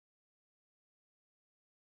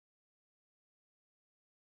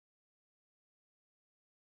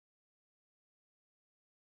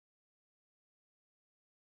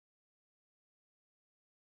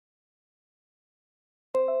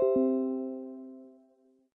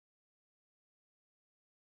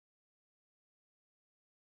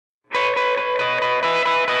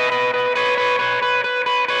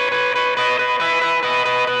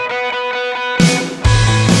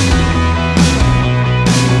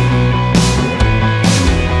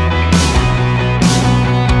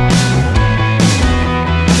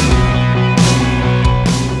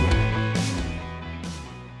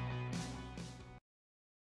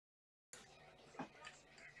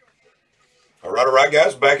All right,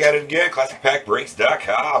 guys, back at it again.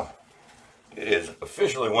 ClassicPackBreaks.com. It is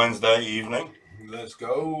officially Wednesday evening. Let's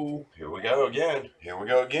go. Here we go again.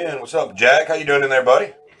 What's up, Jack? How you doing in there,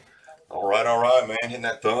 buddy? All right, man. Hitting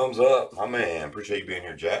that thumbs up. My man. Appreciate you being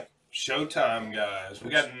here, Jack. Showtime, guys. We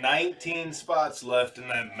got 19 spots left in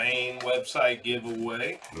that main website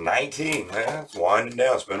giveaway. 19, man. It's winding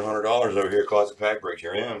down. Spend $100 over here at Classic Pack Breaks.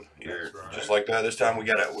 You're in. That's right. Just like that. This time we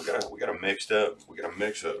got a mixed up. We got a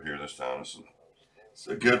mix up here this time. It's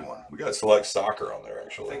a good one. We got Select Soccer on there,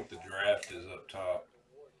 actually. I think the draft is up top.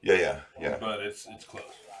 Yeah. But it's close.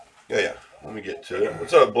 Yeah. Let me get to it.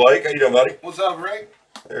 What's up, Blake? How you doing, buddy? What's up, Rick?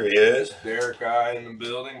 There he is. Derek I in the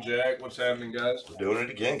building. Jack, what's happening, guys? We're doing it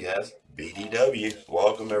again, guys. BDW.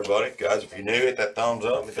 Welcome, everybody. Guys, if you're new, hit that thumbs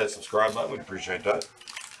up. Hit that subscribe button. We'd appreciate that.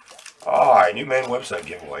 All right, new main website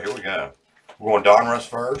giveaway. Here we go. We're going Donruss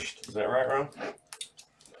first. Is that right, Ron?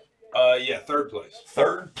 Yeah, third place.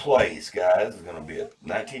 Third place, guys, is going to be a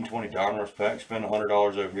 1920 Donruss pack. Spend $100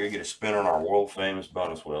 over here. Get a spin on our world famous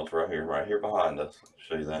bonus wheels right here behind us. I'll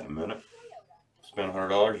show you that in a minute. Spend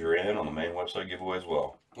 $100, you're in on the main website giveaway as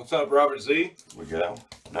well. What's up, Robert Z? We go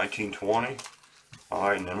 1920. All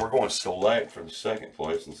right, and then we're going select for the second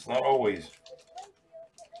place. It's not always.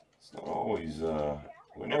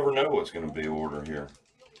 We never know what's going to be ordered here.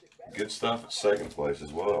 Good stuff at second place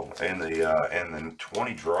as well, and the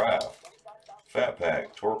 20 draft fat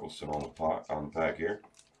pack Torkelson on the pack here.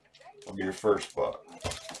 I'll be your first spot.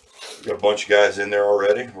 We got a bunch of guys in there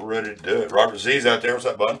already. We're ready to do it. Robert Z's out there. What's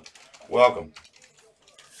up, bud? Welcome.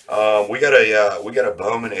 We got a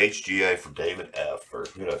Bowman HGA for David F.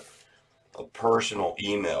 We got a personal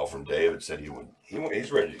email from David. Said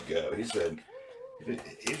he's ready to go. He said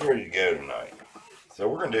he's ready to go tonight. So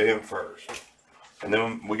we're gonna do him first, and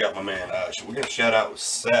then we got my man. We're gonna shout out with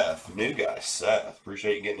Seth, new guy Seth.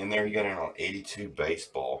 Appreciate you getting in there. He got in on 82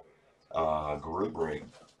 baseball group break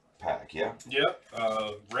pack. Yeah. Yep.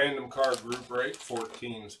 Random card group break.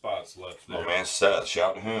 14 spots left there. My man Seth,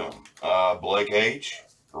 shout to him. Blake H.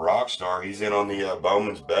 Rockstar, he's in on the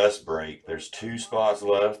Bowman's Best break. There's 2 spots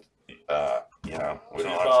left. We don't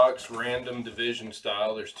box random division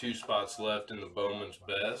style. There's 2 spots left in the Bowman's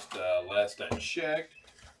Best. Last I checked,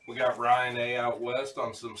 we got Ryan A out west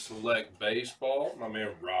on some select baseball. My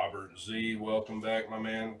man Robert Z, welcome back, my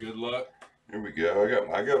man. Good luck. Here we go.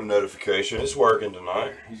 I got a notification. It's working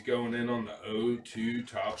tonight. He's going in on the O2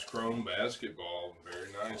 Topps Chrome basketball. Very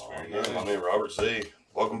nice. Very nice. My man Robert Z,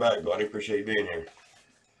 welcome back, buddy. Appreciate you being here.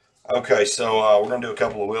 Okay, so we're going to do a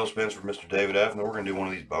couple of wheel spins for Mr. David F. And then we're going to do one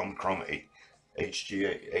of these Bowman Chrome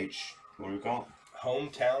HGA, what do we call it?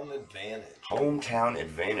 Hometown Advantage. Hometown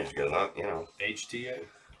Advantage, guys. HTA.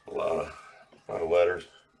 A lot of letters.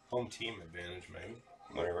 Home Team Advantage, maybe.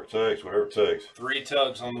 Whatever it takes. 3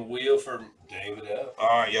 tugs on the wheel for David F.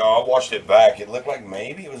 All right, y'all. I watched it back. It looked like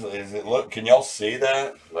maybe it was. Can y'all see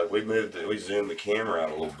that? Like we zoomed the camera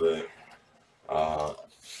out a little bit.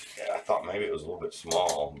 Yeah, I thought maybe it was a little bit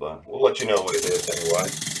small, but we'll let you know what it is anyway.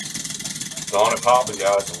 It's on and popping,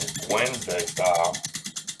 guys. Wednesday style.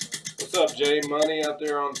 What's up, Jay Money out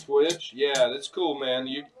there on Twitch? Yeah, that's cool, man.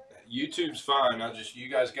 YouTube's fine. You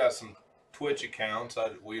guys got some Twitch accounts.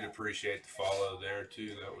 We'd appreciate the follow there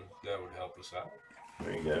too. That would help us out.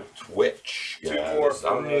 There you go. Twitch. 2 more.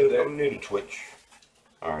 I'm new to Twitch.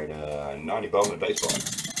 All right, 90 Bowman baseball.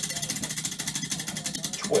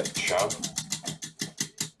 Twitch, huh?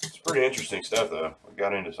 It's pretty interesting stuff though. We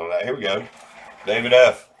got into some of that. Here we go. David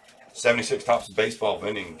F. 76 Topps baseball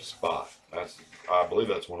vending spot. I believe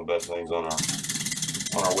that's one of the best things on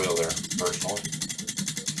our wheel there, personally.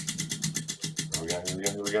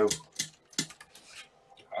 Here we go.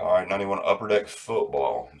 All right, 91 Upper Deck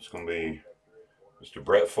football. It's going to be Mr.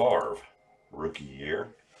 Brett Favre, rookie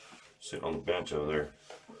year, sitting on the bench over there.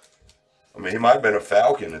 I mean, he might have been a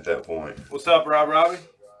Falcon at that point. What's up, Robbie?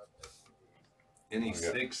 Any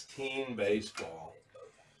 16 baseball.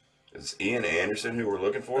 Is Ian Anderson who we're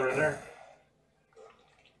looking for in there?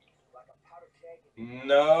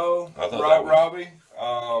 No, Robbie.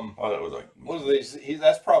 That was like. What are these?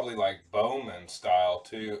 That's probably like Bowman style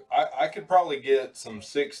too. I could probably get some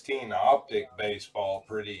 16 optic baseball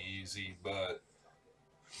pretty easy, but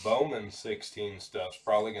Bowman 16 stuff's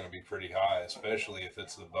probably going to be pretty high, especially if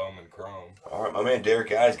it's the Bowman Chrome. All right, my man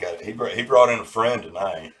Derek I's got it. He brought in a friend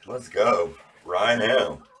tonight. Let's go, Ryan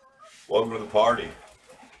M. Welcome to the party.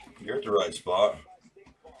 You're at the right spot.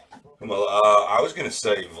 Well, I was going to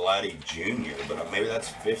say Vladdy Jr., but maybe that's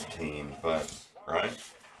 15, but, right?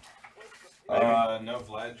 No,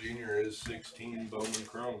 Vlad Jr. is 16 Bowman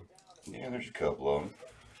Chrome. Yeah, there's a couple of them.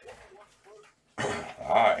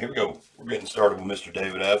 All right, here we go. We're getting started with Mr.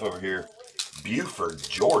 David F. over here. Buford,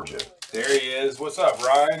 Georgia. There he is. What's up,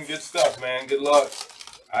 Ryan? Good stuff, man. Good luck.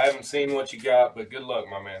 I haven't seen what you got, but good luck,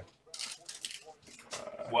 my man.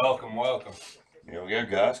 Welcome, welcome. Here we go,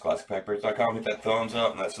 guys. ClassicPackBreaks.com. Hit that thumbs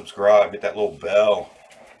up and that subscribe. Hit that little bell.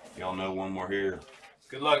 Y'all know when we're here.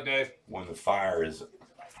 Good luck, Dave. When the fire is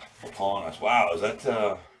upon us. Wow, is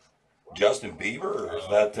that Justin Bieber or is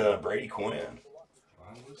that Brady Quinn?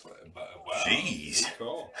 Wow, Jeez. Good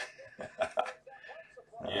call.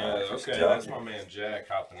 Yeah, okay. That's my man Jack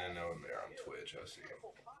hopping in over there on Twitch. I see him.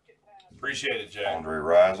 Appreciate it, Jack. Andre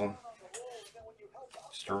Rison.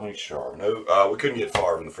 Sterling Sharp. No, we couldn't get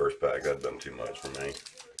far from the first pack. That'd done too much for me.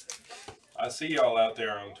 I see y'all out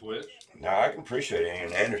there on Twitch. Now, I can appreciate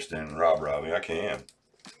Ian Anderson and Rob Robbie. I can.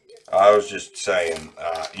 I was just saying,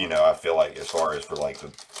 you know, I feel like as far as for like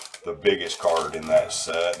the biggest card in that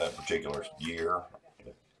set, that particular year.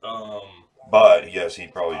 But yes, he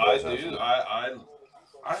probably does.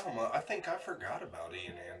 I don't know. I think I forgot about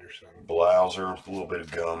Ian Anderson. Blauser, a little bit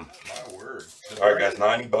of gum. My word. All right, guys,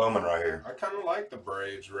 90 Bowman right here. I kind of like the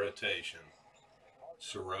Braves rotation.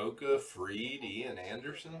 Soroka, Freed, Ian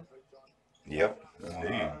Anderson. Yep,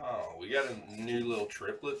 indeed. Wow, we got a new little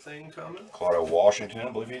triplet thing coming. Claudio Washington,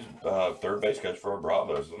 I believe he's third base coach for our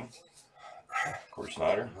Bravos, isn't he? Corey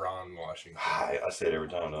Snyder. Ron Washington. I say it every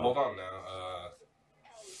time, though. Hold on now.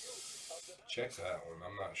 Check that one.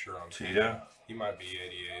 I'm not sure on Tito. He might be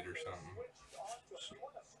 88 or something.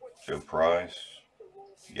 Joe Price.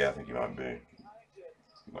 Yeah, I think he might be.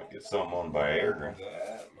 Might get something on by Airgren.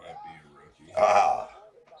 That might be a rookie. Ah,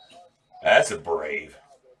 that's a Brave.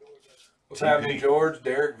 What's happening, George?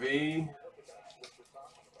 Derek V.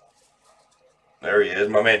 There he is,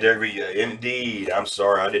 my man Derek V. Indeed, I'm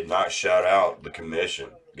sorry I did not shout out the commission,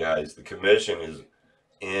 guys. The commission is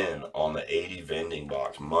in on the 80 vending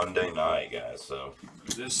box Monday night, guys. So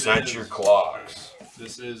set your clocks.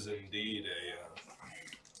 This is indeed a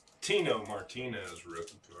Tino Martinez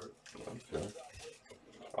rookie card. Okay.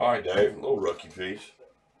 All right, Dave, a little rookie piece.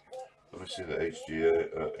 Let me see the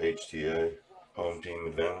HTA home team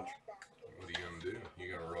advantage. What are you gonna do?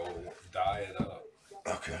 You gonna roll die it up?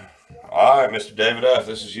 Okay. All right, Mr. David F.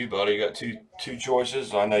 This is you, buddy. You got two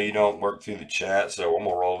choices. I know you don't work through the chat, so I'm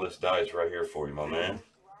gonna roll this dice right here for you, my man.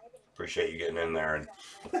 Appreciate you getting in there and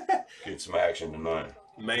getting some action tonight.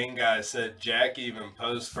 Main guy said Jack even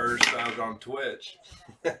posts first out on Twitch.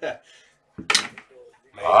 All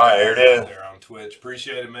right, there it is. There on Twitch.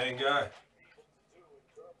 Appreciate it, main guy.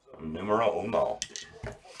 Numero uno.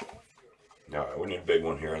 All right, we need a big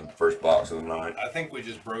one here in the first box of the night. I think we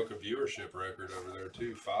just broke a viewership record over there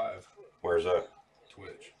too. 5. Where's that?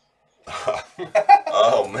 Twitch.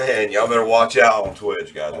 Oh man, y'all better watch out on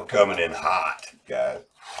Twitch, guys. We're coming in hot, guys.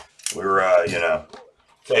 We're you know,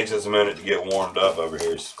 takes us a minute to get warmed up over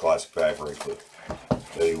here. It's Classic Pack Breaks, but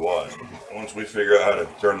tell you what, once we figure out how to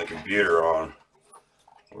turn the computer on,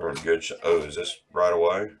 we're in good shape. Oh, is this right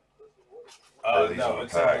away? No,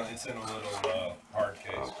 it's in a little hard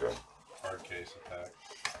case. Okay. Hard case of pack.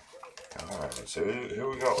 All right, so here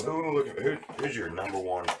we go. Who's your number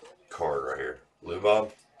one card right here? Lou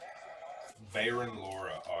Bob? Baron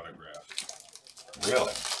Laura autograph.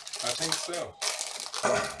 Really? I think so.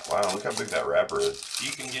 Wow, look how big that wrapper is.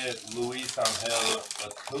 You can get Luis Angel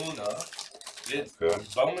Acuna. Okay.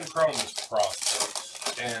 Bowman Chrome is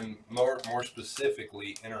prospects, and more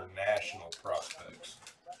specifically, international prospects.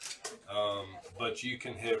 But you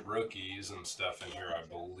can hit rookies and stuff in here, I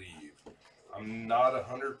believe. I'm not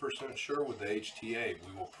 100% sure with the HTA.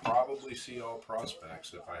 We will probably see all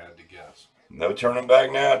prospects if I had to guess. No turning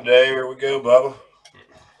back now, Dave. Here we go, Bubba.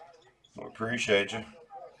 We appreciate you.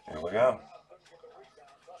 Here we go.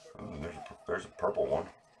 Oh, there's a purple one.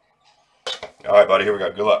 All right, buddy. Here we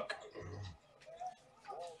go. Good luck.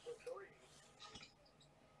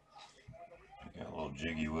 Got a little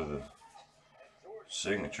jiggy with a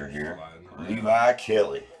signature here. Levi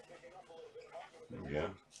Kelly. There we go.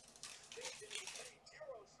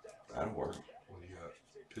 That'll work. What do you got?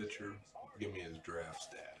 Pitcher. Give me his draft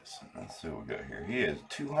status. Let's see what we got here. He is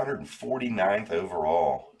 249th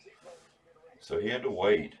overall. So he had to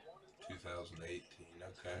wait. 2018.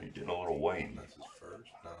 Okay. He did a little waiting. That's his first.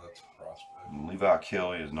 No, that's a prospect. Levi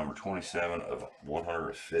Kelly is number 27 of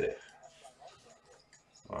 150.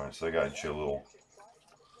 All right, so they got you a little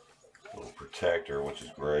protector, which is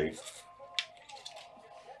great.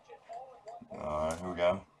 All right, here we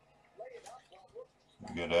go.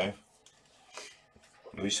 You good, Dave?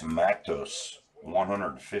 Luis Matos,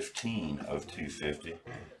 115 of 250. That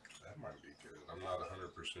might be good. I'm not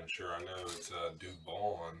 100% sure. I know it's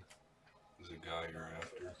Dubon is a guy you're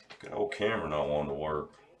after. Good old camera not wanting to work.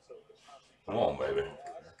 Come on, baby. There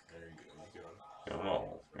you go. You got it. Come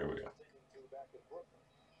on. Here we go.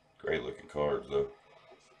 Great looking cards though.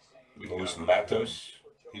 We Luis got Matos.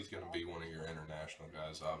 He's going to be one of your international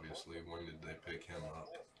guys, obviously. When did they pick him up?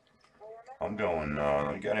 I'm going,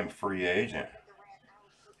 we got him free agent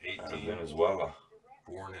out of 18. Venezuela.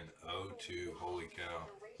 Born in '02. Holy cow.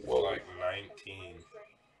 Whoa. Like 19.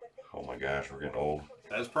 Oh my gosh, we're getting old.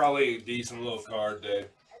 That's probably a decent little card, Dave.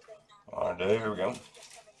 All right, Dave, here we go.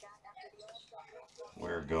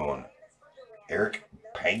 We're going Eric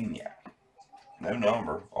Pena. No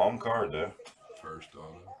number. On card, though. First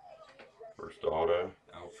auto. First auto.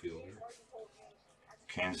 Outfielder.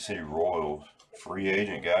 Kansas City Royals. Free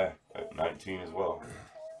agent guy at 19 as well.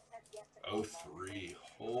 03.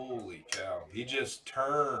 Holy cow. He just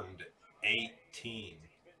turned 18.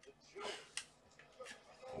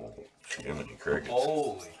 Oh, Jiminy Crickets.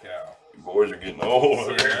 Holy cow. You boys are getting old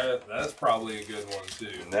over See, here. that's probably a good one,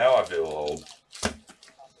 too. Now I feel old.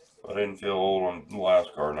 I didn't feel old on the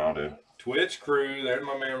last card, now I do. Twitch crew, there's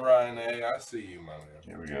my man Ryan A. I see you, my man.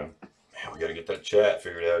 Here we go. Man, we got to get that chat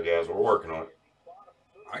figured out, guys. We're working on it.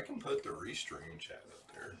 I can put the restream chat up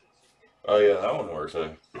there. Oh, yeah, that one works,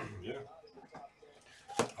 eh? Yeah.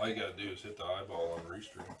 All you gotta do is hit the eyeball on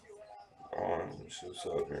restream. All right, let me see what's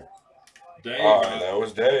up here. Dave, All right, that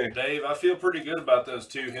was Dave. Dave, I feel pretty good about those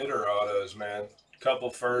 2-hitter autos, man. Couple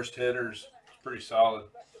first hitters, pretty solid.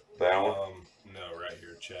 That one? No, right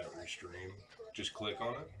here, chat restream. Just click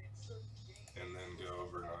on it, and then go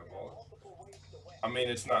over and eyeball it. I mean,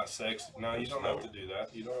 it's not sexy. No, you don't have to do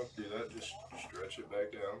that. You don't have to do that. Just stretch it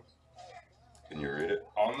back down. Can you read it?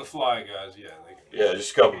 On the fly, guys. Yeah, they can. Yeah,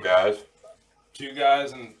 just a couple guys. 2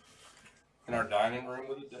 guys in our dining room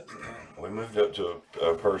with it. We moved up to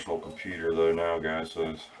a personal computer, though, now, guys.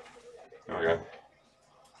 So it's, here we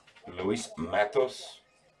go. Luis Matos.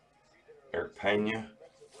 Eric Pena.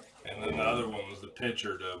 And then the other one was the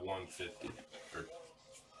pitcher to 150.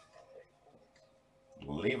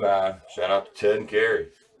 Levi. Shout out to Ted and Carrie.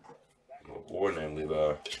 Little boy named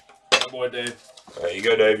Levi. My boy Dave. There you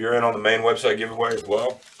go, Dave. You're in on the main website giveaway as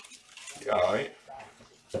well. Yeah, all right.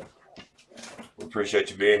 We appreciate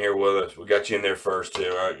you being here with us. We got you in there first,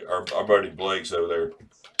 too. Our buddy Blake's over there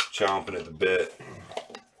chomping at the bit.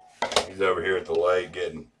 He's over here at the lake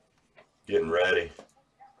getting ready.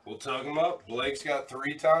 We'll tug him up. Blake's got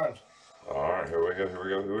 3 times. All right, here we go, here we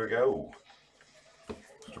go, here we go.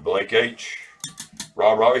 Mr. Blake H.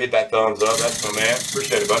 Robbie, hit that thumbs up. That's my man.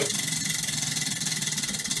 Appreciate it, buddy.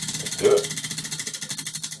 Let's do it.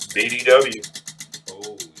 BDW.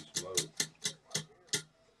 Holy smoke.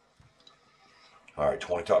 All right,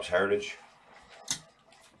 20 Tops Heritage.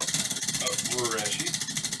 Reshi.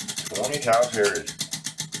 20 Tops Heritage.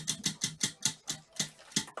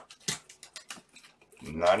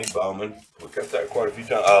 90 Bowman. We got that quite a few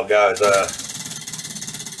times. Oh, guys,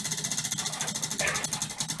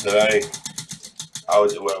 today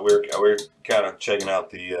we were kind of checking out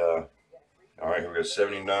the. All right, here we go.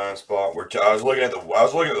 79 spot. I was looking at the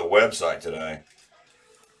website today,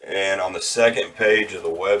 and on the second page of the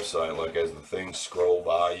website, like as the things scroll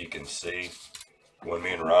by, you can see when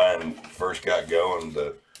me and Ryan first got going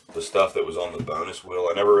the stuff that was on the bonus wheel.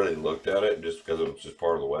 I never really looked at it just because it was just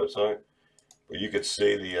part of the website. But you could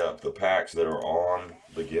see the packs that are on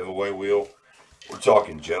the giveaway wheel. We're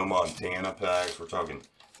talking Joe Montana packs. We're talking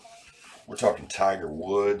Tiger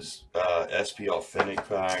Woods, SP Authentic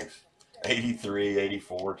packs, 83,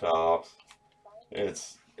 84 tops.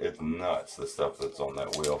 It's nuts, the stuff that's on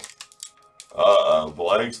that wheel.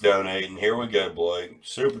 Blake's donating. Here we go, Blake.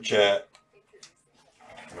 Super chat.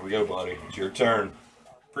 Here we go, buddy. It's your turn.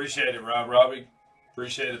 Appreciate it, Robbie.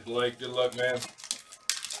 Appreciate it, Blake. Good luck, man.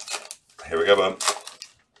 Here we go, bud.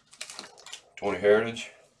 20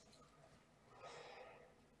 Heritage.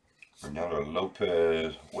 Ronaldo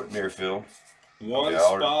Lopez. Whitmer Phil.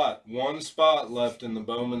 One spot left in the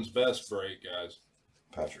Bowman's Best break, guys.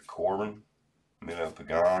 Patrick Corbin. Milo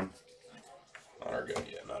Pagan. Not our guy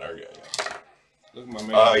yet. Not our guy yet. Look at my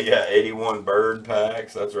man. Yeah, 81 bird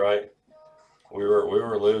packs. That's right. We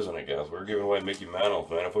were losing it, guys. We were giving away Mickey Mantles,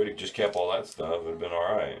 man. If we'd just kept all that stuff, it'd have been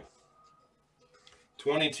all right.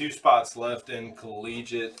 22 spots left in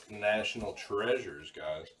Collegiate National Treasures,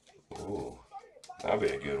 guys. Ooh, that'd be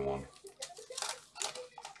a good one.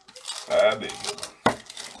 That'd be a good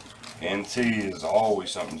one. NT is always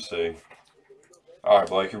something to see. All right,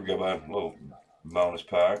 Blake, here we go, bud. A little bonus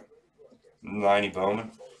pack. 90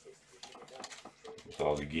 Bowman.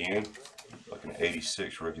 Saw it again. Looking at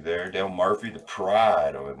 86 rookie there. Dale Murphy, the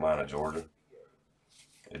pride of Atlanta, Georgia.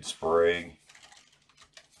 Ed Sprague.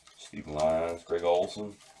 Steve Lyons, Greg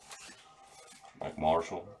Olson, Mike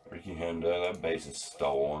Marshall, Ricky Hendo. That base is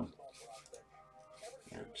stolen.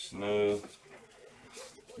 Eric Snow,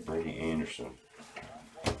 Brady Anderson.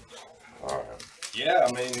 Yeah,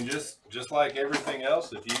 I mean, just like everything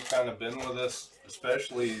else, if you've kind of been with us,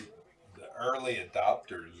 especially the early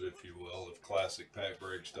adopters, if you will, of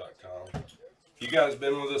ClassicPackBreaks.com, if you guys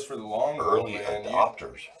been with us for the long haul, Early man,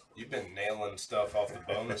 adopters. you've been nailing stuff off the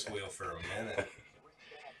bonus wheel for a minute.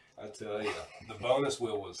 I tell you, the bonus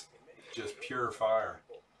wheel was just pure fire.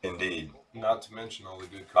 Indeed. Not to mention all the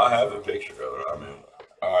good I cards. have a picture of it. I mean,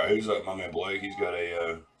 all right, who's up? My man Blake. He's got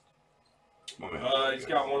a. My man Blake, He's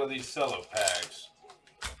got one of these cello packs.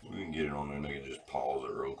 We can get it on there and they can just pause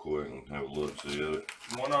it real quick and have a look see at it.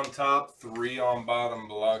 1 on top, 3 on bottom,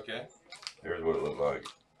 Block. Here's what it looked like.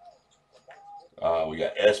 We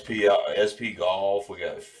got SP golf. We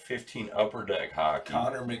got 15 upper deck hockey.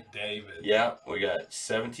 Connor McDavid. Yeah, we got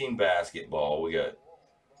 17 basketball. We got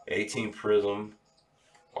 18 Prism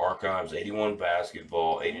Archives, 81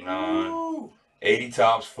 basketball, 89, Woo! 80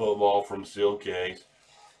 Tops football from Steel Case,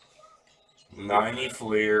 90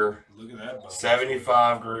 Fleer, Look at that. Bonus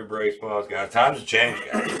 75 Groove Brace Balls. Guys, times have changed,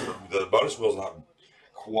 guys. The bonus wheel's not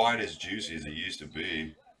quite as juicy as it used to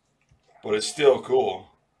be, but it's still cool.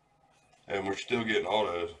 And we're still getting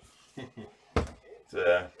autos.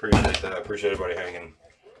 So, appreciate that. Appreciate everybody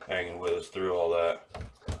hanging with us through all that.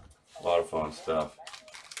 A lot of fun stuff.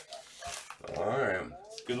 All right.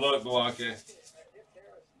 Good luck, Block.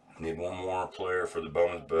 Need one more player for the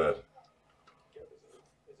bonus bet.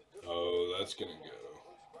 Oh, that's gonna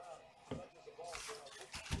go.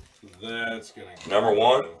 That's gonna go. Number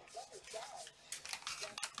 1.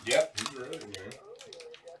 Yep, he's ready, man.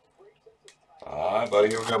 All right, buddy.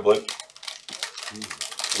 Here we go, Blake.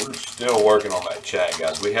 We're still working on that chat,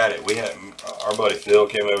 guys. We had our buddy Phil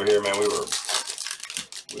came over here, man. We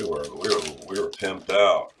were pimped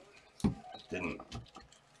out. Didn't,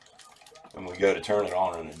 and we go to turn it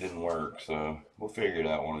on and it didn't work. So we'll figure it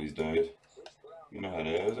out one of these days. You know how it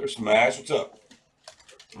is. There's Smash. What's up?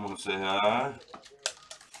 I'm gonna say hi.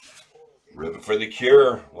 Ribbon for the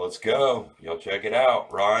Cure. Let's go. Y'all check it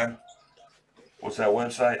out, Ryan. What's that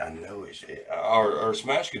website? I know it's or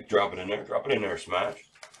Smash could drop it in there. Drop it in there, Smash.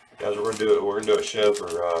 Guys, we're gonna do a show for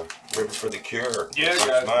Ribbon for the Cure. Yeah, Like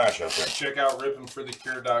guys. Smash out there. Check out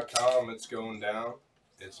rippingforthecure.com. It's going down.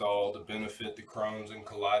 It's all to benefit the Crohn's and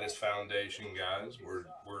Colitis Foundation, guys. We're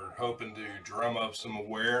hoping to drum up some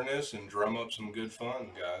awareness and drum up some good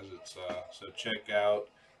fun, guys. It's so check out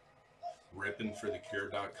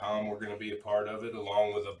rippingforthecure.com. We're going to be a part of it,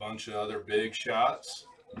 along with a bunch of other big shots.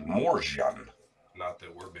 Morjan. Not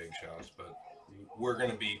that we're big shots, but we're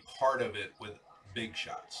going to be part of it with big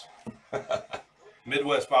shots.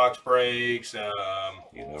 Midwest Box Breaks, Steel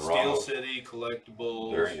Ronald. City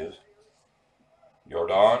Collectibles. There he is.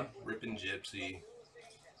 Jordan, Rippin' Gypsy.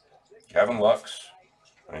 Kevin Lux,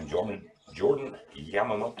 and Jordan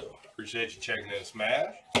Yamamoto. Appreciate you checking in,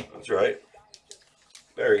 Smash. That's right.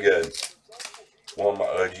 Very good. One of my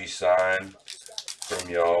OG sign from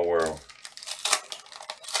y'all world.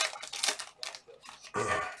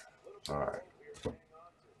 Alright. Put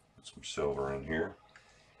some silver in here.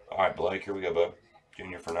 Alright, Blake, here we go, bud.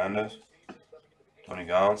 Junior Fernandez. Tony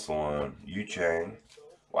Gonsolin. U-Chain.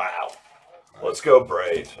 Wow. Let's go,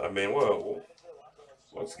 Braves. I mean, whoa.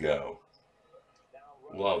 Let's go.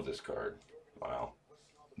 Love this card. Wow.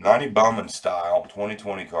 90 Bowman style,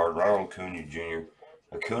 2020 card, Ronald Acuna Jr.,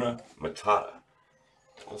 Acuna Matata.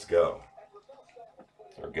 Let's go.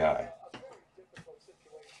 That's our guy.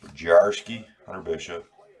 Jarski, Hunter Bishop,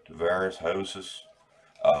 Tavares, Hosas.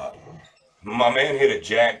 My man hit a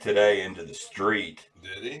jack today into the street.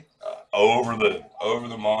 Did he? Over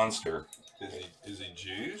the monster. Is he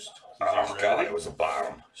juiced? Oh, God, it was a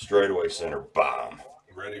bomb. Straightaway center bomb.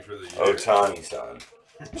 Ready for the year? Otani, son.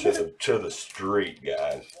 To the street,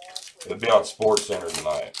 guys. It'll be on Sports Center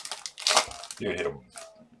tonight. Dude hit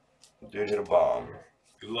a bomb.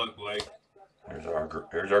 Good luck, Blake. Here's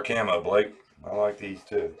our camo, Blake. I like these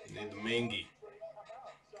too. Need the Mingy.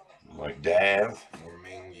 Like Dav, More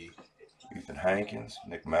Mingy. Ethan Hankins,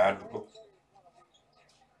 Nick Madrigal,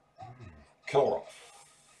 Kilroff.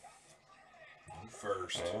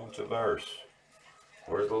 First. Yeah, it's a verse.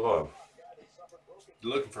 Where's the love?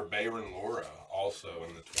 Looking for Bayron Laura also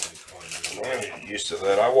in the 2020. I'm getting used to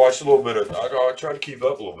that. I watched a little bit of. I try to keep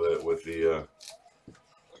up a little bit with the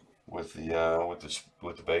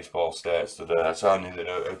baseball stats today. That's how I knew that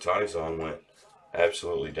Otani's on went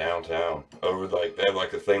absolutely downtown. Over like they have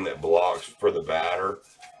like a thing that blocks for the batter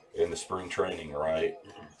in the spring training, right?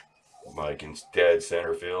 Like in dead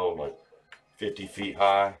center field, like 50 feet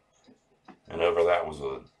high, and over that was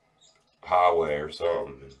a highway or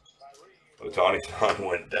something. Otani's on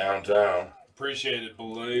went downtown. Appreciate it,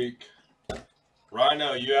 Blake.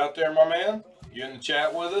 Rhino, you out there, my man? You in the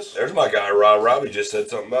chat with us? There's my guy, Rob. Robbie just said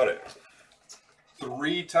something about it.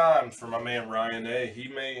 3 times for my man Ryan A. He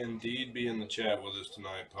may indeed be in the chat with us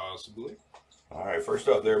tonight, possibly. All right, first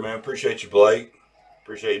up there, man. Appreciate you, Blake.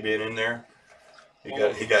 Appreciate you being in there.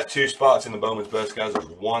 He got 2 spots in the Bowman's Best, guys. There's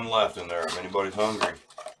 1 left in there. If anybody's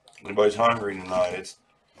hungry tonight, it's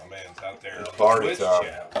My man's out there it's on party the Twitch time.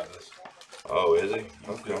 chat with us. Oh, is he? Okay.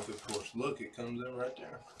 Okay. Of course, look, it comes in right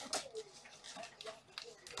there.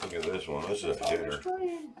 Look at this one. This is a hitter.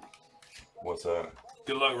 What's that?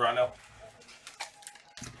 Good luck, Rhino.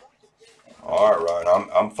 All right, Ryan.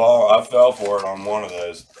 I fell for it on one of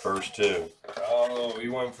those first 2. Oh, he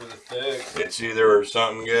went for the thick. It's either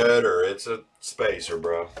something good or it's a spacer,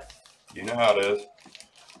 bro. You know how it is.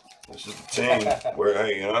 This is the team where,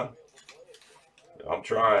 hey, you know, I'm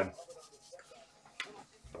trying.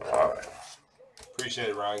 All right. Appreciate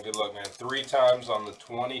it, Ryan. Good luck, man. 3 times on the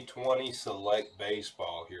 2020 Select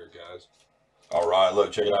Baseball here, guys. All right,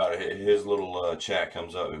 look, check it out. His little chat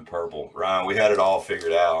comes up in purple. Ryan, we had it all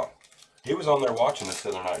figured out. He was on there watching us the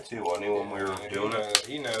other night, too, wasn't he, when we were doing it?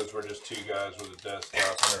 He knows we're just 2 guys with a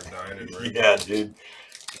desktop and our dining room. Yeah, dude.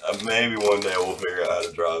 Maybe one day we'll figure out how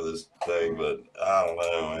to drive this thing, but I don't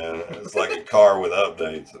know, man. It's like a car with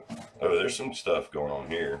updates. Oh, there's some stuff going on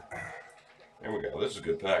here. There we go. This is a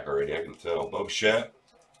good pack already, I can tell. Bo Bichette.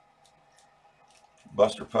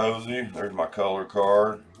 Buster Posey. There's my color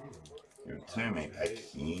card. Give it to me.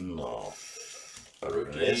 Aquino.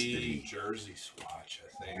 Rookie jersey swatch,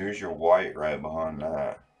 I think. Here's your white right behind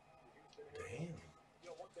that. Damn.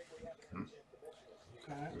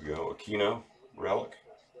 Okay. Here we go. Aquino. Relic.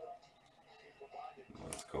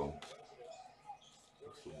 That's cool.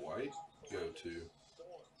 What's the white go to?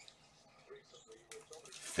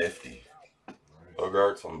 50.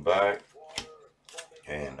 Bogarts on the back.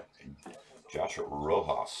 And Joshua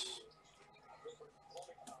Rojas.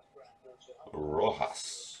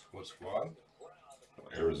 What squad?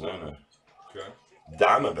 Arizona. Okay.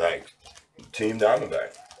 Diamondback. Team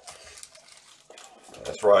Diamondback.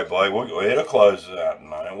 That's right, Blake. It'll close it out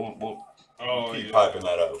tonight. We'll keep piping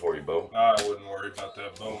that up for you, Bo. I wouldn't worry about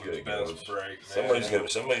that. Bowman's Good Best goes. break.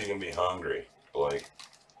 Somebody's gonna be hungry, Blake.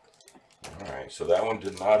 All right, so that one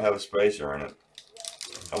did not have a spacer in it.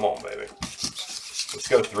 Come on, baby. Let's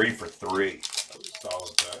go 3 for 3.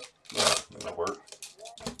 Solid pack. Yeah, that'll work.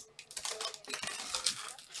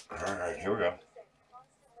 All right, here we go.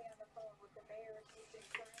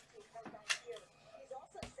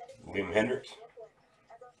 Liam Hendricks.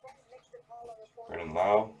 Brendan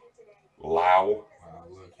Lau. Wow,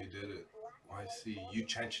 look, he did it. YC, you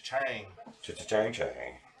chang.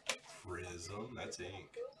 Cha-cha-chang-chang. Prism, that's ink.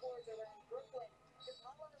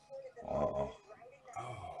 Uh-oh.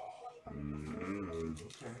 Oh,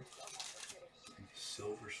 okay.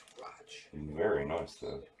 Silver swatch. Very nice,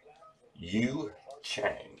 though. Yu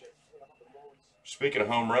Chang. Speaking of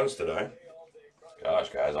home runs today, gosh,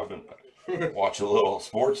 guys, I've been watching a little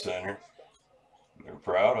Sports Center. They're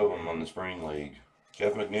proud of him on the spring league.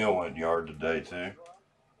 Jeff McNeil went yard today, too.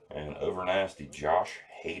 And over nasty Josh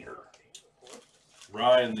Hader.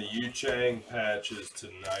 Ryan, the Yu Chang patches to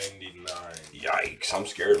 99. Yikes, I'm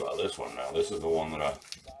scared about this one now. This is the one that I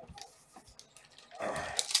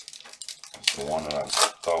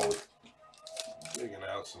thought was. Digging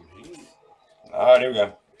out some heat. All right, here we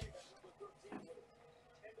go.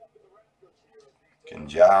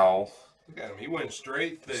 Kinjal. Look at him. He went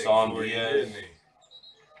straight thick Son for you, Diaz. didn't he?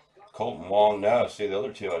 Colton Wong. No, see, the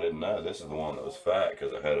other 2 I didn't know. This is the one that was fat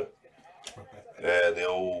because I had the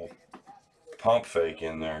old pump fake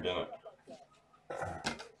in there, didn't it?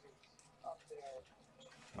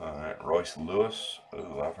 All right, Royce Lewis.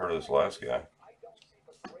 Ooh, I've heard of this last guy.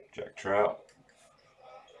 Jack Trout.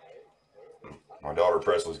 My daughter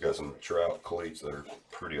Presley's got some Trout cleats that are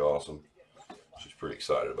pretty awesome. She's pretty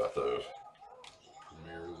excited about those.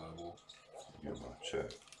 Premier level. Give them a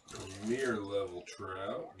check. Premier level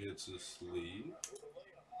Trout gets a sleeve.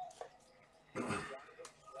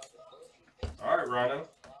 All right, Rhino.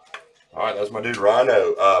 All right, that's my dude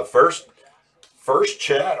Rhino. First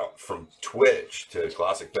chat from Twitch to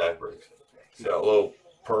Classic Pack Breaks. See that little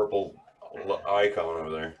purple icon over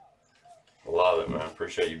there. I love it, man.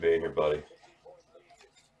 Appreciate you being here, buddy.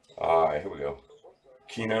 All right, here we go.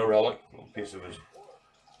 Keno Relic, a little piece of his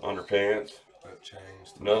underpants. That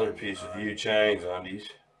changed. Another piece of Yu Chang's undies.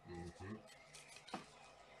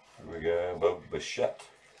 Here we go. Bo Bichette.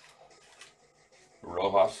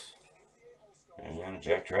 Rojas. And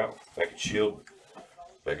Jack Trout. Beckett Shield.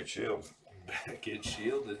 Beckett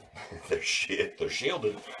shielded. They're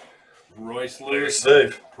shielded. Royce They're Lewis,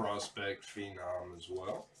 safe. prospect phenom as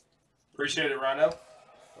well. Appreciate it, Rhino.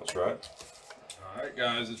 That's right. All right,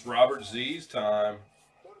 guys, it's Robert Z's time.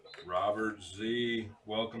 Robert Z,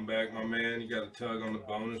 welcome back, my man. You got a tug on the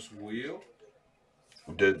bonus wheel.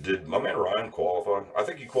 Did my man Ryan qualify? I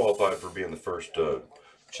think he qualified for being the first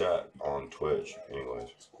chat on Twitch. Anyways,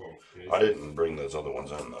 I didn't bring those other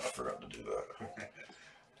ones in. I forgot to do that.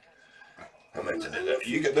 I meant to do that.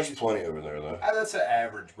 You get there's plenty over there though. That's an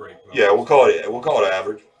average break. Yeah, we'll call it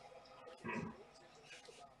average.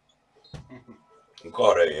 We'll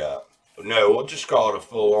call it a no. We'll just call it a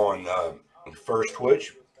full on first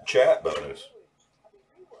Twitch chat bonus.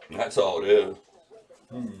 That's all it is.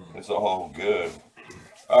 It's all good.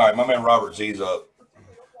 All right, my man Robert Z's up.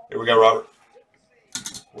 Here we go, Robert.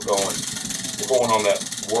 We're going on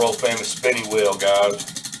that world famous spinning wheel, guys.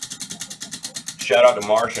 Shout out to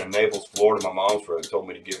Marsha in Naples, Florida. My mom's friend told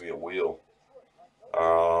me to give you a wheel.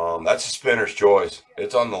 That's a spinner's choice.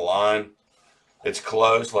 It's on the line. It's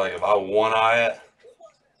close. Like if I one eye it,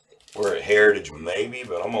 we're at Heritage maybe,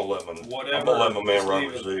 but I'm gonna let my man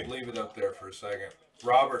Robert Z. Leave it up there for a second.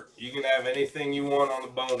 Robert, you can have anything you want on the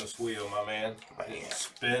bonus wheel, my man.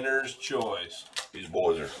 Spinner's choice. These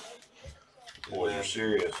boys are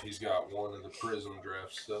serious. He's got one of the Prism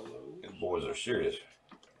Draft solos. These boys are serious.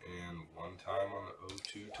 And one time on the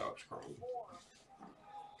O2 Topps Chrome.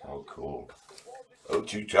 Oh, cool.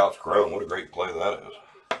 O2 Topps Chrome. What a great play that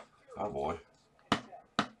is. Oh, boy.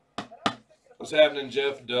 What's happening,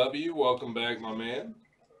 Jeff W? Welcome back, my man.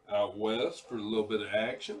 Out west for a little bit of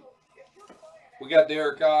action. We got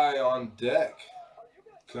Derek I on deck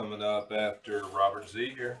coming up after Robert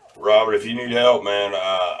Z here. Robert, if you need help, man,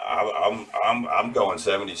 I'm going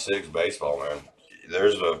 76 baseball, man.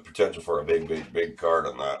 There's a potential for a big card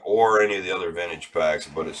on that, or any of the other vintage packs,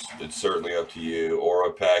 but it's certainly up to you. Or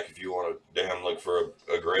a pack if you want to damn look for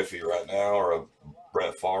a Griffey right now, or a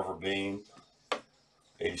Brett Favre beam,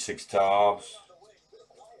 86 Tops,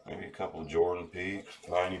 maybe a couple of Jordan Peaks,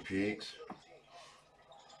 90 Peaks.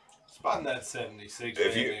 Spotting that 76,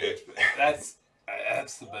 If man, you- that's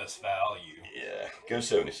the best value. Yeah, go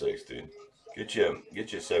 76, dude. Get you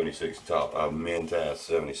a 76 top, a Mentas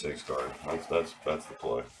 76 card. That's the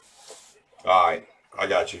play. All right, I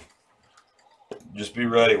got you. Just be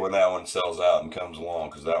ready when that one sells out and comes along,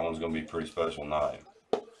 because that one's gonna be a pretty special night.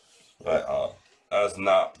 But that's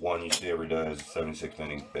not one you see every day. It's a 76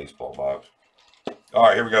 inning baseball box. All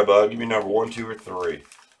right, here we go, bud. Give me number 1, 2, or 3.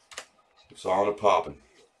 It's on and popping.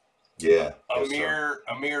 Yeah. A mere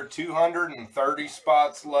 230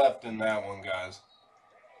 spots left in that one, guys.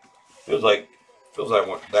 Feels like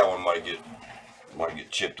that one might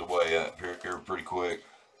get chipped away up here pretty quick.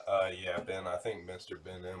 Yeah, Ben. I think Mr.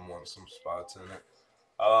 Ben M wants some spots in it.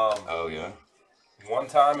 Oh yeah. One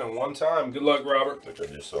time. Good luck, Robert. Which I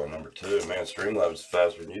just saw number 2. Man, Streamlabs is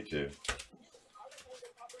faster than YouTube.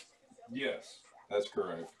 Yes, that's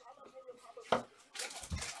correct.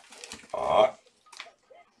 All right.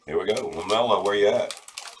 Here we go. LaMelo, where you at?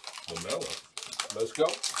 LaMelo. Let's go.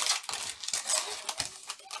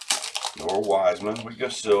 Or Wiseman. We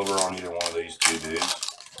got silver on either one of these two dudes.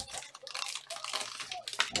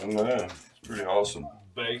 And it's pretty awesome.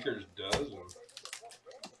 Baker's dozen.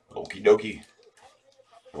 Okie dokie.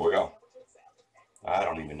 Here we go. I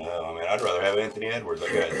don't even know. I mean, I'd rather have Anthony Edwards.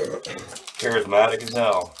 That guy's charismatic as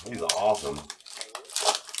hell. He's awesome.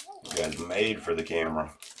 This guy's made for the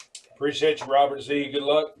camera. Appreciate you, Robert Z. Good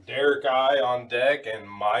luck. Derek I on deck and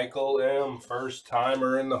Michael M. First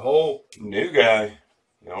timer in the hole. New guy.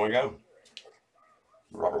 There we go.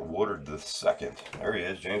 Robert Woodard II. There he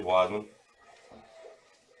is, James Wiseman.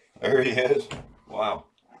 There he is. Wow.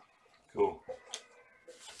 Cool.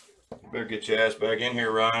 You better get your ass back in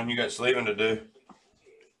here, Ryan. You got sleeving to do.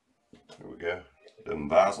 Here we go. Devin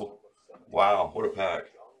Vassell. Wow, what a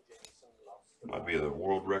pack. Might be the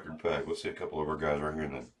world record pack. Let's see a couple of our guys right here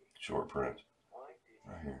in the short print.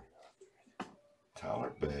 Right here.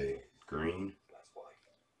 Tyler Bay. Green.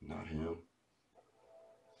 Not him.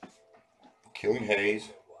 Killing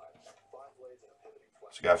Hayes.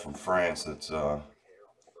 It's a guy from France that's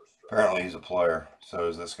apparently he's a player. So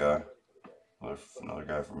is this guy. Another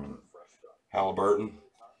guy from Halliburton.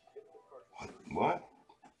 What?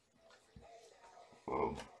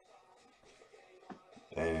 Whoa.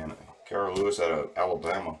 And Carol Lewis out of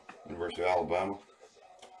Alabama, University of Alabama.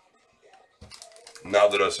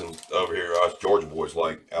 Not that us Georgia boys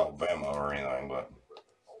like Alabama or anything, but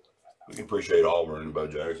we can appreciate Auburn and Bo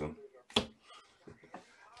Jackson.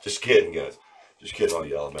 Just kidding, guys. Just kidding on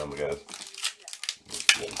you Alabama guys. Just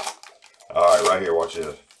kidding. Alright, right here, watch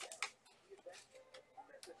this.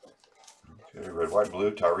 Okay, red, white,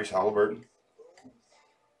 blue, Tyrese Halliburton.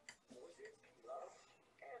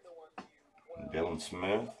 Dylan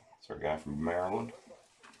Smith. That's our guy from Maryland.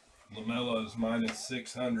 LaMelo is minus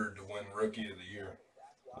 600 to win Rookie of the Year.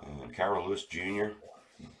 And Kyra Lewis Jr.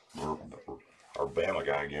 Our Bama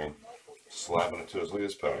guy again. Slapping it to us. Look at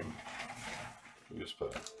this pack. Look at this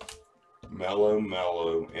pack.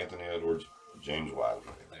 Mellow, Anthony Edwards, James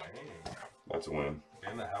Wiseman. Dang. That's a win.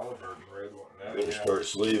 And the Halliburton red one. Better start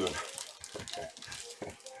sleeving.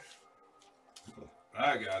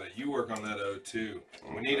 I got it. You work on that O2.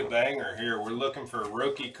 We need a banger here. We're looking for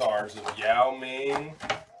rookie cards of Yao Ming,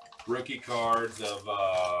 rookie cards of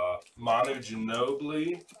Manu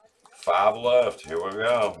Ginobili. 5 left. Here we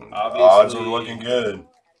go. Obviously, odds are looking good.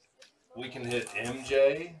 We can hit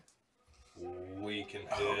MJ. We can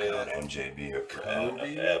Oh hit God, MJB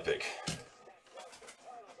Kobe. epic.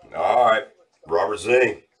 All right, Robert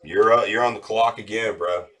Z, you're up. You're on the clock again,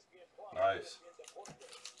 bro. Nice.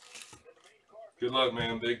 Good luck,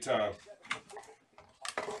 man. Big time.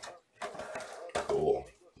 Cool.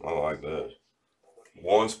 I like this.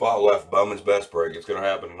 1 spot left. Bowman's best break. It's gonna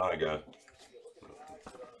happen tonight, guys.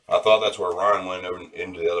 I thought that's where Ryan went over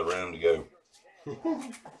into the other room to go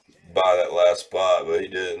buy that last spot, but he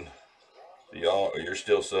didn't. You're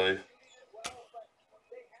still safe.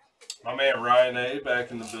 My man Ryan A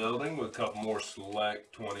back in the building with a couple more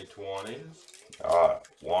select 2020s. All right,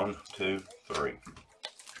 1, 2, 3.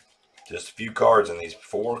 Just a few cards in these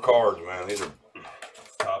 4 cards, man. These are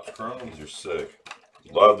Topps Chrome. These are sick.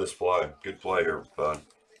 Love this play. Good play here, bud.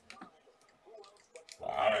 All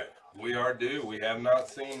right, we are due. We have not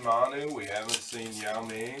seen Manu. We haven't seen Yao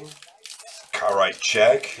Ming. All right,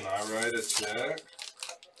 check. Can I write a check?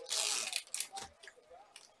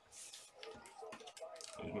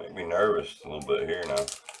 You make me nervous a little bit here now.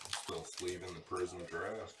 Still sleeving the Prism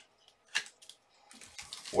draft.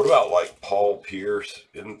 What about like Paul Pierce?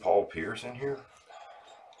 Isn't Paul Pierce in here?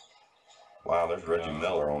 Wow, there's Reggie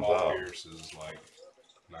Miller on Paul top. Pierce is like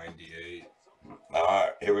 98, All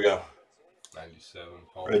right, here we go. 97.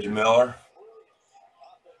 Paul Reggie Pierce. Miller.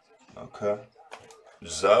 Okay.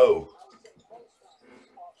 Zoe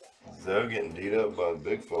getting beat up by the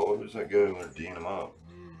big fella. Who's that guy over there beating him up?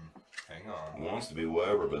 Hang on. Wants to be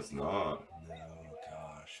Weber, but it's not. No,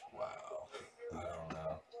 gosh, wow. I don't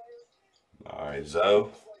know. All right, Zoe.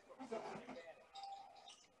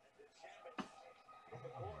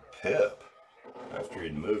 Pip. After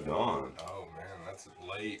he'd moved on. Oh man, that's a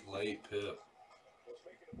late Pip.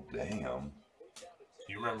 Damn.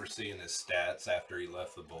 You remember seeing his stats after he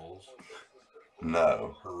left the Bulls?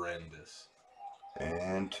 No. Horrendous.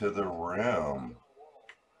 And to the rim.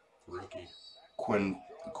 Rookie.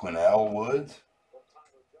 Quinnell Woods?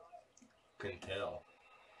 Quintel.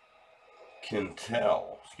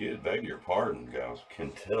 Quintel. Beg your pardon, guys.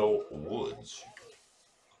 Quintel Woods.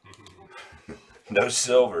 No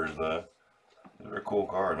silvers, though. They're a cool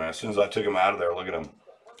card, man. As soon as I took them out of there, look at them.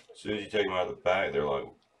 As soon as you take them out of the bag, they're like,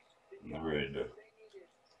 they're ready to.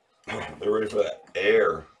 They're ready for that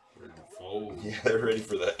air. Ready to fold. Yeah, they're ready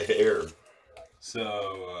for that air.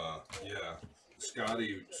 So, yeah.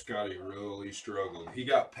 Scotty really struggled. He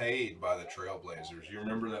got paid by the Trailblazers. You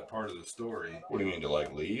remember that part of the story? What do you mean, to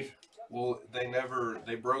like leave? Well,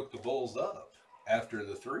 they broke the Bulls up after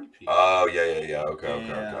the three-peat. Oh, yeah.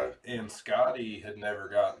 Okay. And Scotty had never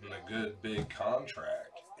gotten a good big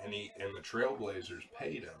contract, and the Trailblazers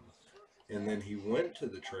paid him. And then he went to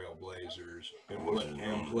the Trailblazers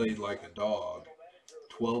and played like a dog.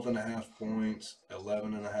 12.5 points,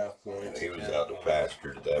 11.5 points. He was out to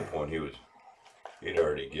pasture at that point. He'd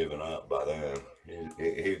already given up by then.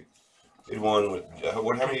 He'd won with how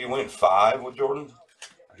many you went? 5 with Jordan?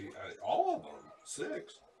 All of them.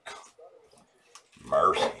 6.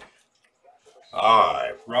 Mercy. All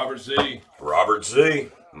right, Robert Z.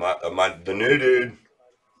 The new dude.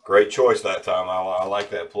 Great choice that time. I like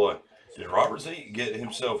that play. Did Robert Z get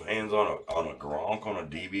himself hands on a Gronk on a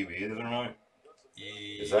DBB the other night?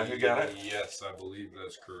 Is that who got it? Yes, I believe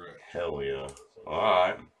that's correct. Hell yeah. All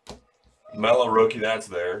right. Mellow rookie, that's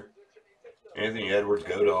there. Anthony Edwards,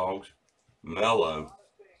 go Dogs. Mellow.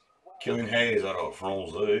 Killian Hayes out of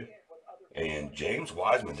Front Zoo. And James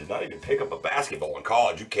Wiseman did not even pick up a basketball in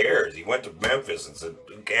college. Who cares? He went to Memphis and said,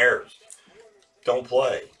 who cares? Don't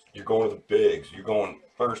play. You're going to the bigs. You're going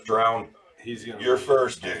first round. You're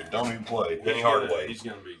first, dude. Don't even play. Penny Hardaway. He's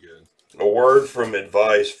going to be good. A word from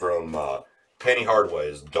advice from Penny Hardaway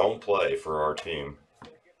is don't play for our team.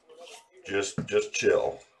 Just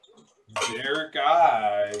chill. Derek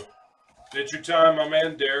I. It's your time, my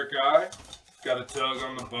man, Derek I. Got a tug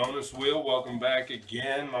on the bonus wheel. Welcome back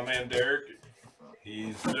again, my man Derek.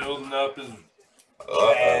 He's building up his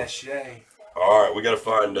cache. All right, we got to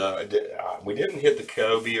find. We didn't hit the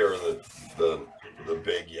Kobe or the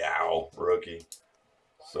big Yao rookie,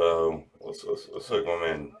 so let's hook my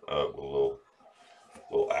man up with a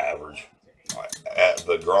little average.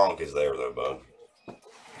 The Gronk is there though, bud.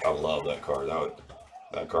 I love that card.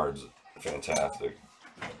 That card's fantastic.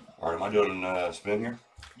 All right, am I doing a spin here?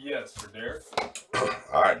 Yes, for Derek.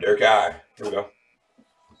 All right, Derek I. Here we go.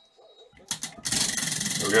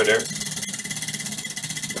 Here we go, Derek.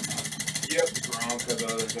 Yep, Gronk had the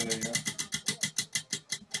other day, yeah.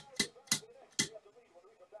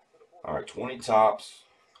 All right, 20 Topps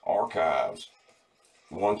Archives.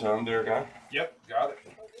 One time, Derek I. Yep, got it.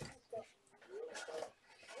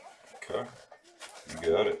 Okay. You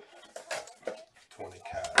got it. 20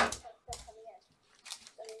 cat.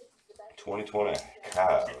 2020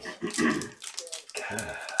 Cavs.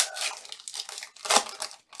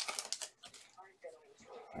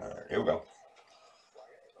 All right, here we go.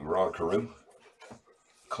 Rod Carew.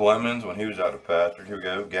 Clemens when he was out of Patrick. Here we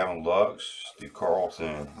go. Gavin Lux. Steve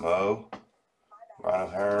Carlson. Mo. Ryan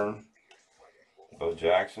Hearn. Bo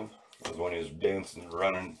Jackson. That was when he was dancing,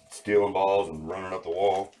 running, stealing balls, and running up the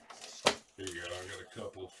wall. Here you go. I got a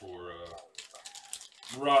couple for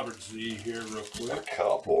Robert Z here, real A quick.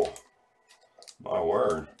 couple. My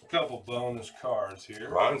word. A couple bonus cards here.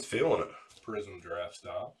 Ryan's feeling it. Prism draft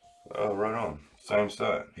style. Oh, right on. Same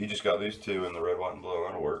set. He just got these two in the red, white, and blue.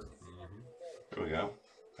 That'll work. Here we go.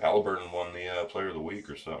 Halliburton won the Player of the Week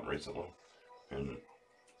or something recently. And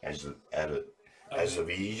Avija.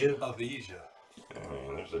 Avija.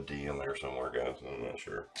 There's a D in there somewhere, guys. I'm not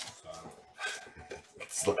sure.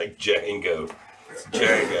 It's like Django. It's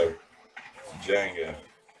Django. It's Django.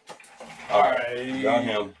 All right. Got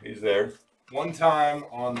him. He's there. One time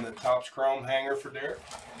on the Topps Chrome hanger for Derek.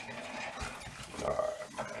 All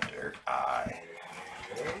right, man. Derek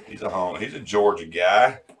He's a Georgia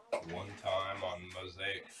guy. One time on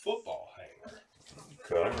Mosaic football hanger.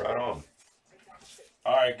 Okay, right on.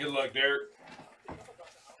 All right, good luck, Derek.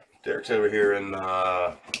 Derek's over here in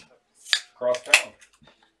Cross town.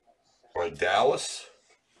 like Dallas,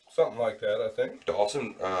 Something like that, I think.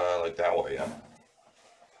 Dawson, like that way, yeah.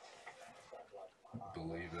 I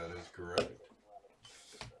believe that is correct.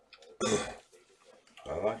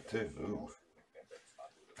 I like it too. Ooh.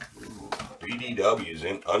 BDW's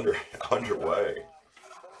underway.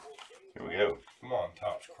 Here we go. Come on,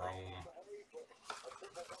 Topps Chrome.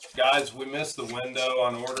 Guys, we missed the window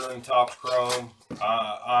on ordering Topps Chrome.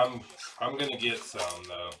 I'm gonna get some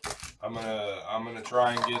though. I'm gonna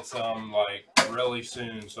try and get some like really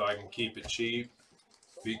soon so I can keep it cheap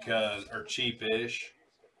or cheapish,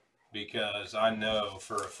 because I know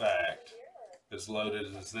for a fact, as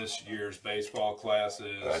loaded as this year's baseball class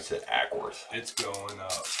is, That's at Ackworth. it's going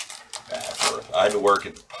up. Ackworth. I had to work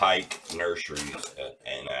at the Pike Nurseries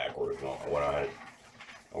in Ackworth when I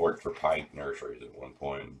worked for Pike Nurseries at one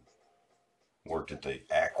point. Worked at the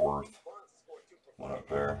Ackworth one up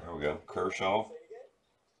there. Here we go. Kershaw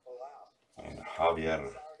and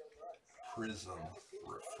Javier. Prism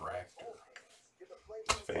refractor.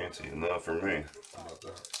 Fancy enough for me. How about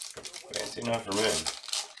that? Fancy enough for me.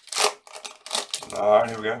 All right,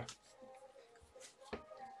 here we go.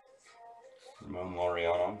 Ramon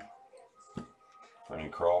Laureano. Freddie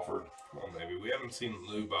Crawford. Come on, baby. We haven't seen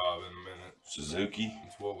Lou Bob in a minute. Suzuki.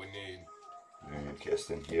 It's what we need. And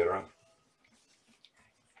Keston Hiura.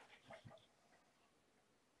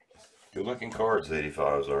 Good looking cards, the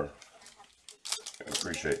 85s are. I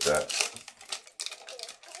appreciate that.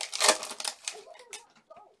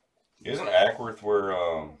 Isn't Ackworth where,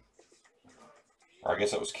 or I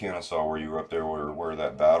guess that was Kennesaw where you were up there where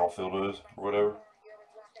that battlefield is, or whatever?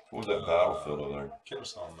 What was that battlefield over there?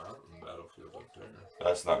 Kennesaw Mountain battlefield up there.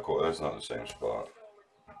 That's not cool. That's not the same spot.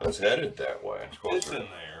 It's headed that way. It's closer. It's in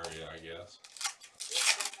the area, I guess.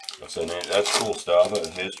 That's cool stuff. That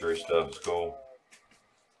history stuff is cool.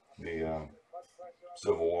 The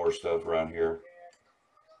Civil War stuff around here.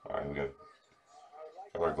 All right, we got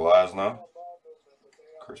Tyler Glasnow,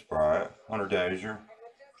 Chris Bryant, Hunter Dozier.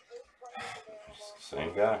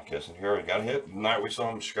 Same guy. Keston Hiura got hit the night we saw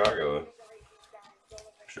him in Chicago.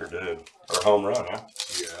 Sure did. Or home run, huh?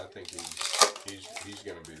 Yeah, I think he's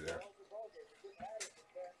gonna be there.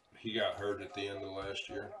 He got hurt at the end of last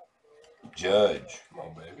year. Judge. Come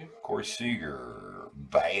on, baby. Corey Seager.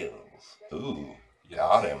 Bales. Ooh, Yes.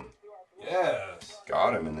 got him. Yes.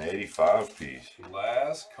 Got him in the 85 piece.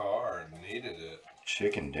 Last card. Needed it.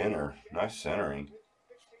 Chicken dinner. Nice centering.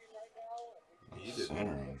 Needed it.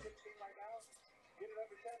 Centering.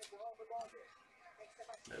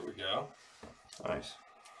 There we go. Nice.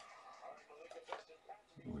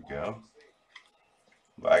 Here we go.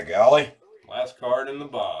 By golly. Last card in the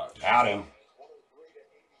box. Got him.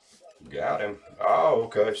 Got him. Oh,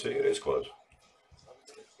 okay. See, it is close.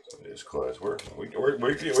 It is close. We're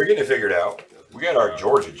getting it figured out. We got our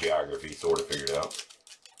Georgia geography sort of figured out.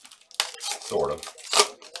 Sort of.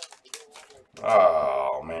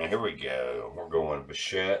 Oh, man, here we go. We're going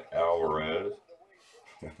Bichette Alvarez.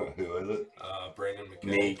 Who is it? Brandon McKay.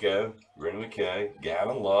 Nico, Brendan McKay,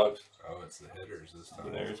 Gavin Lux. Oh, it's the hitters this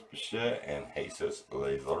time. There's Bichette and Jesus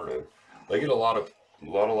Lizardo. They get a lot of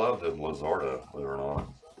love to Lizardo, believe it or not.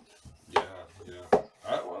 Yeah.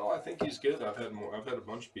 Well, I think he's good. I've had a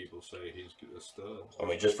bunch of people say he's a stud. I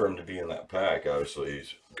mean, just for him to be in that pack, obviously,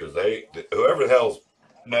 because whoever the hell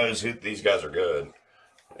knows who these guys are good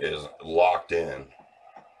is locked in,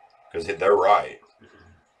 because they're right.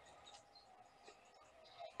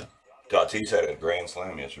 Tatis had a grand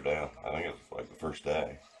slam yesterday. I think it was like the first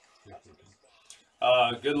day.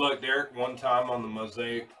 Good luck, Derek. One time on the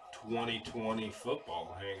Mosaic 2020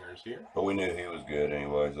 football hangers here. But we knew he was good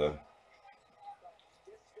anyways, though.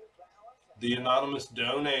 The anonymous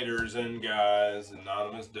donators in, guys.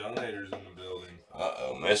 Anonymous donators in the building.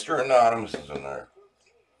 Uh-oh, Mr. Anonymous is in there.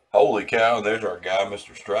 Holy cow, there's our guy,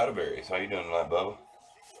 Mr. Stradivarius. How you doing tonight, Bubba?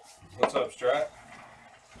 What's up, Strat?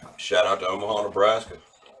 Shout out to Omaha, Nebraska.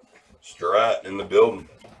 Strat in the building.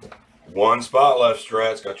 One spot left,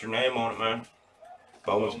 Strat's got your name on it, man.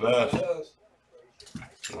 Bowman's best.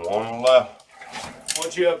 One on the left.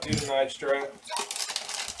 What you up to tonight, Strat?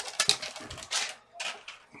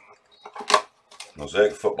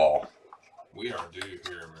 Mosaic football. We are due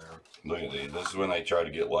here, man. Look at these. This is when they try to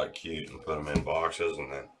get like cute and put them in boxes,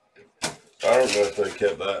 and then I don't know if they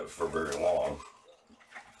kept that for very long,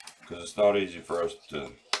 because it's not easy for us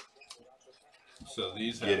to So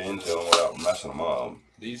these get have into them without messing them up.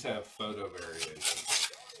 These have photo variations.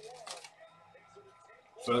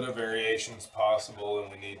 Photo variations possible,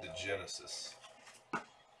 and we need the Genesis.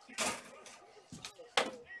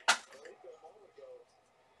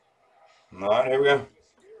 All right, here we go.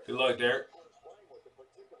 Good luck, Derek.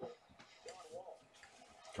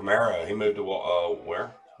 Camara, he moved to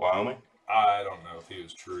where? Wyoming? I don't know if he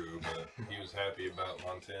was true, but he was happy about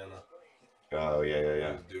Montana. Oh, yeah.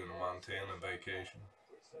 He was doing a Montana vacation.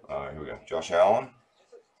 All right, here we go. Josh Allen.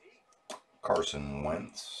 Carson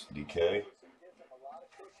Wentz, DK.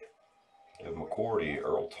 Evan McCourty,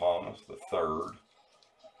 Earl Thomas, the third.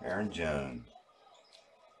 Aaron Jones.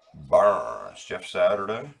 Burns, Jeff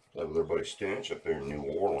Saturday. Played with their buddy Stench up there in New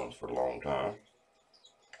Orleans for a long time.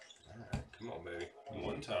 All right, come on, baby.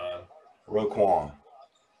 One time. Roquan.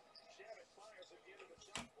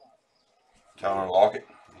 Tyler Lockett.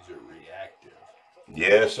 These are reactive.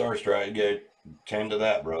 Yes, sir, Strat. You gotta tend to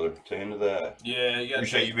that, brother. Tend to that. Yeah, you gotta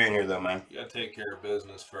Appreciate you being here, though, man. You gotta take care of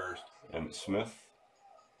business first. Emmett Smith.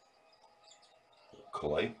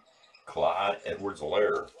 Clyde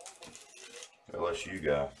Edwards-Helaire. LSU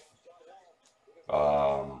guy.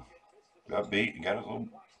 Got beat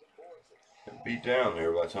down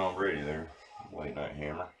there by Tom Brady there. Late night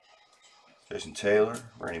hammer. Jason Taylor,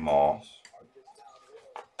 Randy Moss.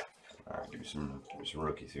 All right, give me some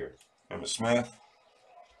rookies here. Emmett Smith.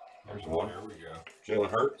 There's one. There we go. Jalen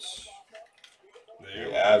Hurts. There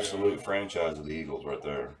we The absolute go. franchise of the Eagles right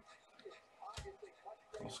there.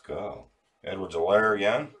 Let's go. Edwards Helaire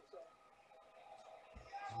again.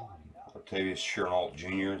 Octavius Chenault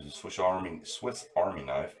Jr. is a Swiss Army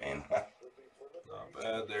knife, and Not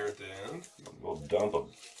bad there at the end. we'll dump a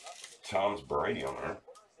Tom's Brady on there.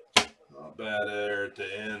 Not bad there at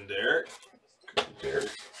the end, Derek. Derek.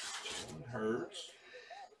 Hurts.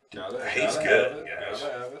 He's Gotta good, have it. guys.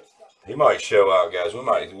 Gotta have it. He might show out, guys. We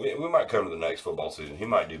might come to the next football season. He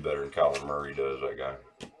might do better than Kyler Murray does. That guy.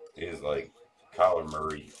 He is like Kyler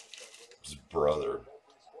Murray's brother,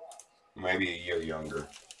 maybe a year younger.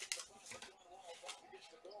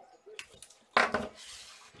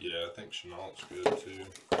 Yeah, I think Chenault's good too.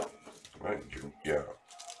 Right? Yeah,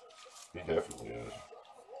 he definitely is.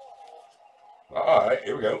 All right,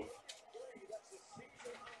 here we go.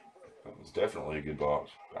 That was definitely a good box.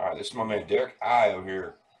 All right, this is my man Derek I over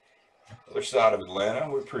here, other side of Atlanta.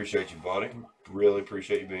 We appreciate you, buddy. Really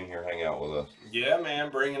appreciate you being here, hang out with us. Yeah, man,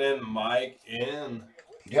 bringing in Mike in.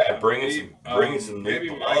 Yeah, bringing some maybe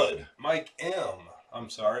new blood. Mike M. I'm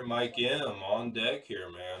sorry, Mike M. on deck here,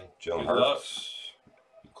 man. Jalen Good luck. Hurts,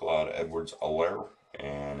 Clyde Edwards-Helaire,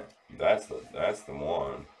 and that's the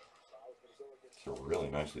one. It's really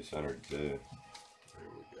nicely centered too. There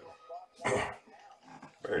we go.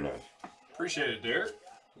 Very nice. Appreciate it, Derek.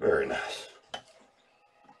 Very nice.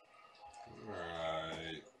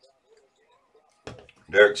 Alright.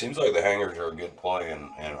 Derek, seems like the hangers are a good play in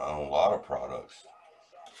on a lot of products.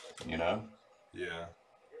 You know? Yeah.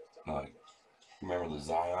 Like, remember the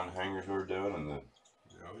Zion hangers we were doing and the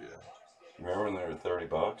Oh yeah. remember when they were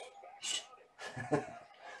 $30?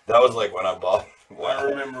 That was like when I bought I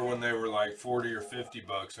remember when they were like 40 or 50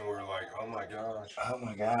 bucks, and we were like, "Oh my gosh!" Oh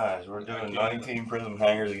my gosh, we're doing 19 Prism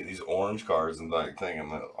hangers to get these orange cards and like thinking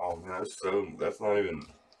that, oh man, that's not even.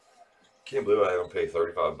 Can't believe I haven't paid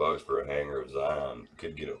 35 bucks for a hanger of Zion.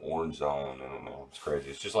 Could get an orange Zion, and it's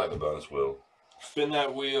crazy. It's just like the bonus wheel. Spin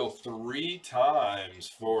that wheel 3 times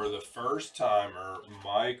for the first timer,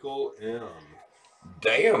 Michael M.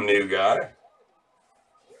 Damn, new guy.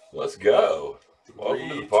 Let's go. Welcome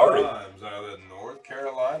to the 3 party. times out of North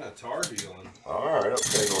Carolina tar healing. All right,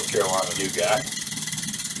 okay, North Carolina new guy.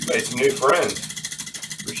 You made some new friends.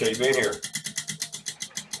 Appreciate you being here.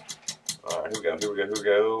 All right, here we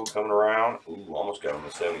go. Coming around. Ooh, almost got him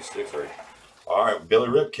a 76 already. All right, Billy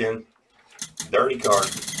Ripken. Dirty card.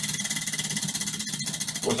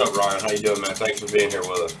 What's up, Ryan? How you doing, man? Thanks for being here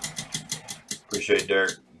with us. Appreciate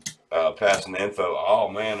Derek passing the info. Oh,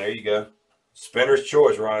 man, there you go. Spinner's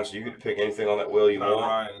choice, Ryan. So you get to pick anything on that wheel you want.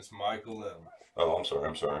 Ryan, it's Michael M. Oh, I'm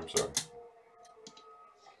sorry.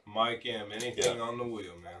 Mike M. Anything on the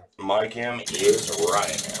wheel, man. Mike M is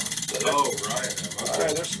Ryan M. Oh, Ryan M. Okay. All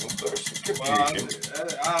right, there's some confusion.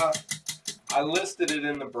 Well, I listed it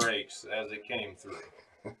in the breaks as it came through.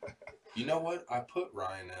 You know what? I put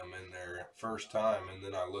Ryan M in there first time, and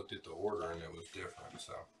then I looked at the order, and it was different.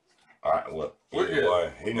 So. All right, well, We're good.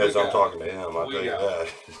 boy, he knows I'm talking to him. I'll tell you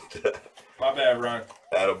that. My bad, Ryan.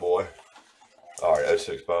 Attaboy. All right,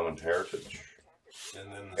 06 Bowman Heritage.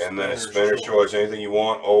 And then a spinner's choice, anything you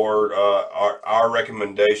want, or our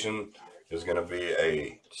recommendation is going to be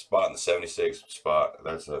a spot in the 76 spot.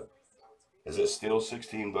 Is it still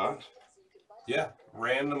 16 bucks? Yeah,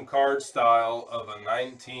 random card style of a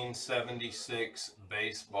 1976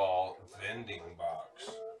 baseball vending box.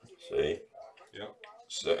 See? Yep.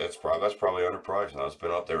 So that's probably underpriced now. It's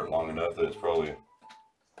been up there long enough that it's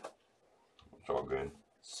all good.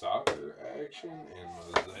 Soccer action and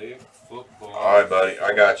mosaic football. All right, buddy,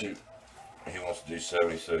 I got you. He wants to do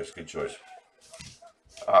 76. Good choice.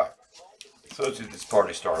 All right. So let's get this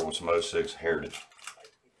party started with some 06 Heritage.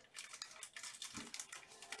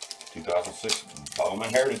 2006 Bowman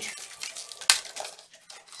Heritage.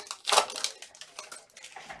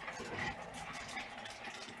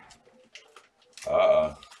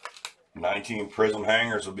 Uh-oh. 19 Prism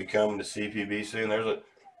hangers will be coming to CPB soon.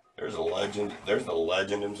 There's a legend. There's the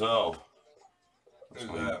legend himself. Who's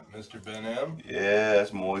that? Mr. Ben M? Yeah,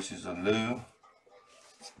 that's Moises Alou.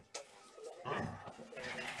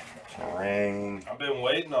 Terrain. I've been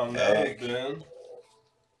waiting on that, Ben.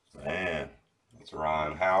 Man, that's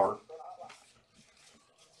Ryan Howard.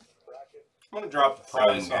 I'm gonna drop the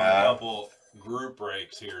price on a couple group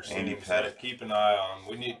breaks here soon. Andy So Pettit. keep an eye on.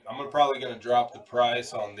 I'm probably gonna drop the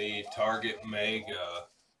price on the Target Mega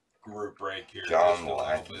group break here John just a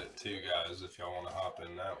Black. little bit too, guys. If y'all want to hop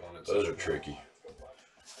in that one, Those are tricky.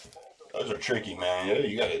 Those are tricky, man.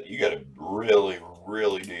 You gotta really,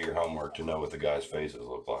 really do your homework to know what the guys' faces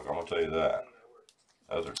look like. I'm gonna tell you that.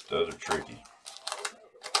 Those are tricky.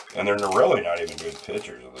 And they're really not even good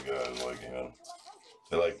pictures of the guys.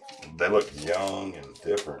 They look young and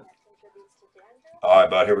different. All right,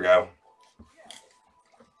 bud. Here we go.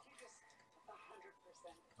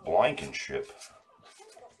 Blankenship.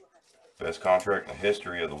 Best contract in the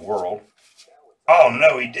history of the world. Oh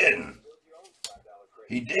no, he didn't.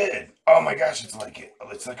 He did. Oh my gosh, it's like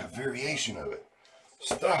a variation of it.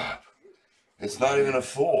 Stop. It's not even a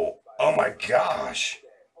full. Oh my gosh.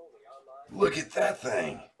 Look at that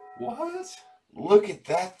thing. What? Look at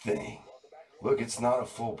that thing. Look, it's not a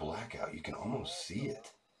full blackout. You can almost see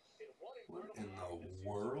it. What in the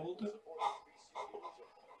world?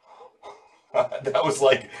 That was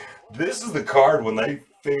like, this is the card when they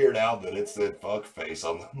figured out that it said fuck face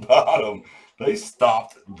on the bottom. They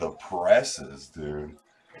stopped the presses, dude.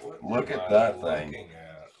 Look at that thing.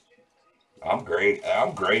 I'm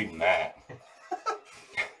grading that.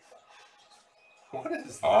 What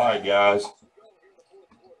is that? All right, guys.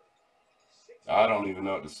 I don't even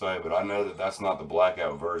know what to say, but I know that that's not the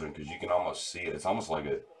blackout version because you can almost see it. It's almost like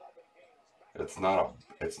it's not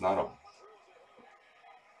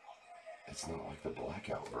like the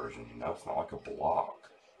blackout version, you know? It's not like a block.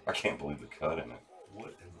 I can't believe the cut in it.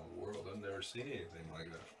 What in the world? I've never seen anything like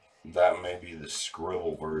that. That may be the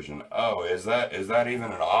scribble version. Oh, is that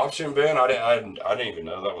even an option, Ben? I didn't even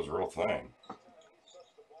know that was a real thing.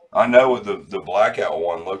 I know what the blackout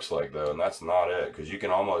one looks like though, and that's not it because you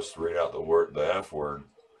can almost read out the F word.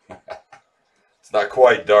 It's not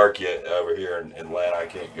quite dark yet over here in Atlanta. I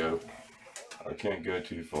can't go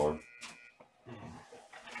too far.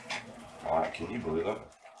 All right, can you believe that?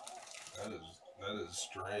 That is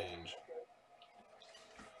strange.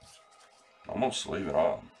 I'm gonna sleeve it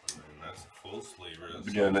off. I mean, that's a full sleeve. I've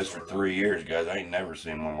been doing this for 3 years, guys. I ain't never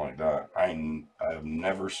seen one like that. I have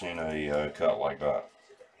never seen a cut like that.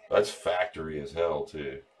 That's factory as hell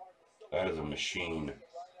too. That is a machine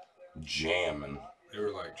jamming. They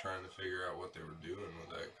were like trying to figure out what they were doing with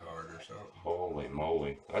that card or something. Holy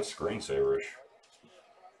moly, that's screensaverish.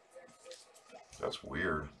 That's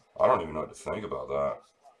weird. I don't even know what to think about that.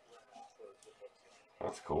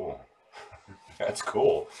 That's cool. That's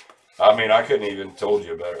cool. I mean, I couldn't even told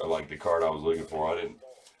you about like the card I was looking for. I didn't.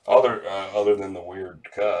 Other than the weird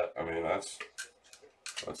cut. I mean, that's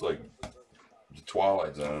like the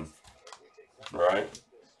Twilight Zone, right?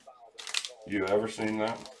 You ever seen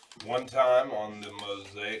that? One time on the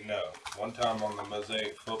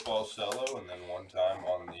Mosaic Football Cello, and then one time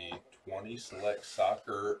on the 20 Select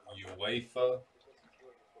Soccer UEFA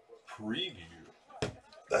Preview.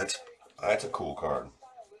 That's a cool card.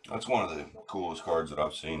 That's one of the coolest cards that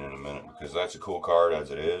I've seen in a minute because that's a cool card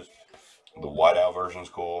as it is. The whiteout version's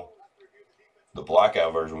cool. The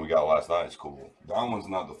blackout version we got last night is cool. That one's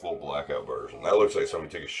not the full blackout version. That looks like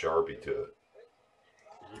somebody took a Sharpie to it.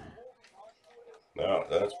 No,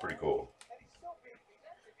 that's pretty cool.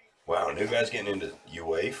 Wow, new guys getting into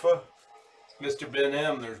UEFA? Mr. Ben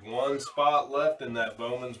M, there's one spot left in that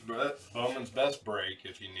Bowman's Best break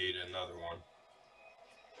if you need another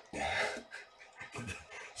one.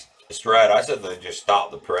 Strat, I said they just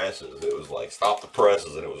stop the presses. It was like, stop the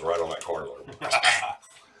presses, and it was right on that card.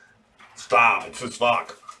 Stop. It says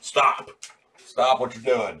fuck. Stop. Stop what you're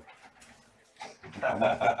doing.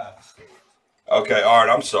 Okay, all right,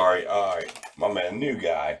 I'm sorry. All right, my man, new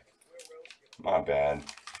guy. My bad.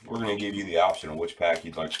 We're going to give you the option of which pack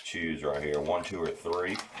you'd like to choose right here. 1, 2, or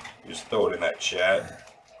 3. Just throw it in that chat.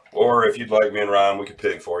 Or if you'd like me and Ryan, we could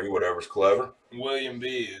pick for you, whatever's clever. William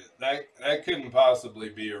B, that couldn't possibly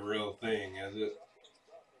be a real thing, is it?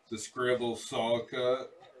 The scribble saw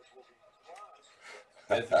cut?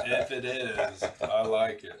 If it is, I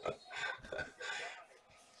like it.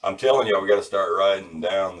 I'm telling y'all, we got to start writing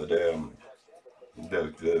down the damn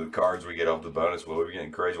the cards we get off the bonus. Well, we're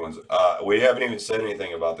getting crazy ones. We haven't even said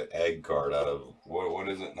anything about the egg card out of what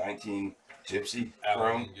is it? 19 Gypsy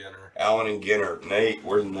Allen and Ginner. Allen and Ginner. Nate,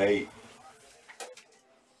 where's Nate?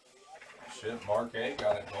 Shit, Mark A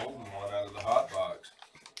got a golden one out of the hot box.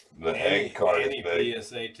 The egg card is big.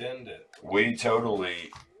 PSA 10'd it. We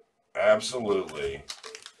totally, absolutely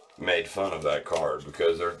made fun of that card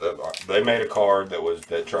because they made a card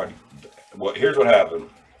that tried. Well, here's what happened.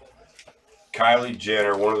 Kylie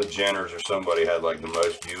Jenner, one of the Jenners or somebody had like the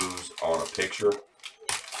most views on a picture.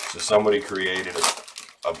 So somebody created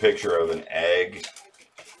a picture of an egg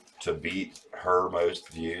to beat her most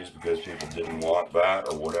views because people didn't want that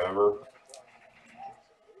or whatever.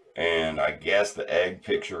 And I guess the egg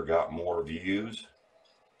picture got more views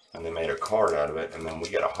and they made a card out of it. And then we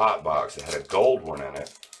got a hot box that had a gold one in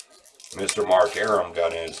it. Mr. Mark Aram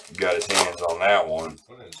got his hands on that one.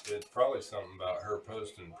 It's probably something about her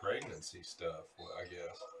posting pregnancy stuff, I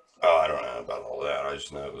guess. Oh, I don't know about all that. I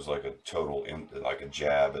just know it was like a total, like a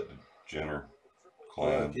jab at the Jenner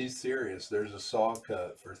clan. Look, he's serious. There's a saw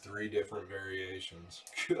cut for 3 different variations.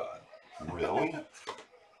 God. Really?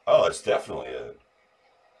 Oh, it's definitely it.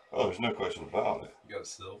 Oh, there's no question about it. You got a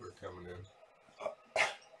silver coming in.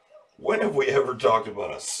 When have we ever talked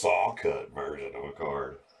about a saw cut version of a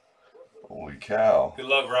card? Holy cow. Good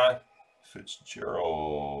luck, Ryan.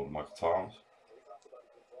 Fitzgerald, Michael Thomas.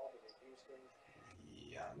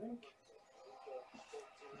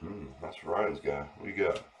 That's Ryan's guy. What do you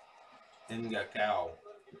got? Ngakoue.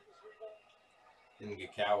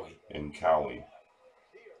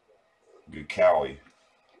 Gakawi.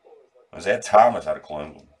 Is that Thomas out of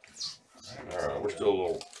Clemson? All right, we're still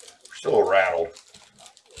a little rattled.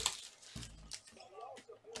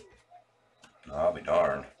 I'll be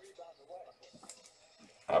darned.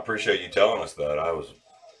 I appreciate you telling us that. I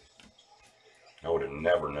would have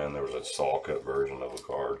never known there was a saw cut version of a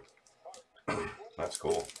card. That's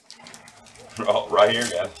cool. Oh, right here,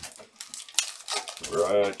 guys.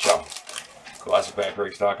 Right, y'all.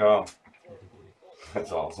 ClassicPackRace.com.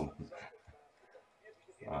 That's awesome.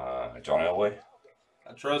 John Elway.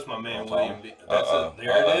 I trust my man, Tom. William B.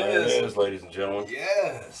 There it is, ladies and gentlemen.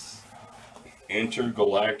 Yes.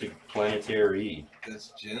 Intergalactic Planetary.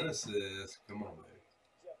 That's Genesis. Come on, baby.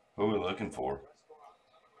 Who are we looking for?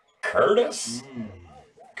 Curtis?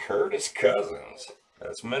 Curtis Cousins.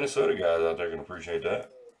 That's Minnesota guys out there going to appreciate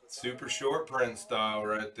that. Super short print style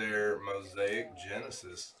right there. Mosaic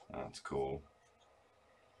Genesis. That's cool.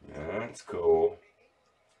 That's cool.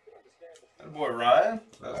 That boy Ryan.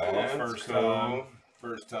 That's a That's little cool.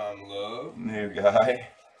 first time love. New guy.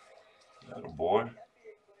 That a boy.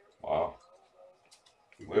 Wow.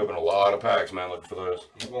 We open a lot of packs, man, looking for those.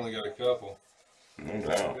 We've only got a couple. No I've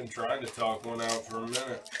doubt. been trying to talk one out for a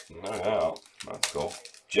minute. No doubt. That's cool.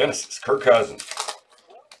 Genesis, Kirk Cousins.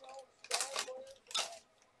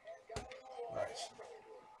 Nice.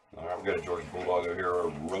 All right, we got a Georgia Bulldog over here,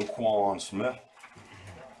 Roquan Smith.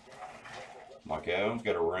 Mike Adams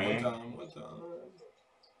got a ring. What time?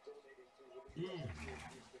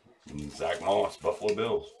 And Zach Moss, Buffalo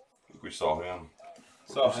Bills. I think we saw him.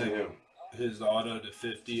 Saw We see him. His auto to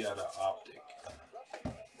 50 out of Optic.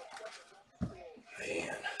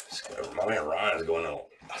 Man, my man Ryan's going on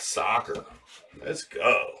soccer. Let's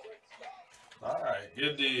go. All right,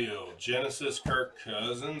 good deal. Genesis Kirk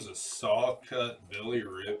Cousins, a saw cut Billy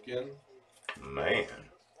Ripken. Man,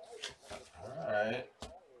 All right.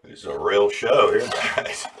 it's a real show here,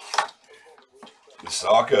 guys. The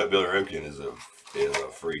saw cut Billy Ripken is a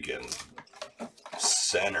freaking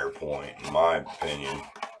center point, in my opinion.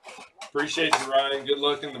 Appreciate you, Ryan. Good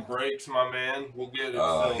luck in the breaks, my man. We'll get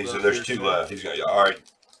it. He filled said up there's here two soon. left. He's got all right.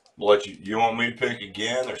 We'll let you. You want me to pick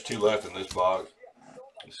again? There's two left in this box.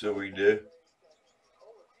 Let's see what we can do.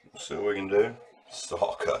 Let's see what we can do.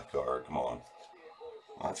 Saw cut card. Come on.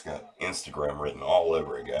 That's got Instagram written all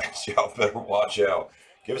over it, guys. Y'all better watch out.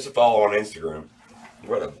 Give us a follow on Instagram.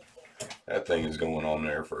 That thing is going on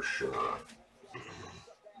there for sure.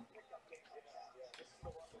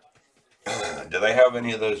 Do they have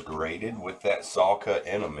any of those graded with that saw cut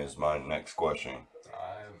in them? Is my next question.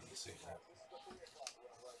 I haven't seen that.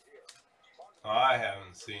 I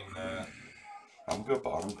haven't seen that. I'm good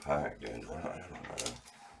bottom pack, dude. I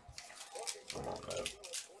don't know.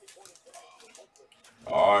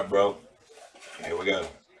 All right, bro. Here we go.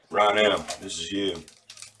 Ryan M, this is you.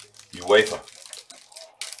 UEFA.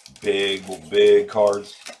 Big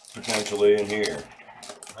cards potentially in here.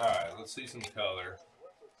 All right, let's see some color.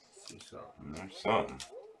 See something. There's something.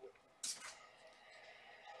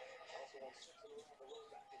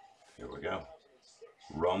 Here we go.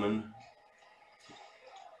 Roman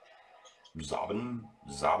Zabanin.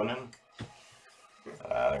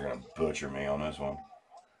 They're gonna butcher me on this one.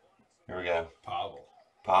 Here we go.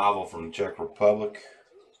 Pavel from the Czech Republic.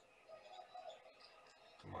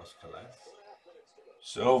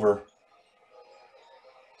 Silver.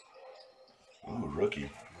 Ooh, rookie.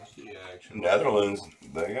 Action. Netherlands,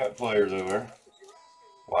 they got players over there.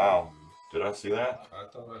 Wow. Did I see that? I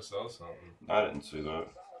thought I saw something. I didn't see that.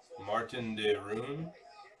 Martin de Roon.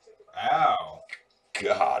 Ow.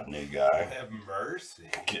 God, new guy. Have mercy.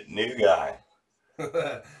 New guy.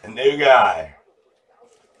 A new guy.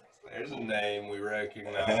 There's a name we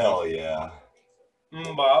recognize. Hell yeah.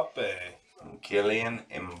 Mbappe. Kylian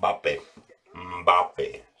Mbappe.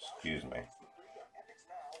 Mbappe. Excuse me.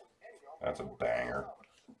 That's a banger.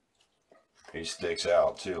 He sticks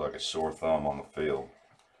out too like a sore thumb on the field.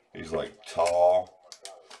 He's like tall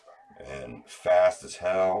and fast as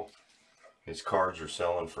hell. His cards are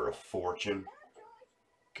selling for a fortune.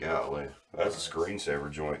 Golly, that's a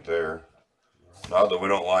screensaver joint there. Not that we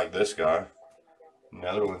don't like this guy.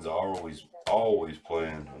 Netherlands are always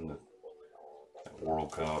playing in the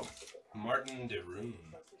World Cup. Martin de Roon.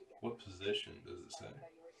 What position does it say?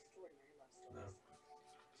 No.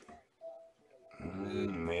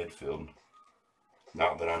 Midfield.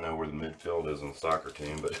 Not that I know where the midfield is on the soccer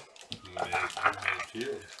team, but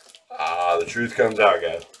Midfield. the truth comes out,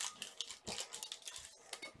 guys.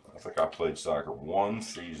 I think I played soccer one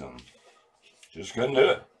season. Just couldn't do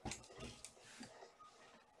it.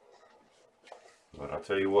 But I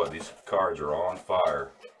tell you what, these cards are on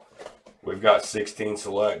fire. We've got 16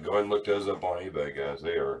 select. Go ahead and look those up on eBay, guys.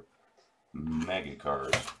 They are mega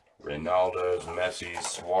cards. Ronaldo's, Messi's,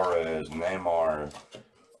 Suarez, Neymar,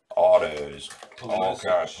 autos, all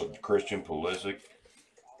kinds. Christian Pulisic.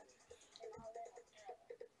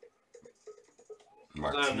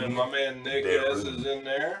 And my man Nick S is in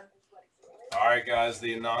there. All right, guys,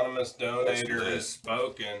 the anonymous donator has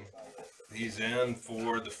spoken. He's in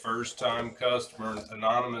for the first time customer.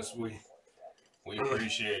 Anonymous, we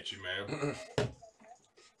appreciate you, man.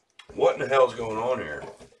 What in the hell's going on here?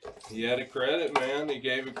 He had a credit, man. He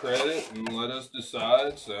gave a credit and let us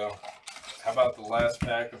decide. So, how about the last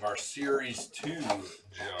pack of our Series 2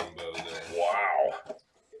 Jumbo there? Wow.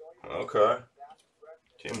 Okay.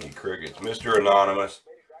 Jiminy Crickets. Mr. Anonymous.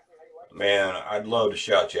 Man, I'd love to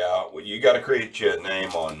shout you out. Well, you got to create you a name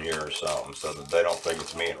on here or something so that they don't think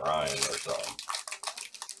it's me and Ryan or something.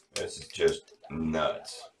 This is just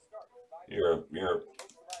nuts. You're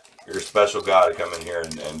a special guy to come in here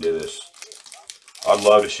and do this. I'd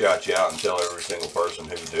love to shout you out and tell every single person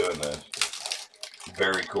who's doing this.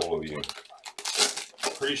 Very cool of you.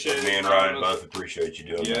 Appreciate it. Me and Ryan both appreciate you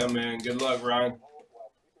doing that. Yeah, man. Good luck, Ryan.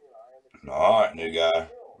 All right, new guy.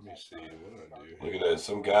 Let me see. What did I do? Look at this.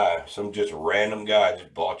 Some guy, some just random guy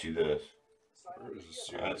just bought you this. Where is the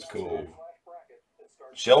series That's cool. 2?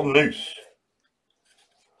 Sheldon Noose.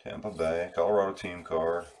 Tampa Bay, Colorado team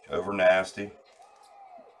car. Over Nasty.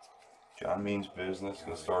 John Means Business.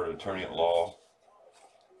 Gonna start an attorney at law.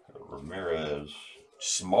 Ramirez.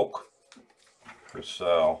 Smoke. Chris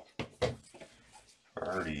Sal.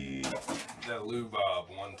 Birdie. That Lou Bob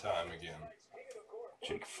one time again.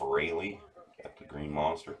 Jake Fraley at the Green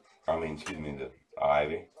Monster. Excuse me, the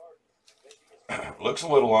Ivy. Looks a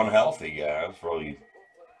little unhealthy, guys, for all you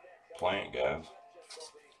plant guys.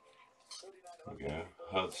 Okay,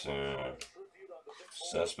 Hudson.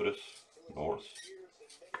 Cespedes. North.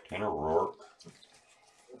 Tanner Rourke.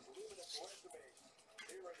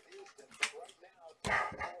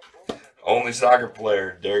 Only soccer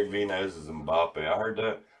player Derek V knows is Mbappe. I heard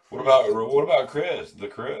that. What about Chris? The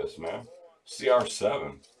Chris, man.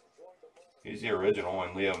 CR7. He's the original,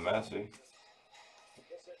 and Leo Messi.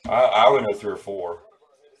 I only know 3 or 4.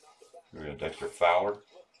 We got Dexter Fowler.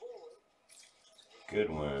 Good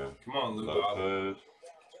one. Come on, Lou Bob. Lopez.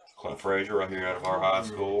 Clint Frazier right here out of our high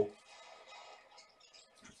school.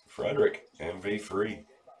 Frederick, MV Free.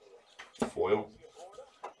 Foil.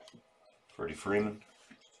 Freddie Freeman.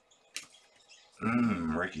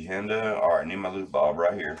 Ricky Henda. Alright, need my Lou Bob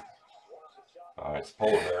right here. Alright, it's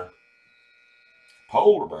Polar Bear.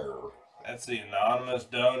 Polar Bear. That's the anonymous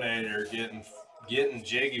donator getting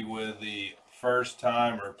jiggy with the first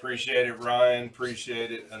timer. Appreciate it, Ryan.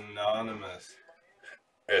 Appreciate it, anonymous.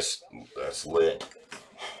 That's lit.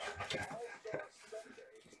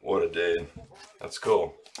 What a dude. That's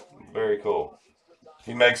cool. Very cool.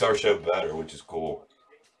 He makes our show better, which is cool.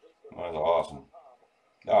 That's awesome.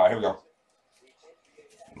 Alright, here we go.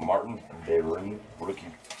 Martin Devereen, rookie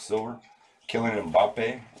silver. Kylian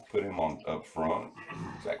Mbappe, put him on up front.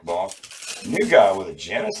 Zach Boss. New guy with a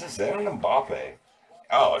Genesis and an Mbappe.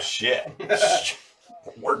 Oh, shit.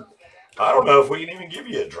 I don't know if we can even give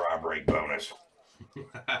you a dry break bonus.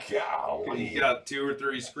 Golly. You got 2 or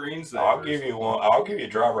 3 screens there. I'll give you one. I'll give you a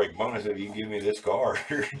dry break bonus if you can give me this card.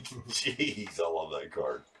 Jeez, I love that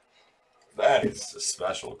card. That is a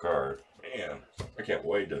special card. Man, I can't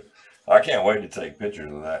wait to take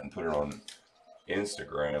pictures of that and put it on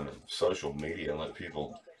Instagram and social media and let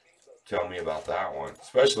people tell me about that one.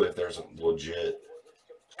 Especially if there's a legit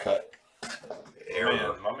cut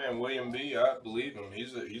error. My man William B, I believe him.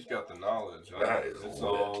 He's got the knowledge. It's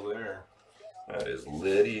all there. That is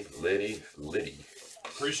litty.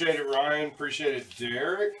 Appreciate it, Ryan. Appreciate it,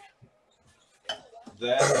 Derek.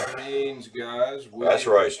 That means, guys. That's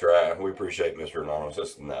right, Strat. We appreciate Mr. Anonymous.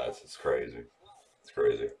 That's nuts. It's crazy. It's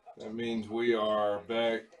crazy. That means we are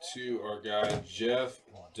back to our guy, Jeff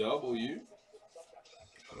W.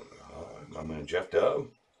 My man, Jeff Dub.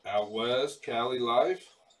 Out west, Cali Life.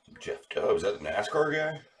 Jeff Dub. Is that the NASCAR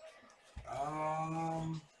guy?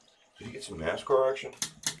 Did you get some NASCAR action?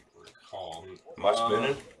 Recall. Am I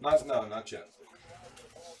spinning? Not yet.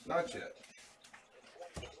 Not yet.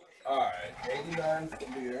 Alright, 89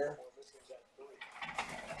 from the air.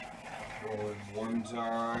 Rolling one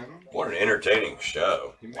time. What an entertaining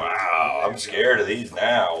show. Wow, I'm scared of these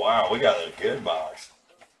now. Wow, we got a good box.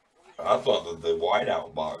 I thought that the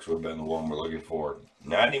whiteout box would have been the one we're looking for.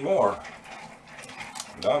 Not anymore.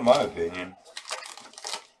 Not in my opinion.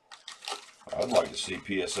 I'd like to see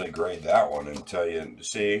PSA grade that one and tell you,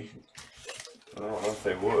 see, I don't know if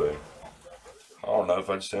they would. I don't know if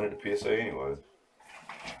I'd send it to PSA anyway.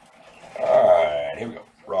 Alright, here we go.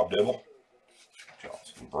 Rob Dibble.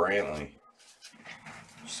 Johnson Brantley.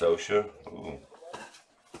 Sosha. Ooh.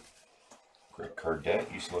 Greg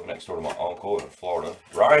Cardette. Used to live next door to my uncle in Florida.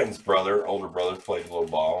 Ryan's brother, older brother, played a little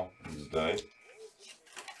ball in his day.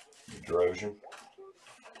 Drojan.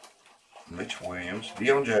 Mitch Williams.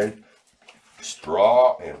 Dion J.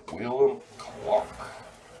 Straw and Willem Clark.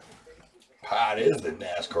 Pot is the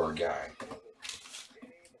NASCAR guy.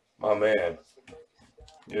 My man.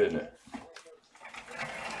 Isn't it?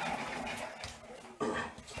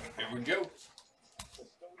 Here we go.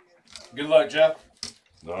 Good luck, Jeff.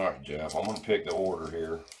 Alright, Jeff. I'm going to pick the order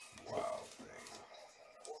here. Wow.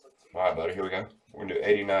 Alright, buddy. Here we go. We're going to do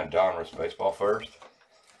 89 Donruss baseball first.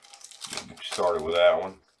 Get started with that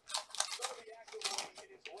one.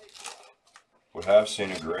 We have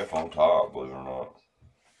seen a Griff on top, believe it or not.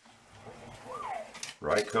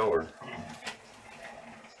 Right color.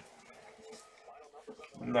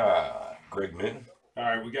 Nah. Greg Minton. All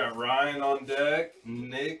right, we got Ryan on deck,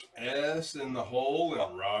 Nick S in the hole,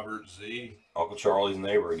 and Robert Z. Uncle Charlie's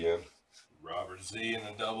neighbor again. Robert Z in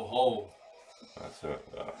the double hole. That's a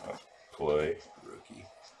play. Rookie.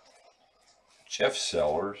 Jeff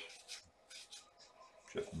Sellers.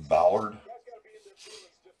 Jeff Ballard.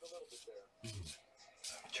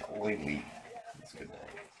 Charlie Lee. That's a good name.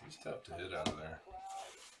 He's tough to hit out of there.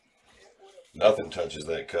 Nothing touches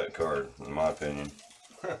that cut card, in my opinion.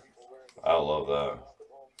 I love that.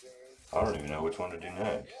 I don't even know which one to do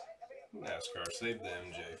next. NASCAR, save the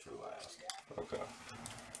MJ for last. Okay.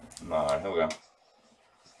 Alright, here we go.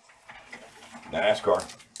 NASCAR.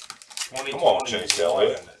 Come on, Chase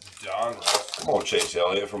Elliott. John Russell. Come on, Chase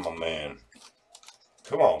Elliott from my man.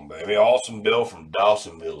 Come on, baby. Awesome Bill from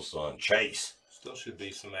Dawsonville, son. Chase. Still should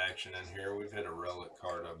be some action in here. We've hit a relic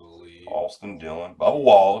card, I believe. Austin Dillon. Bubba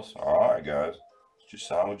Wallace. Alright, guys. Just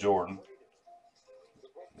signed with Jordan.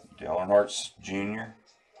 Dale Earnhardt Jr.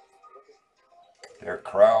 Derek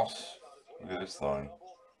Kraus. Look at this thing.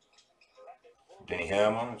 Denny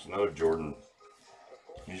Hamlin. It's another Jordan.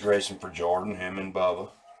 He's racing for Jordan, him and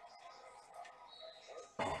Bubba.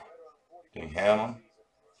 Denny Hamlin.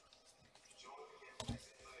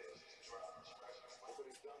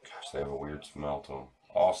 Gosh, they have a weird smell to them.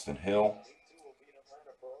 Austin Hill.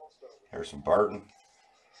 Harrison Burton.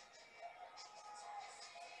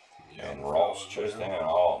 And Ross Chastain.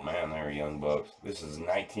 Oh, man, they're young bucks. This is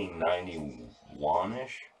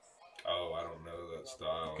 1991-ish. Oh, I don't know that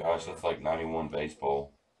style. Gosh, that's like 91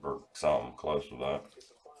 baseball or something close to that.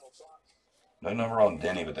 No number on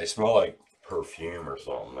Denny, but they smell like perfume or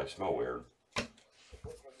something. They smell weird.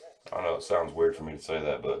 I know it sounds weird for me to say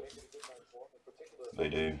that, but they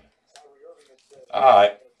do.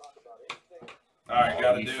 Alright. Alright,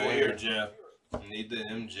 gotta do it here, Jeff. Need the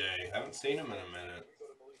MJ. Haven't seen him in a minute.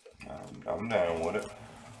 I'm down with it.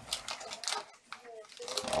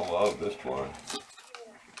 I love this play.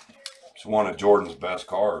 It's one of Jordan's best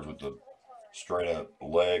cars with the straight up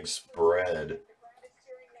leg spread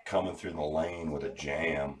coming through the lane with a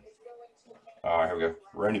jam. Alright, here we go.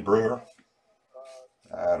 Randy Brewer.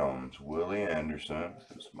 Adams. Willie Anderson.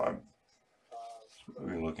 This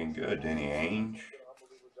movie looking good. Denny Ainge.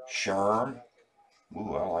 Sherm.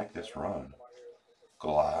 Ooh, I like this run.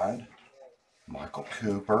 Glide. Michael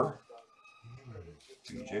Cooper.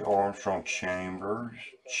 BJ Armstrong Chambers.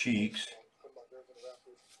 Cheeks.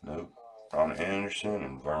 Nope. Ron Anderson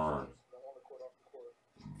and Vern.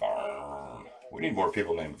 Vern. We need more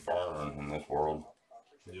people named Vern in this world.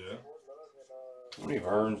 Yeah. How many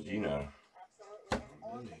Verns do you know?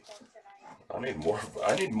 I need more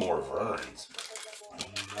Verns.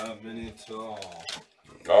 Not many at all.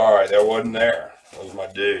 Alright, that wasn't there. That was my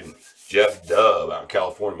dude. Jeff Dubb out in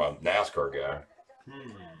California, my NASCAR guy.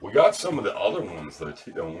 We got some of the other ones though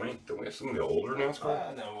too, don't we? Don't we have some of the older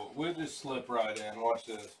NASCAR? I know. We'll just slip right in. Watch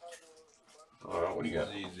this. Alright, what do you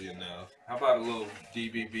got? This is easy enough. How about a little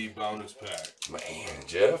DBB bonus pack? Man,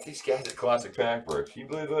 Jeff, these guys at Classic Pack Breaks. Can you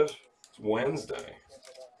believe this? It's Wednesday.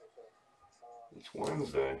 It's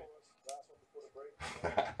Wednesday.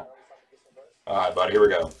 Alright, buddy, here we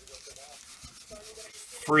go.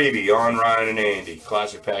 Freebie on Ryan and Andy.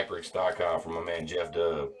 ClassicPackBreaks.com from my man Jeff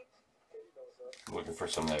Dubb. Looking for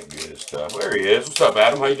some of that good stuff. There he is. What's up,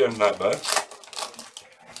 Adam? How you doing tonight, bud?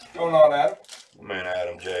 What's going on, Adam? My man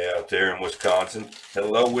Adam J out there in Wisconsin.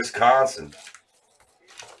 Hello, Wisconsin.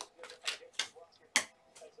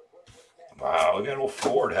 Wow, we got a little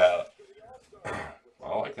Ford hat.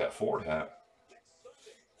 I like that Ford hat.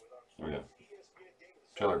 Here we go.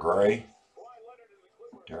 Taylor Gray.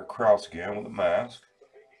 Derek Kraus again with a mask.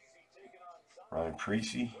 Ryan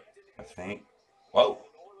Preece, I think. Whoa.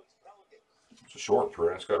 It's a short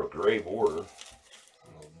print. It's got a gray border. A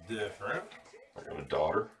little different. I got a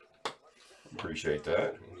daughter. Appreciate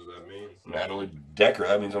that. What does that mean? Natalie Decker.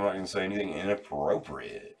 That means I'm not going to say anything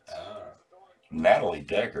inappropriate. Ah. Natalie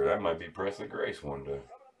Decker. That might be Presley Grace one day.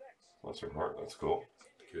 Bless her heart. That's cool.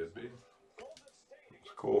 Could be.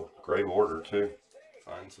 It's cool. Gray border, too.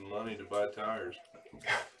 Find some money to buy tires.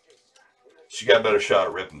 She got a better shot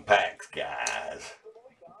at ripping packs, guys.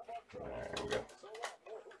 Alright, here we go.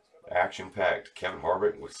 Action-packed. Kevin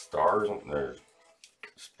Harvick with stars on there.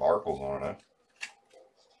 Sparkles on it.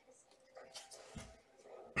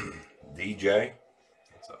 DJ.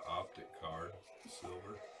 That's an optic card.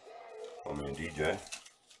 Silver. I mean DJ.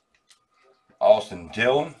 Austin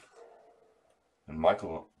Dillon. And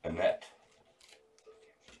Michael Annette.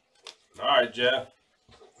 Alright, Jeff.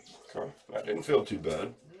 Okay. That didn't feel too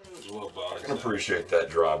bad. It was a little bonus. I can appreciate that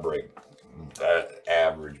dry break. That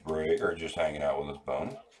average break. Or just hanging out with us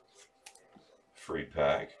bonus. Free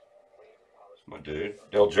pack. That's my dude.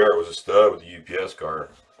 Dale Jarrett was a stud with the UPS card.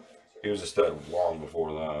 He was a stud long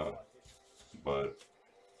before that. But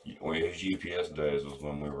his UPS days was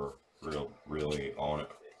when we were really on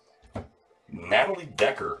it. Natalie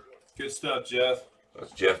Decker. Good stuff, Jeff.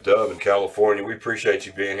 That's Jeff Dubb in California. We appreciate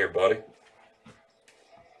you being here, buddy.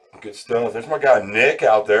 Good stuff. There's my guy Nick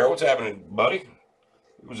out there. What's happening, buddy?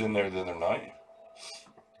 He was in there the other night.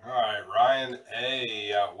 All right, Ryan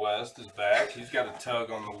A. out west is back. He's got a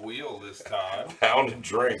tug on the wheel this time. Pounding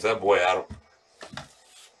drinks. That boy Adam.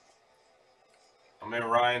 I mean,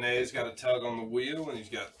 Ryan A.'s got a tug on the wheel, and he's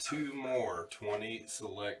got 2 more 20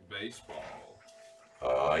 select baseball.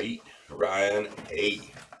 Ryan A.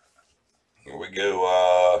 Here we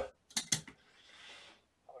go.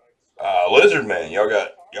 Lizard Man. Y'all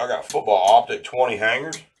got football optic 20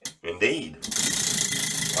 hangers? Indeed.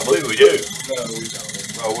 I believe we do. No, we don't.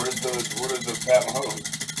 Oh, what is the Pat Mahomes?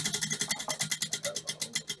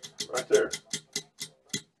 Right there.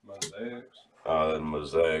 Mosaics. The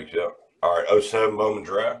Mosaics, yep. All right, 07 Bowman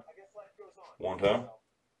draft. One time.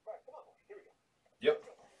 Yep.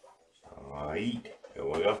 All right, here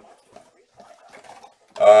we go.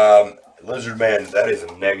 Lizard Man, that is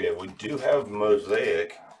a negative. We do have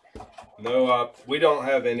Mosaic. No, we don't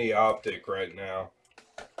have any optic right now.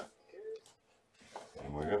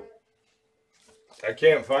 Here we go. I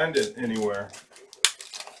can't find it anywhere.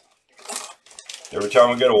 Every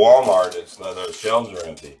time we go to Walmart, it's those shelves are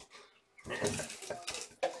empty.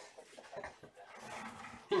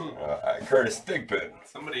 Curtis Stigpin.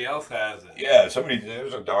 Somebody else has it. Yeah,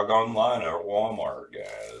 there's a doggone line at Walmart,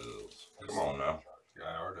 guys. Come on now.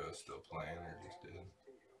 Gallardo is still playing, or just did.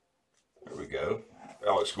 There we go.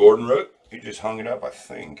 Alex Gordon wrote. He just hung it up, I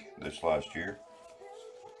think, this last year.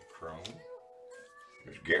 Chrome.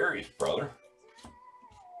 There's Gary's brother.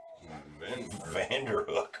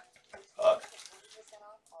 Vanderhook.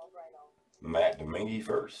 Matt Domingue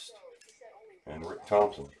first. And Rick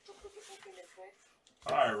Thompson.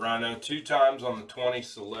 All right, Rhino, 2 times on the 20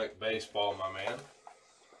 select baseball, my man.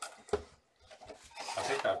 I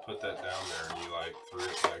think I put that down there and you like threw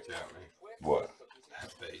it back at me. What?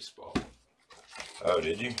 That baseball. Oh,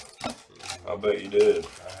 did you? I bet you did.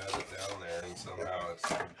 I had it down there and somehow it's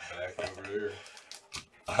back over there.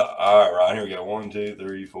 All right, Ryan, here we go. 1, 2,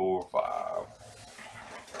 3, 4, 5.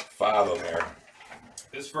 5 of them there.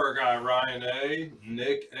 This for our guy Ryan A.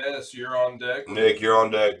 Nick S., you're on deck. Nick, you're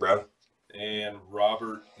on deck, bro. And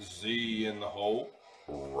Robert Z. in the hole.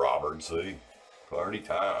 Robert Z. Party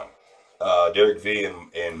time. Derek V.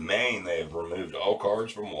 in Maine, they have removed all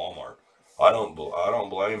cards from Walmart. I don't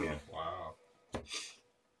blame you. Wow.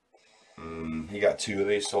 He got 2 of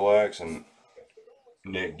these selects, and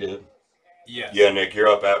Nick did. Yes. Yeah, Nick, you're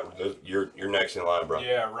up at you're next in line, bro.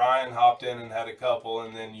 Yeah, Ryan hopped in and had a couple,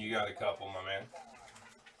 and then you got a couple, my man.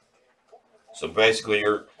 So basically,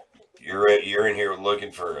 you're in here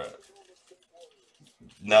looking for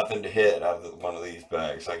nothing to hit out of one of these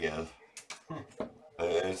bags, I guess.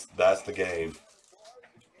 That's the game.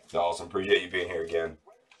 It's awesome. Appreciate you being here again.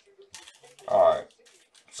 All right.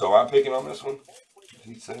 So I'm picking on this one. Did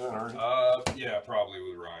he say that already? Yeah, probably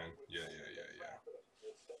with Ryan. Yeah.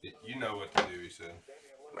 You know what to do, he said.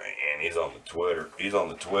 Man, he's on the Twitter. He's on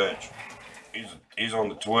the Twitch. He's on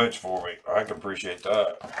the Twitch for me. I can appreciate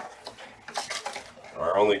that.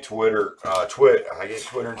 Our only Twitter, I get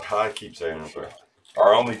Twitter and I keep saying it.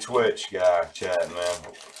 Our only Twitch guy chatting, man.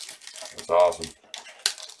 That's awesome.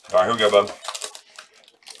 All right, here we go, bub.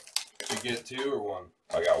 Did you get 2 or 1?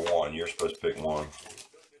 I got 1. You're supposed to pick 1.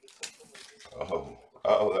 Oh,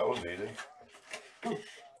 that was easy.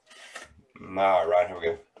 All right, here we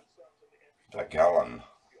go. That gallon.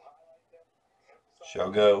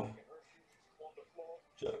 Shogo.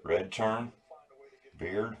 Red turn.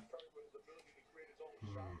 Beard.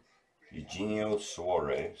 Eugenio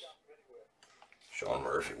Suarez. Sean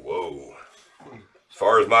Murphy. Whoa. As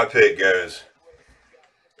far as my pick goes.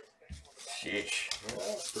 Sheesh.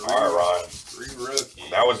 All right, Ryan. 3 rookies.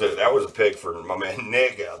 That was a pick for my man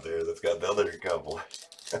Nick out there that's got the other couple.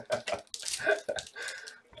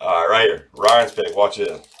 All right, right here. Ryan's pick. Watch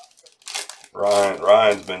this.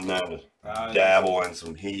 Ryan's been known to dabble in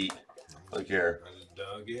some heat. Look here. I just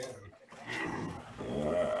dug in.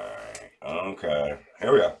 All right. Okay.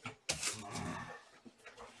 Here we go.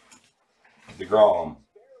 DeGrom.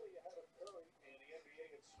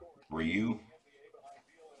 Ryu.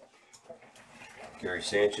 Gary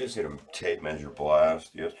Sanchez hit a tape measure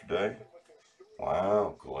blast yesterday.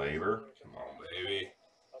 Wow, Glaber. Come on, baby.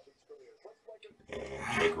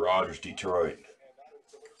 And Jake Rogers, Detroit.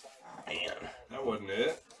 Man. That wasn't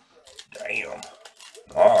it. Damn.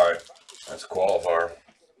 All right. That's a qualifier.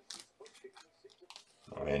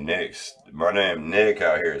 I mean, my name Nick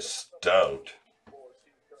out here is stoked.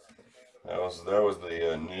 That was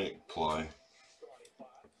the Nick play.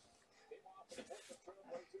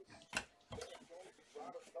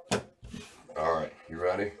 All right, you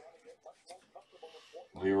ready?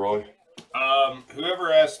 Leroy?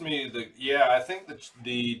 Whoever asked me I think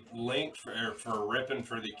the link for Rippin'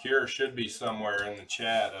 for the Cure should be somewhere in the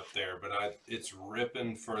chat up there, but it's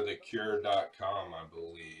rippinforthecure.com, I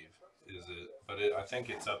believe, is it? But I think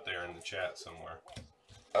it's up there in the chat somewhere.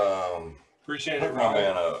 Appreciate it, Hook my Ryan.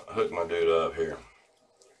 man up. Hook my dude up here.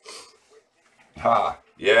 Ha.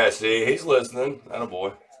 Yeah, see, he's listening.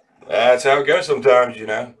 Attaboy. That's how it goes sometimes, you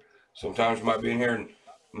know. Sometimes you might be in here and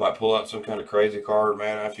might pull out some kind of crazy card,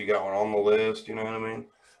 man, after you got one on the list, you know what I mean?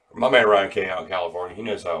 My man Ryan came out in California. He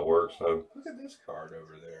knows how it works, so. Look at this card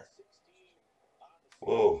over there.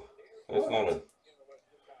 Whoa. That's not a.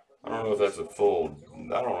 I don't know if that's a full.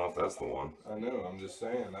 I don't know if that's the one. I know, I'm just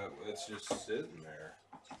saying that it's just sitting there.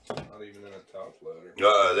 Not even in a top loader.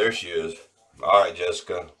 There she is. All right,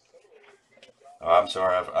 Jessica. I'm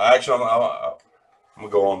sorry. Actually, I'm gonna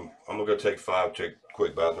go on. I'm gonna go take a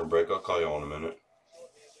quick bathroom break. I'll call you on a minute.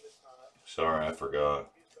 Sorry, I forgot.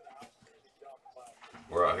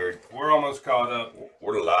 We're out here. We're almost caught up.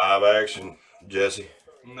 We're live action, Jesse.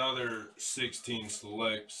 Another 16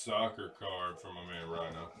 select soccer card from my man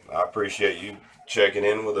Rhino. I appreciate you checking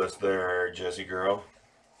in with us there, Jesse girl.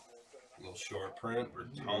 Little short print,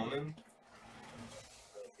 Vertonghen.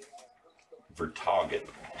 Vertonghen.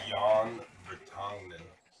 Jan Vertonghen.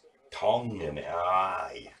 Tongen.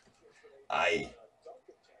 Aye.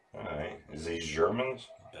 Alright. Is these Germans?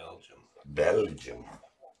 Belgium.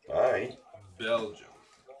 Alright. Belgium.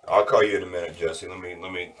 I'll call you in a minute, Jesse. Let me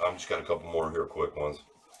I'm just got a couple more here, quick ones.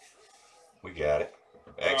 We got it.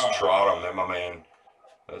 Trot there, my man.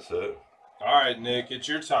 That's it. Alright, Nick, it's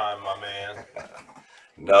your time, my man.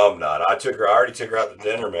 No, I'm not. I already took her out to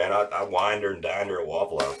dinner, man. I wined her and dined her at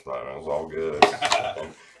Waffle House tonight. It was all good.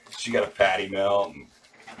 She got a patty melt and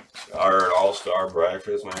our all-star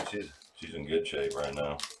breakfast, man. She's in good shape right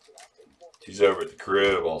now. She's over at the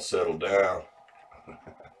crib, all settled down.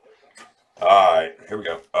 All right, here we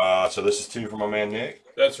go. So this is 2 for my man Nick.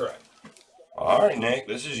 That's right. All right, Nick,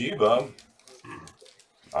 this is you, bub.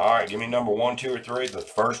 All right, give me number 1, 2, or 3. The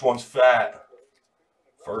first one's fat.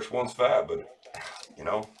 But you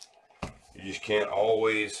know, you just can't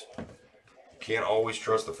always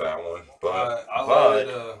trust the fat one. But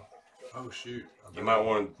oh shoot! You might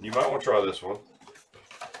want to try this one.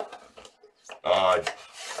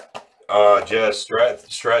 Jess,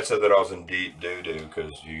 Strat said that I was in deep doo-doo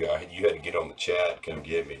because you had to get on the chat to come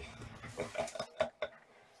get me.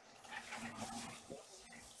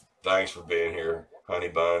 Thanks for being here, honey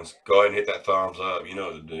buns. Go ahead and hit that thumbs up. You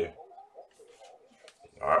know what to do.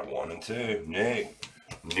 All right, 1 and 2. Nick.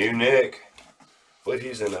 New Nick. But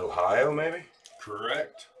he's in Ohio, maybe?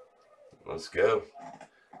 Correct. Let's go.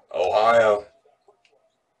 Ohio.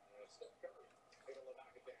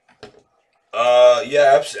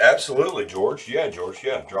 Yeah, absolutely, George. Yeah, George.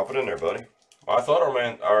 Yeah, drop it in there, buddy. I thought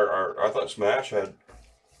I thought Smash had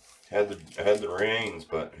the reins,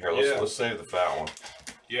 but here, let's save the fat one.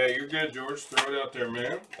 Yeah, you're good, George. Throw it out there,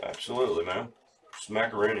 man. Absolutely, man.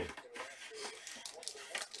 Smackaroonie.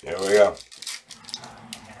 There we go.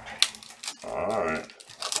 All right.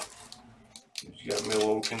 You got me a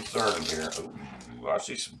little concerned here. Ooh, I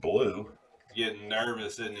see some blue. Getting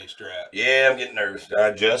nervous, isn't he, Strat? Yeah, I'm getting nervous.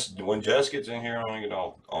 When Jess gets in here, I'm gonna get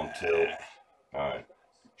all on tilt. All right.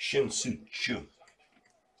 Shin-Soo-Choo.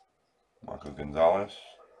 Marco Gonzalez.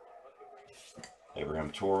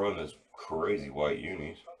 Abraham Toro in his crazy white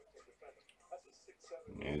unis.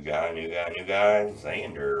 New guy.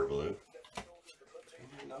 Xander blue.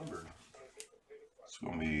 Numbered. It's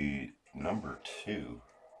gonna be number 2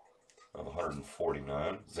 of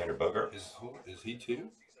 149. Xander Bogart. Is he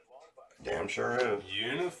 2? Damn sure is.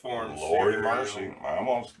 Uniform. Lordy mercy. I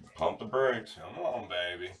almost pumped the brakes. Come on,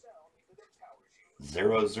 baby.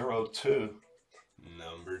 002.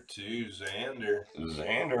 Number 2, Xander.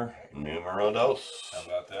 Xander. Numero dos. How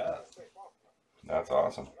about that? That's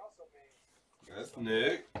awesome. That's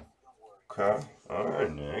Nick. Okay. All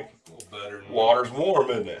right, Nick. A little better than Water's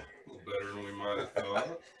warm, isn't it? A little better than we might have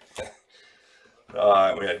thought. All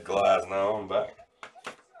right, we had glass now. I'm back.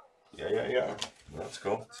 Yeah. That's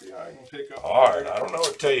cool. See, I can pick up. All right, I don't know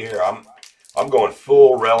what to tell you here. I'm going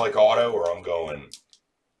full relic auto, or I'm going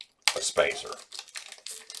a spacer.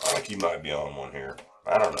 I think you might be on one here.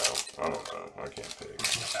 I don't know. I can't pick.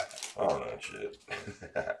 I don't know shit.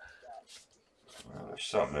 Well, there's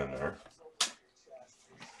something in there.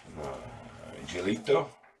 Angelito.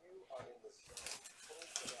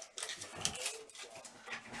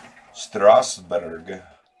 Strasburg.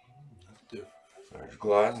 There's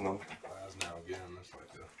Glasnow. Now again, it's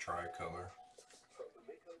like a tricolor.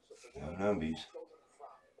 No numbies.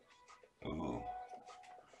 Ooh.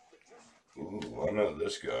 Ooh, I know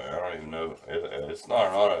this guy. I don't even know. It's not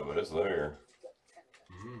an auto, but it's there.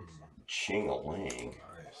 Ching-a-ling.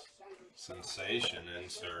 Nice. Sensation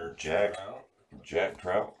insert. Jack. Trout. Jack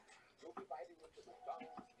Trout.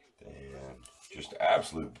 And just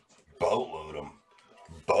absolute boatload of them.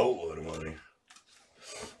 Boatload of money.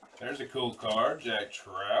 There's a cool card, Jack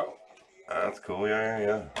Trout. That's cool.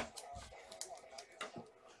 Yeah.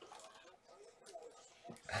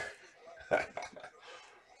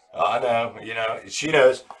 I know. You know, she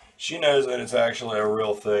knows. She knows that it's actually a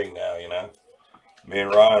real thing now. You know, me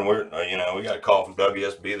and Ryan, we got a call from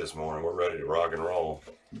WSB this morning. We're ready to rock and roll.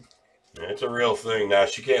 It's a real thing now.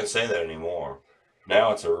 She can't say that anymore.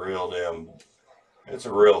 Now it's a real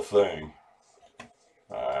thing.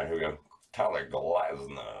 All right, here we go. Tyler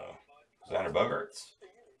Glasnow, Xander Bogaerts,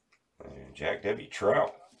 and Jack W.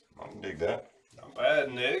 Trout. I can dig that. Not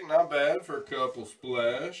bad, Nick. Not bad for a couple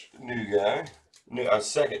splash. New guy. A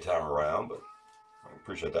second time around, but I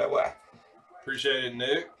appreciate that. Why? Appreciate it,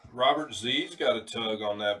 Nick. Robert Z's got a tug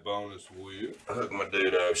on that bonus wheel. Hook my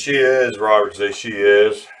dude up. She is, Robert Z. She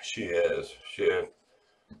is. She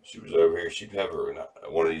was over here. She'd have her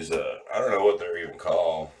one of these, I don't know what they're even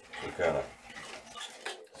called.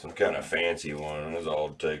 Some kind of fancy one. That's all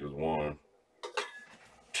it take was one.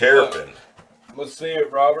 Terrapin. Let's see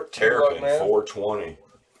it, Robert. Terrapin 420.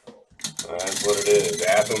 That's what it is.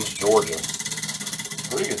 Athens, Georgia.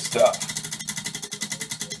 Pretty good stuff.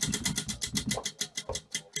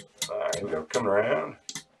 Alright, here we go. Coming around.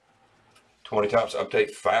 20 Tops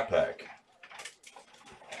Update Fat Pack.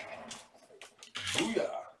 Booyah.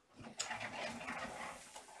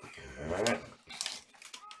 Alright.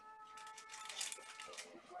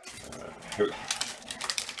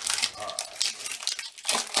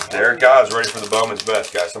 Derek God's ready for the Bowman's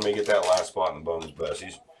Best, guys. Somebody get that last spot in the Bowman's Best.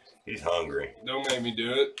 He's hungry. Don't make me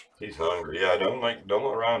do it. He's hungry. Yeah, don't let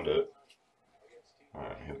Ryan do it.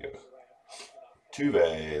 Alright, here we go.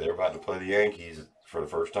 Tuve, they're about to play the Yankees for the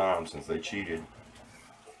first time since they cheated.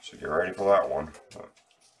 So get ready for that one.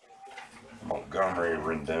 Montgomery,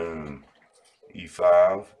 Rendon,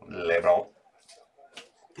 E5, Level.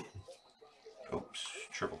 Oops,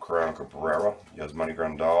 Triple Crown Cabrera, Yasmani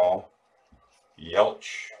Grandal,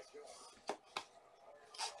 Yelich.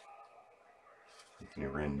 Anthony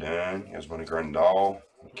Rendon, Yasmani Grandal.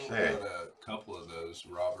 Okay. Got a couple of those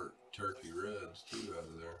Robert Turkey Reds too out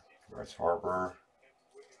of there. Bryce Harper.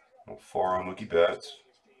 Faro, Mookie Betts.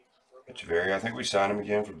 Echeverria, I think we signed him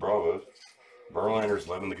again for Bravos. Verlander's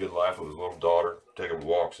living the good life with his little daughter, taking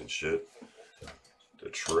walks and shit. The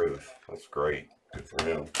truth. That's great. Good for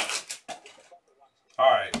him.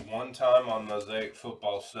 Alright, one time on Mosaic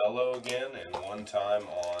Football Cello again, and one time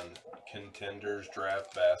on Contenders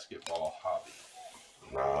Draft Basketball Hobby.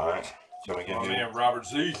 Alright. So we get Oh man, Robert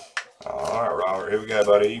Z. Alright, Robert. Here we go,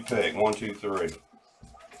 buddy. You pick. 1, 2, 3.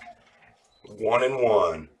 1 and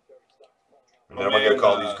 1. And then I'm going to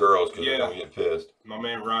call these girls because they're going to get pissed. My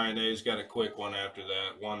man Ryan A's got a quick one after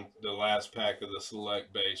that. The last pack of the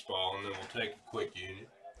Select Baseball, and then we'll take a quick unit.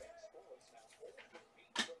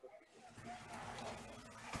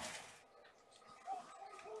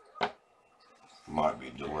 Might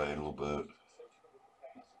be delayed a little bit.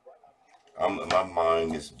 My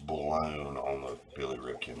mind is blown on the Billy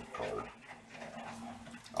Ripken card.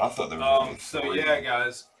 I thought there was only 3. So yeah,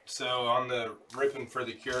 guys. So on the Ripping for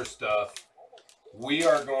the Cure stuff, we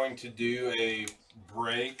are going to do a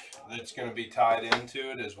break that's going to be tied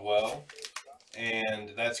into it as well.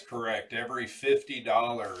 And that's correct. Every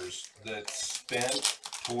 $50 that's spent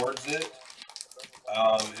towards it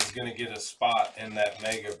is going to get a spot in that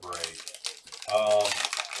mega break.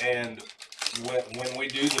 And when we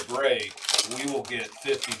do the break, we will get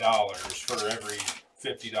 $50 for every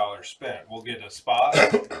 $50 spent. We'll get a spot,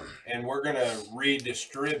 and we're going to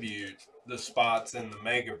redistribute the spots in the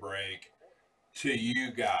mega break to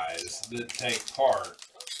you guys that take part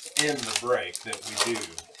in the break that we do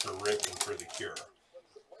for Ripping for the Cure.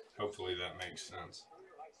 Hopefully that makes sense.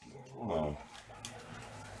 Well,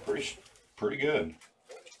 pretty good.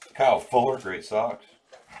 Kyle Fuller, great socks.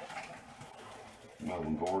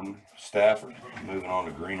 Melvin Gordon, Stafford, moving on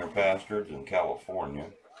to greener pastures in California.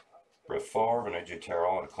 Brett Favre and AJ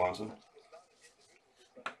Terrell out of Clemson.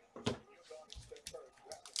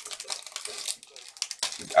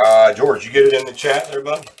 George, you get it in the chat there,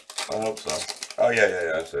 bud? I hope so. Oh,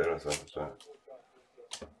 yeah, I see it.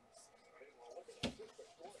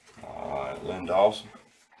 Lynn Dawson.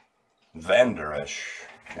 Van Der Esch.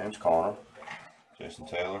 James Conner. Jason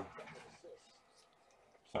Taylor.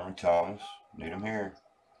 Thurman Thomas. Need him here.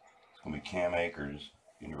 It's going to be Cam Akers,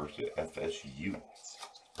 University of FSU.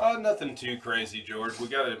 Nothing too crazy, George. We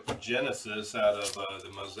got a Genesis out of the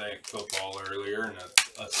Mosaic Football earlier, and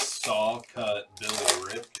a saw cut Billy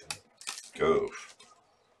Ripken. Goof.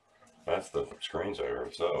 That's the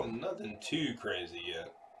screensaver. So Nothing too crazy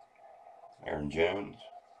yet. Aaron Jones.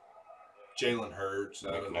 Jalen Hurts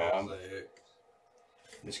out of McNabb. Mosaic.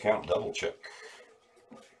 Discount double check.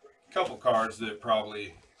 Couple cards that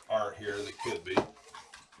probably aren't here that could be.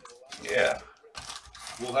 Yeah.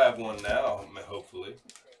 We'll have one now, hopefully.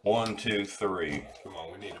 1, 2, 3. Come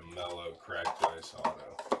on, we need a mellow cracked ice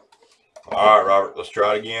auto. All right, Robert. Let's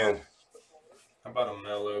try it again. How about a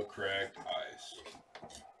mellow cracked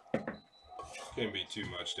ice? Couldn't be too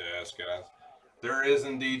much to ask, guys. There is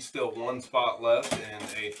indeed still one spot left in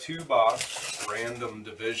a 2-box random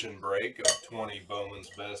division break of 20 Bowman's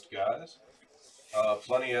Best Guys.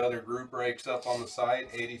 Plenty of other group breaks up on the site.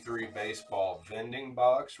 83 baseball vending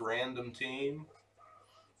box random team.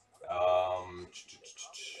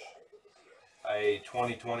 A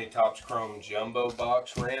 2020 Topps Chrome Jumbo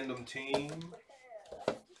box random team.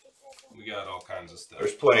 We got all kinds of stuff.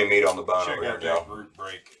 There's plenty of meat on the bone Check over here, out Joe. that group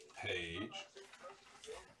break page.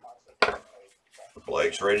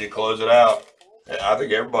 Blake's ready to close it out. I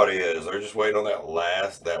think everybody is. They're just waiting on that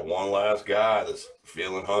one last guy that's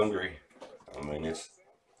feeling hungry. I mean,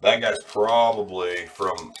 that guy's probably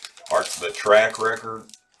from the track record.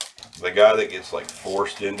 The guy that gets like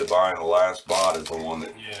forced into buying the last spot is the one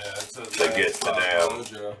that that gets the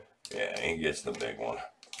damn. Yeah, he gets the big one.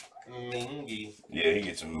 Mingy. Yeah, he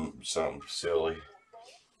gets something silly.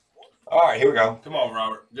 All right, here we go. Come on,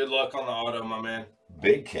 Robert. Good luck on the auto, my man.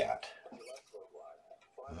 Big Cat.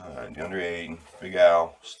 All right, DeAndre Ayton, Big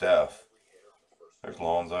Al, Steph. There's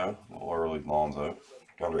Lonzo, a little early Lonzo.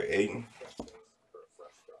 DeAndre Ayton.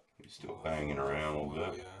 He's still banging around a little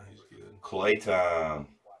bit. Yeah, he's good. Clay time.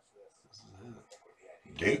 This is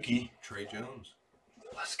it. Dookie. Trey Jones.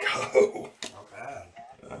 Let's go. Not bad.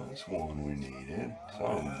 That's one we needed.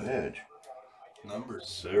 Son of a bitch. Numbers.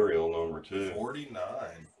 Serial number 2.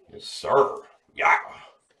 49. Yes, sir. Yeah.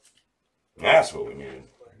 That's what we needed.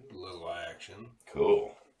 A little action.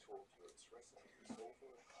 Cool.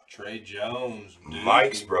 Trey Jones. Dookie.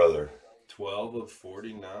 Mike's brother. 12 of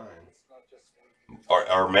 49.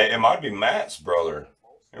 Or it might be Matt's brother.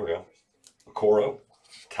 Here we go. Coro.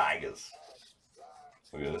 Tigers.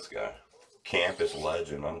 Look at this guy. Campus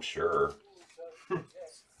legend, I'm sure.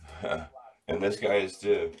 And this guy is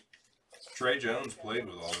too. Trey Jones played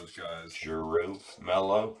with all those guys. Giroux,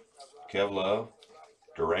 Mello, Kevlo,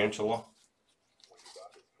 Durantula,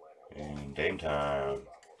 and Dame Time.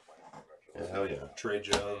 Yeah, hell yeah. Trey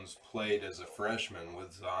Jones played as a freshman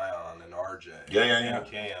with Zion and RJ. Yeah. And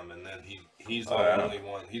Cam, and then he's the only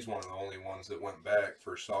one. He's one of the only ones that went back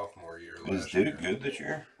for sophomore year. Is Duke good this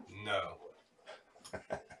year? No.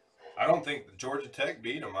 I don't think Georgia Tech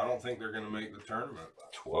beat them. I don't think they're going to make the tournament.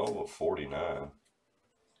 12 of 49.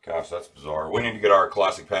 Gosh, that's bizarre. We need to get our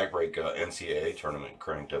classic pack break NCAA tournament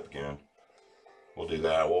cranked up again. We'll do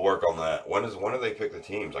that. We'll work on that. When do they pick the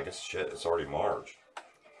teams? I guess it's already March.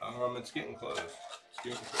 It's getting close. It's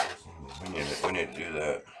getting close. We need to do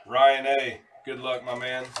that. Ryan A. Good luck, my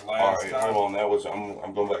man. All right, hold on.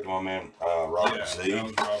 I'm going back to my man Robert Z. That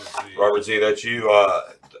was Robert Z. Robert Z, that's you.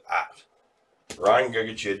 Ryan can go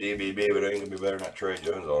get you a DBB, but it ain't gonna be better than that Trey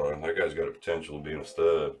Jones auto. That guy's got a potential of being a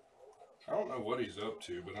stud. I don't know what he's up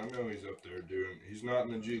to, but I know he's up there doing. He's not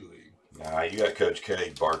in the G League. Nah, you got Coach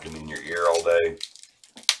K barking in your ear all day,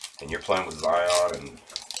 and you're playing with Zion and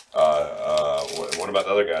what about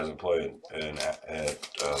the other guys that played at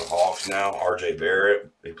the Hawks now? RJ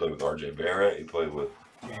Barrett. He played with RJ Barrett. He played with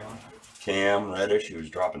Cam Reddish. He was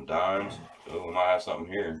dropping dimes. Oh, we might have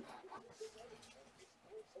something here.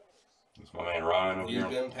 That's my man Ryan over here.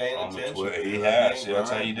 He's been paying attention. He has. See, that's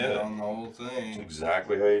how you do it. On the whole thing. That's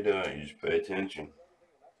exactly how you do it. You just pay attention.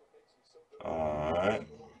 All right.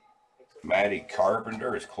 Matty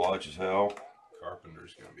Carpenter is clutch as hell.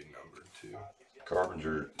 Carpenter's going to be numbered too.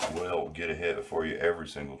 Carpenter will get a hit for you every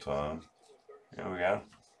single time. There we go.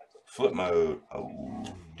 Flip mode. Oh,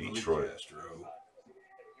 Detroit.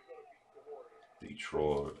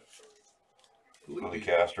 Detroit. Willie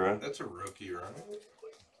Castro. That's a rookie, right?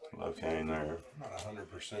 Okay, there. I'm not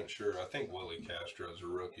 100% sure. I think Willie Castro's a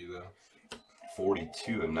rookie, though.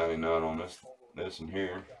 42 and 99 on this in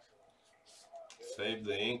here. Save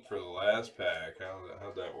the ink for the last pack.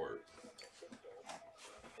 How'd that work?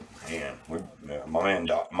 Man,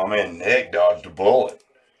 my man Nick dodged a bullet.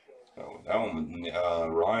 So that one,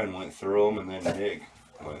 Ryan went through them, and then Nick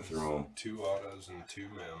went through them. 2 autos and 2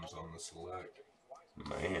 mems on the select.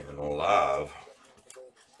 Man, alive.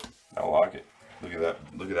 I like it. Look at that.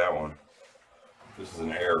 Look at that one. This is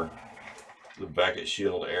an error. The Beckett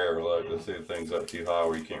Shield Air. Look, let's see if thing's up too high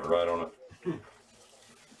where you can't ride on it.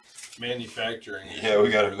 Manufacturing. Yeah, we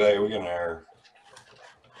got an air.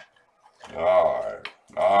 Alright.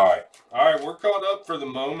 Alright. Alright, we're caught up for the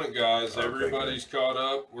moment, guys. Okay, Everybody's caught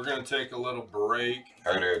up. We're gonna take a little break.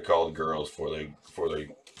 I gotta call the girls before they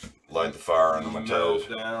light the fire under my toes.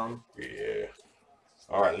 Down. Yeah.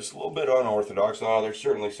 Alright, this is a little bit unorthodox. Oh, there's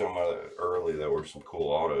certainly some early that were some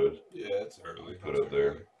cool autos. Yeah, it's early. Put up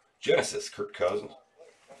there. Genesis, Kirk Cousins.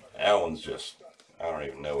 That one's just, I don't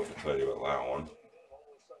even know what to tell you about that one.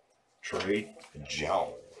 Trey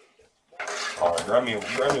Jones. All right, grab me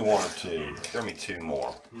one or two. Grab me two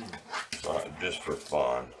more, just for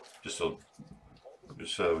fun. Just so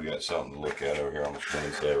we got something to look at over here on the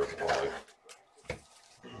screensaver. Did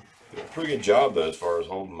a pretty good job though, as far as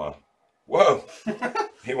holding my. Whoa!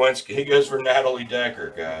 He goes for Natalie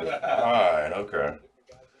Decker, guys. All right, okay.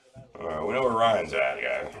 All right, we know where Ryan's at,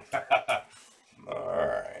 guys. All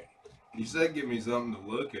right. You said give me something to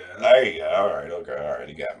look at. There you go. All right, okay, all right.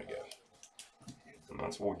 He got me, guys.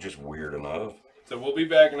 That's just weird enough. So we'll be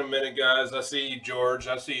back in a minute, guys. I see you, George.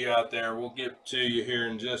 I see you out there. We'll get to you here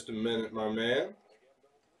in just a minute, my man.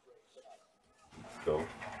 Cool.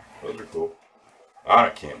 Those are cool. I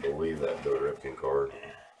can't believe that Bill Ripken card.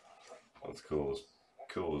 That's cool as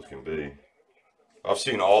can be. I've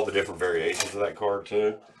seen all the different variations of that card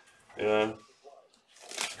too. Yeah.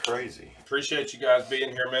 Crazy. Appreciate you guys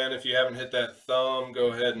being here, man. If you haven't hit that thumb, go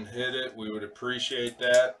ahead and hit it. We would appreciate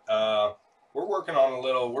that. We're working on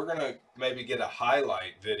we're going to maybe get a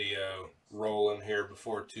highlight video rolling here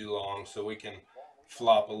before too long so we can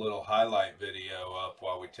flop a little highlight video up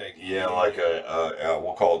while we take Yeah, like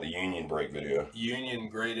we'll call it the Union Break video. Union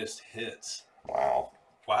Greatest Hits. Wow.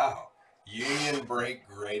 Wow. Union Break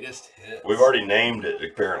Greatest Hits. We've already named it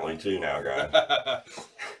apparently too now, guys.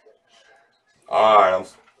 All right,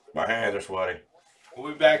 my hands are sweaty.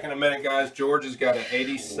 We'll be back in a minute, guys. George has got an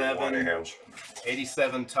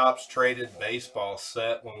 87 Topps Traded baseball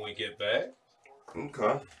set when we get back. Okay.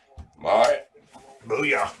 All right.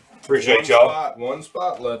 Booyah. Appreciate y'all. One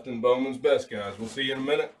spot left in Bowman's Best, guys. We'll see you in a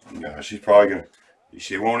minute. Yeah, she's probably gonna.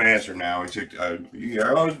 She won't answer now.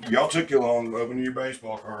 Y'all took too long opening your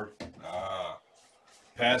baseball card.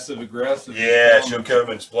 Passive aggressive. Yeah, she'll come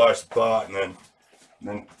and splash the pot and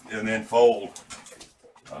then fold.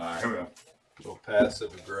 All right, here we go. A little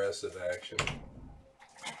passive aggressive action.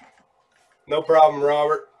 No problem,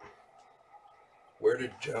 Robert. Where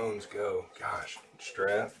did Jones go? Gosh,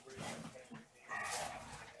 Strath.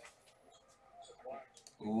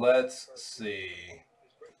 Let's see.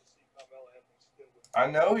 I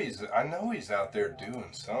know he's out there doing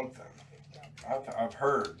something. I've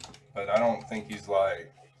heard, but I don't think he's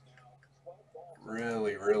like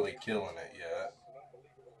really killing it yet.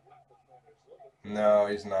 No,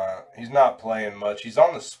 he's not. He's not playing much. He's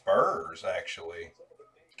on the Spurs, actually.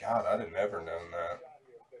 God, I'd have never known that.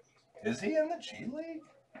 Is he in the G League?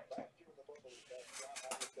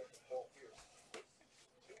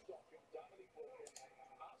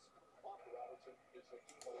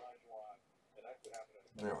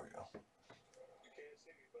 There we go.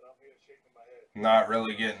 Not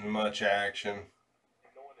really getting much action.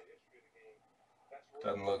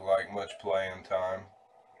 Doesn't look like much playing time.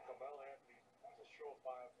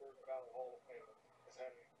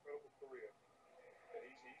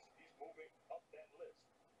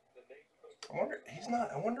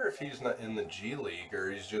 I wonder if he's not in the G League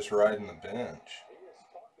or he's just riding the bench.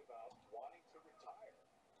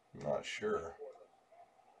 I'm not sure.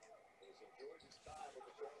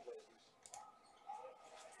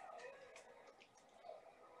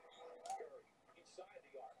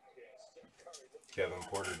 Kevin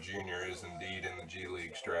Porter Jr. is indeed in the G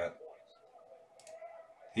League, Strat.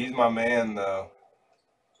 He's my man, though.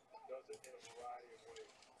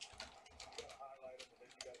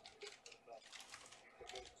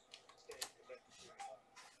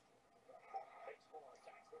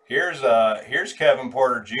 Here's Kevin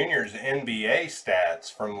Porter Jr.'s NBA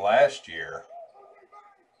stats from last year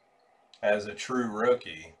as a true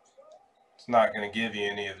rookie. It's not going to give you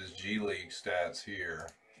any of his G League stats here.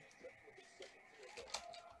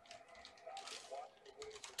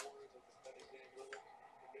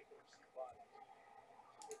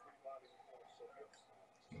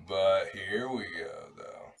 But here we go,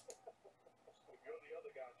 though.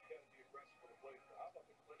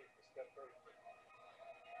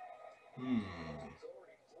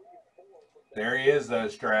 There he is, though,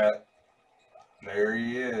 Strat. There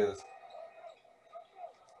he is.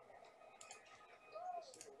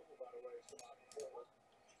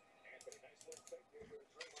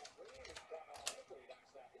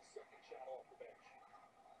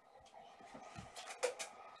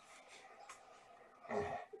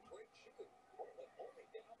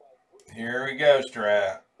 Here we go,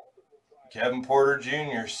 Strat. Kevin Porter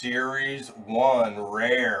Jr., Series 1,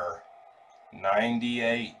 rare.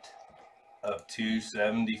 98 of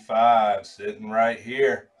 275, sitting right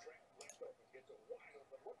here.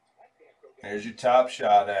 There's your Top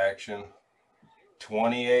Shot action.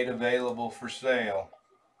 28 available for sale.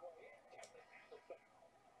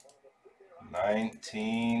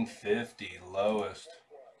 1950, lowest.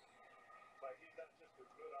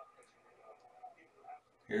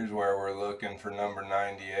 Here's where we're looking for number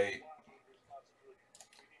 98.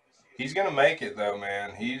 He's gonna make it though,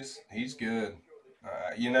 man. He's good.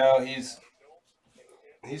 You know, he's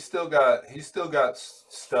still got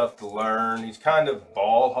stuff to learn. He's kind of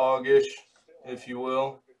ball hoggish, if you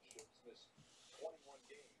will.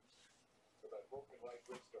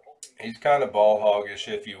 He's kind of ball hoggish,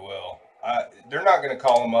 if you will. They're not going to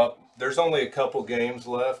call him up. There's only a couple games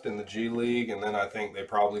left in the G League, and then I think they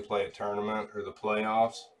probably play a tournament or the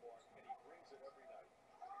playoffs.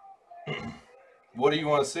 What do you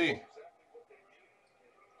want to see?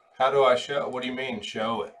 How do I show? What do you mean,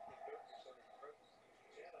 show it?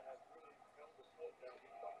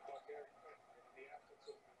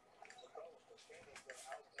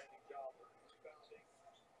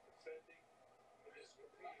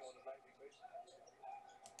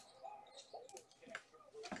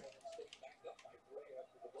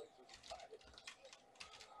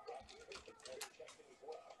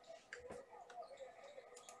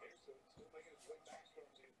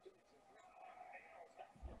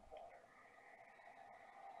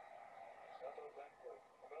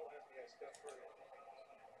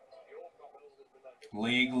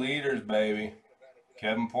 League leaders, baby.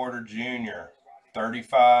 Kevin Porter Jr.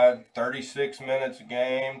 36 minutes a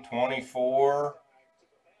game, 24.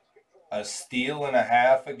 A steal and a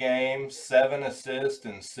half a game, 7 assists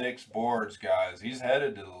and 6 boards, guys. He's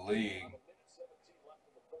headed to the league.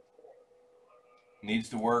 Needs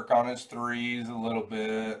to work on his threes a little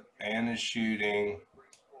bit and his shooting.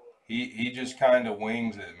 He just kind of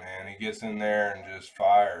wings it, man. He gets in there and just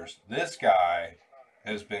fires. This guy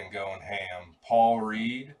has been going ham. Paul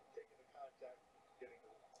Reed,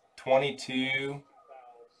 22,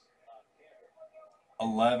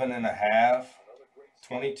 11 and a half.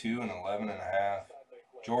 22 and 11 and a half.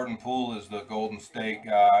 Jordan Poole is the Golden State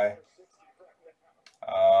guy.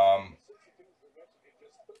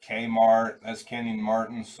 Kmart, that's Kenny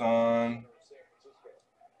Martin's son.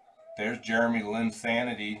 There's Jeremy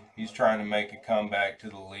Linsanity. He's trying to make a comeback to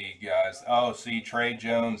the league, guys. Oh, see, Trey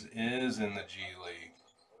Jones is in the G League.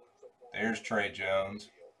 There's Trey Jones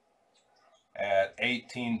at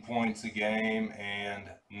 18 points a game and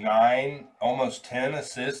 9, almost 10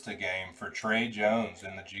 assists a game for Trey Jones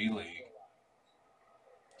in the G League.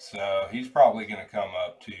 So he's probably going to come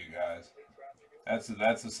up too, guys. That's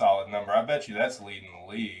a solid number. I bet you that's leading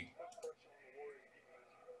the league.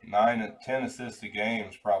 9 and 10 assists a game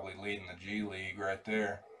is probably leading the G League right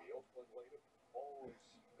there.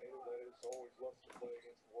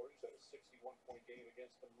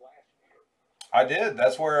 I did.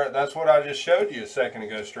 That's what I just showed you a second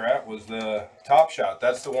ago, Strat, was the Top Shot.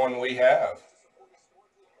 That's the one we have.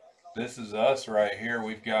 This is us right here.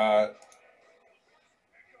 We've got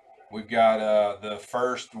the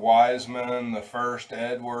first Wiseman, the first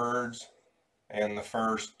Edwards, and the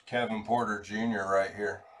first Kevin Porter Jr. right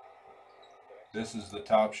here. This is the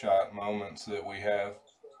Top Shot moments that we have.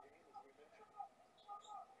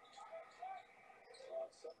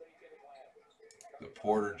 The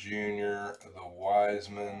Porter Jr., the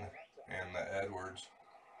Wiseman, and the Edwards.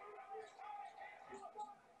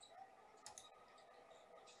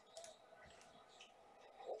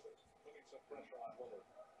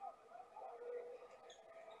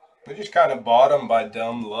 We just kind of bought them by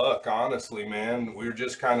dumb luck, honestly, man. We were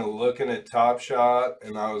just kind of looking at Top Shot,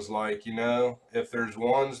 and I was like, you know, if there's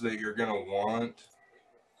ones that you're going to want,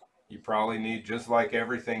 you probably need, just like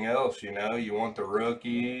everything else, you know, you want the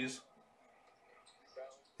rookies.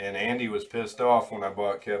 And Andy was pissed off when I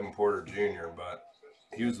bought Kevin Porter Jr., but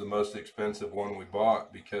he was the most expensive one we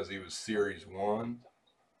bought because he was Series 1.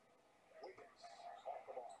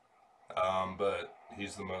 But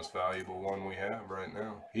he's the most valuable one we have right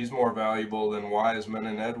now. He's more valuable than Wiseman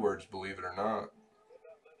and Edwards, believe it or not.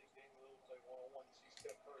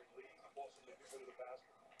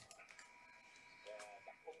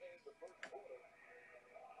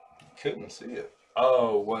 Couldn't see it.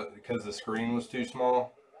 Oh, what? Because the screen was too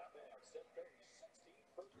small?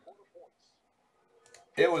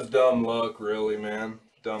 It was dumb luck, really, man.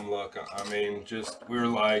 Dumb luck. I mean, just, we were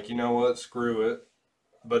like, you know what? Screw it.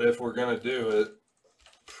 But if we're going to do it,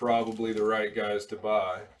 probably the right guys to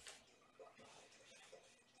buy.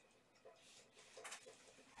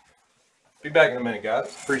 Be back in a minute, guys.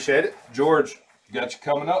 Appreciate it. George, got you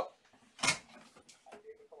coming up.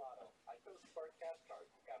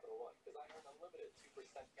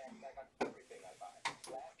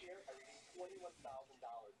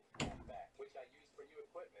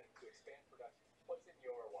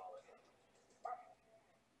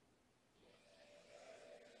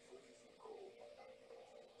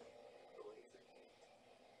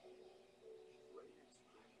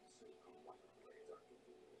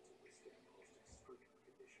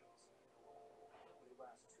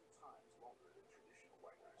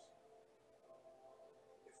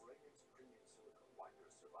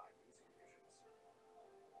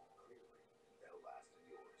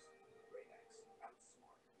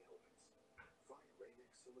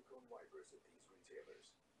 Silicone wipers at these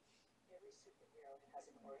retailers. Every superhero has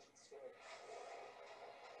an origin story.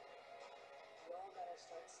 We all gotta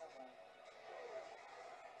start somewhere.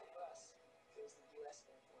 For us, it was the U.S.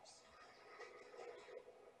 Air Force.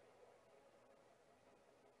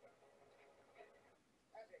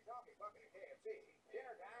 As a coffee bucket at KFC,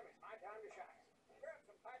 dinner time is my time to shine. Grab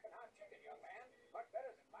some piping hot chicken, young man. Much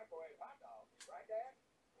better than microwave hot dogs, right, Dad?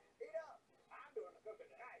 Eat up. I'm doing the cooking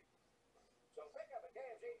tonight. So pick up a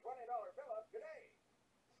KFC $20 fill-up today.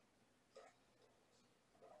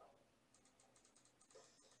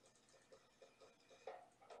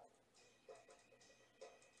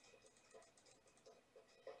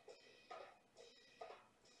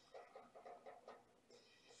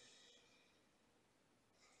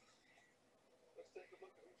 Let's take a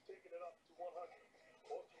look at who's taking it up to 100.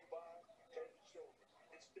 Brought to you by Head and Shoulders.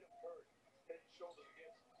 It's Steph Curry. Head and Shoulders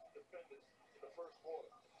against defenders in the first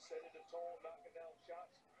quarter. Setting the tone, knocking down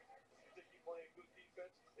shots. You think you're playing good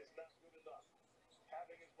defense? It's not good enough.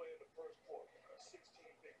 Having his way in the first quarter. 16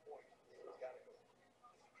 big points. Gotta go.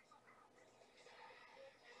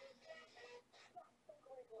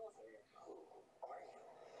 Who are you?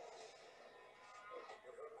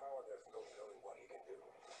 With her power, there's no telling what he can do.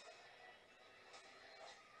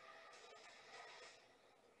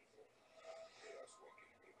 They are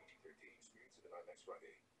smoking PG-13. Experience it in IMAX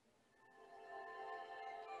Friday.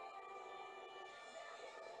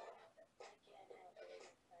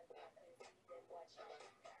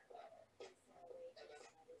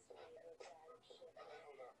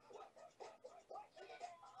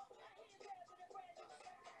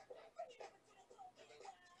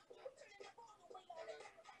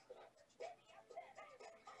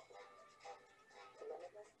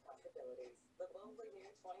 Limitless possibilities. The boldly new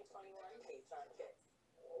 2021 Nissan Kicks.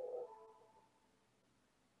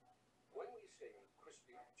 When we say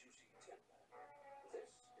crispy, juicy, tender, this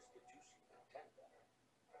is the juicy tender,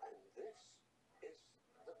 and this is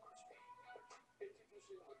the crispy.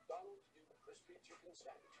 Introducing McDonald's new crispy chicken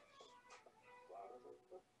sandwiches.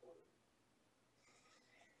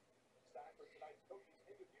 It's time for tonight's coach's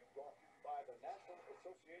interview, brought to you by the National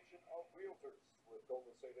Association of Realtors, with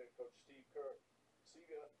Golden State head coach Steve Kerr.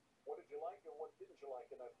 Steve, what did you like and what didn't you like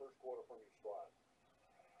in that first quarter from your squad?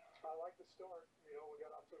 I like the start. You know, we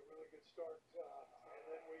got off to a really good start, and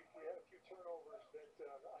then we had a few turnovers that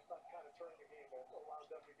I thought kind of turned the game and allowed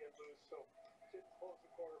them to get loose. So didn't close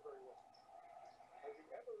the quarter very well. Have you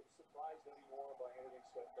ever surprised anyone by anything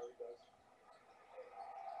Steph Curry does?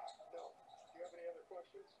 No. Do you have any other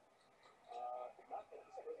questions? Not at this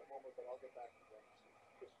present moment, but I'll get back to them.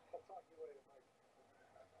 I'll talk to you later, Mike.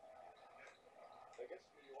 I guess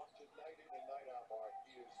when you watch it night in and night out, Mark,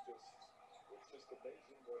 he is just, it's just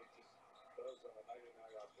amazing what he just does on a night in,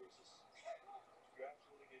 night out basis. You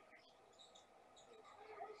absolutely get used to it.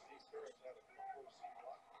 Steve Kerr has had a good postseason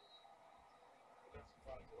run. But that's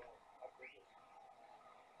surprised at all. How quickly.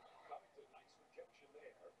 Covington, nice rejection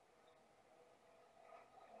there.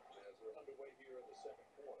 As we're underway here in the second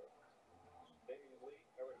quarter. Damian Lee,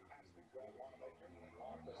 Eric Pastor, Brad Wanamaker, and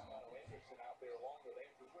Marcus Anderson out there along with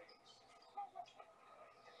Andrew Wiggins.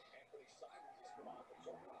 Anthony Simons has come on the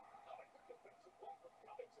floor. Not a good defensive play from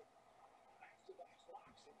Covington. Back-to-back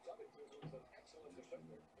blocks, and Covington was an excellent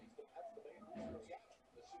defender. That's the main reason he got him.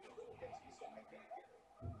 The shooting little gets inside. Can't get it.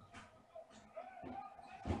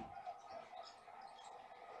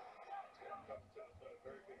 Covington has done a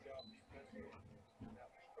very good job defensively. Now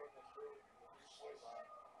he's struggling through the three-point line.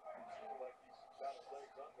 Seems like he's got his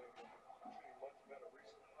legs under him and shooting much better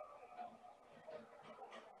recently.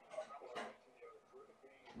 He had a terrific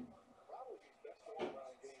game. Probably his best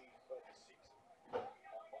all-around game of the season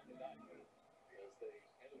on Monday night as they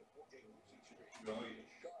ended a 4-game losing streak.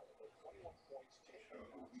 Charlotte with 21 points, 10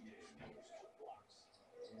 rebounds, 2 blocks.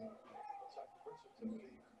 The type of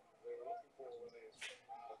versatility they were looking for when they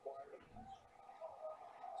acquired him.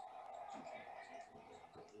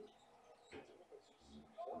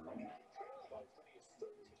 Trail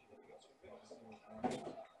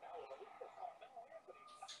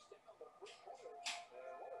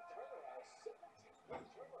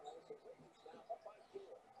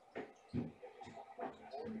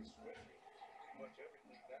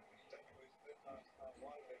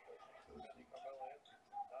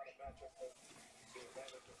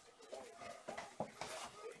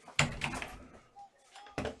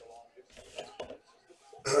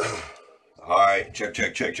All right, check.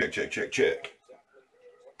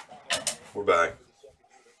 We're back.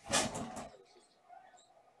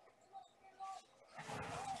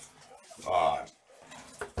 All right.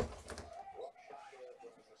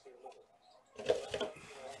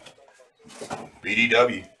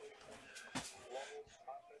 BDW.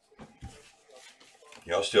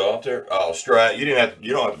 Y'all still out there? Oh, Strat, you don't have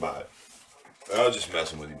to buy it. I was just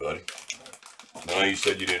messing with you, buddy. I know you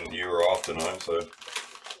said you were off tonight, so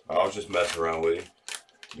I was just messing around with you.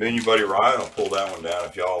 Me and your buddy Ryan will pull that one down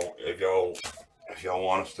if y'all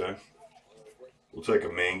want us to. We'll take a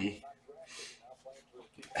Mingy.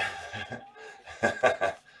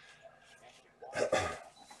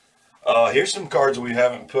 Here's some cards we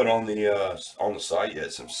haven't put on the site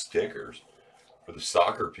yet. Some stickers for the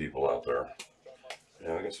soccer people out there.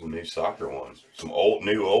 Yeah, I got some new soccer ones. Some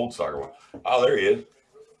new old soccer ones. Oh, there he is.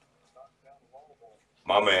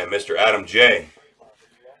 My man, Mr. Adam J.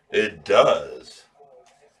 It does.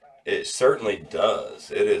 It certainly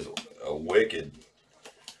does. It is a wicked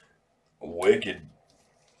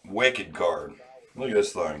card. Look at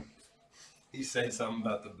this thing. He say something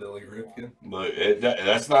about the Billy Ripken. Look,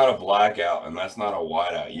 that's not a blackout and that's not a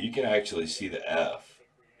whiteout. You can actually see the F.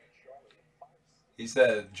 He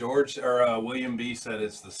said William B said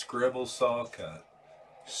it's the Scribble saw cut.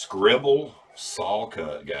 Scribble saw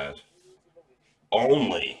cut, guys.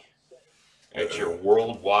 Only at your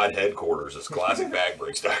worldwide headquarters is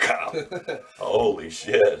ClassicBagBreaks.com. Holy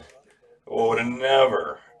shit. Oh, would have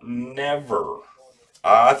never.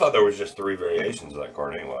 I thought there was just 3 variations of that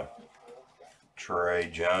card anyway. Trey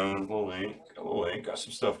Jones, little link, got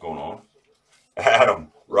some stuff going on.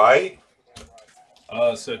 Adam, right?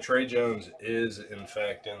 So Trey Jones is in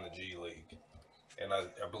fact in the G League, and I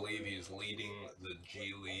believe he's leading the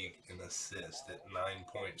G League in assist at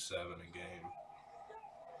 9.7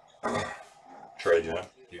 a game. Trey Jones?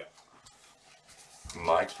 Yeah.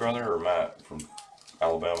 Mike's brother or Matt from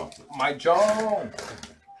Alabama? Mike Jones.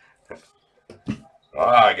 All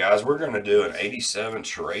right, guys, we're going to do an 87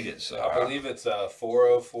 traded. So I believe it's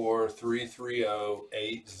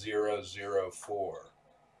 404-330-8004.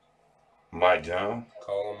 Mike Jones?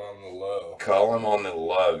 Call him on the low. Call him on the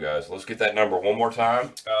low, guys. Let's get that number one more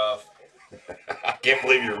time. I can't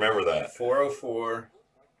believe you remember that. 404.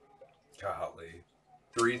 Golly.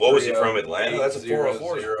 What was he from, Atlanta? That's a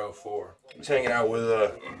 404. 404. He's hanging out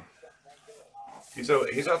with he's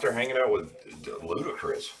out there hanging out with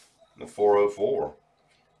Ludacris. The 404.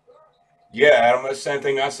 Yeah, Adam, that's the same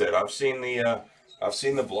thing I said. I've seen the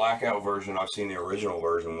blackout version. I've seen the original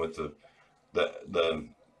version with the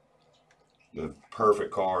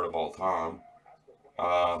perfect card of all time.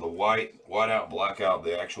 The whiteout, blackout,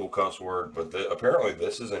 the actual cuss word. But apparently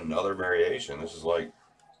this is another variation. This is like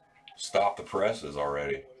stop the presses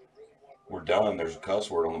already. We're done. There's a cuss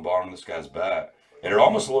word on the bottom of this guy's bat, and it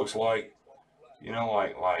almost looks like,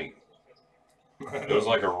 like it was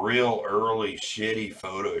like a real early shitty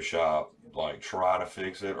Photoshop, like try to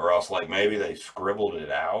fix it, or else like maybe they scribbled it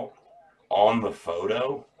out on the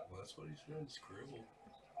photo. Well, that's what he said, scribble.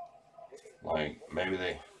 Like maybe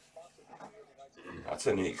they. That's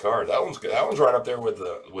a neat card. That one's good. That one's right up there with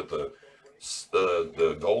the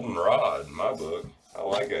goldenrod in my book. I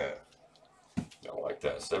like that. I like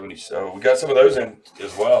that. 70. So we got some of those in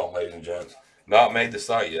as well, ladies and gents. Not made the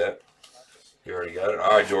site yet. You already got it?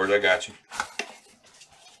 All right, George, I got you.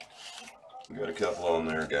 We got a couple on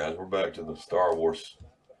there, guys. We're back to the Star Wars.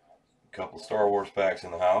 A couple Star Wars packs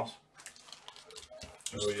in the house.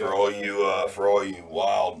 Just for all you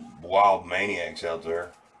wild maniacs out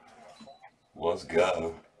there. Let's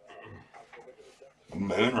go.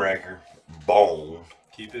 Moonraker. Boom.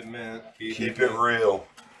 Keep it mint. Keep it real.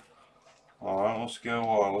 All right, let's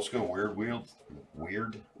go.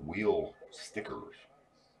 Weird wheel stickers.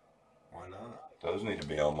 Why not? Those need to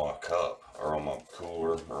be on my cup or on my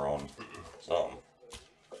cooler or on something.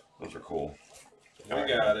 Those are cool. We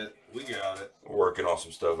got it. We're working on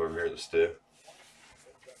some stuff over here at the stiff.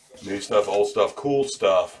 New stuff, old stuff, cool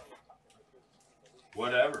stuff.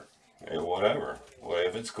 Whatever. Hey, whatever. Well,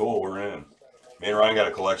 if it's cool, we're in. Me and Ryan got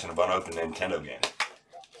a collection of unopened Nintendo games.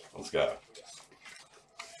 Let's go.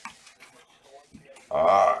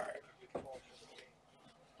 Alright.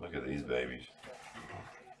 Look at these babies.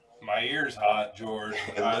 My ear's hot, George.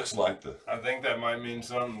 It looks like the. I think that might mean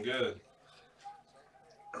something good.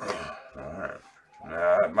 Alright.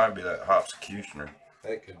 Nah, it might be that Hopsecutioner.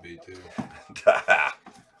 That could be too.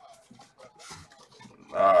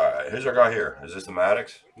 Alright, who's our guy here? Is this the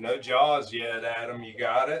Maddox? No Jaws yet, Adam. You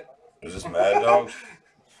got it? Is this Mad Dogs?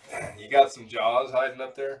 You got some Jaws hiding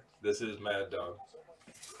up there? This is Mad Dog.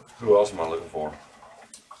 Who else am I looking for?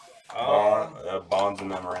 Um, Bonds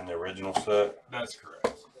and them are in the original set. that's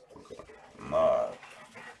correct. Alright.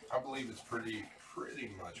 I believe it's pretty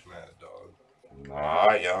much Mad Dog.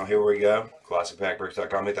 Alright, y'all, here we go.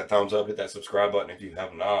 ClassicPackBreaks.com. Hit that thumbs up, hit that subscribe button if you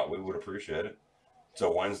have not. We would appreciate it. It's a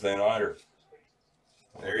Wednesday nighter.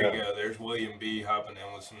 There you go. There's William B. hopping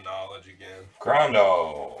in with some knowledge again. Crime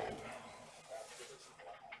Dog.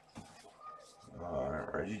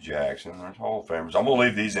 Alright, Reggie Jackson. There's Hall of Famers. I'm going to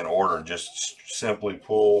leave these in order and just simply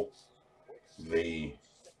pull the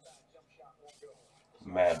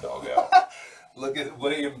Mad Dog out. Look at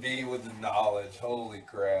William B. with the knowledge. Holy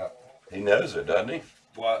crap. He knows it, doesn't he?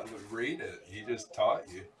 What? Read it. He just taught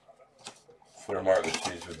you. Flare mark the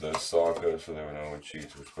sheets with those saw codes so they would know what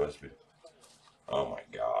sheets were supposed to be. Oh my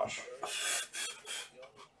gosh.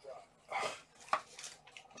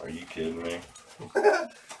 Are you kidding me?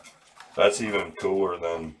 That's even cooler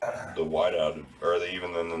than the whiteout, or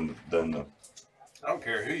even than the. I don't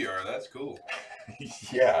care who you are. That's cool.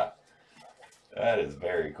 Yeah, that is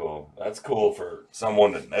very cool. That's cool for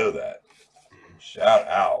someone to know that. Shout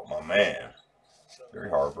out, my man, Barry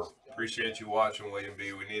Harper. Appreciate you watching, William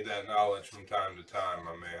B. We need that knowledge from time to time,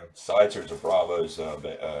 my man. Seitzer's a Bravo's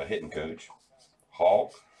hitting coach.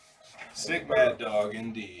 Hawk. Sick Mad Dog,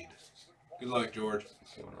 indeed. Good luck, George.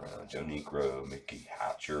 Coming around. Joe Negro, Mickey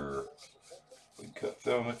Hatcher. We can cut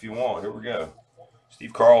film if you want. Here we go.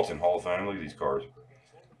 Steve Carlton, Hall of Fame. Look at these cards.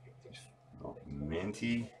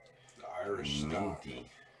 Minty. The Irish stock. Minty.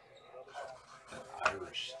 The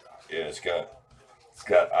Irish stock. Yeah, it's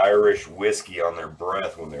got Irish whiskey on their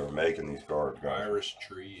breath when they were making these cards, guys. Irish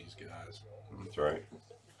trees, guys. That's right.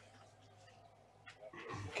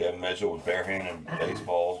 Kevin Mitchell with barehanded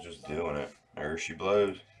baseballs, just doing it. There she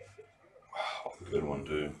blows. Wow, good one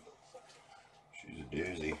too. She's a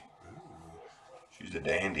doozy. She's a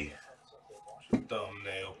dandy.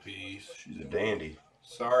 Thumbnail piece. She's a dandy.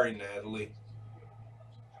 Sorry, Natalie.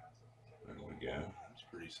 There we go. That's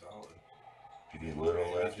pretty solid. Give you a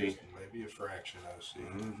little lefty. Maybe a fraction OC.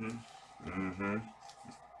 Mm-hmm. Mm-hmm.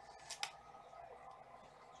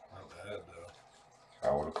 Not bad though.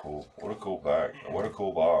 Oh, what a cool pack. What a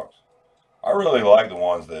cool box. I really like the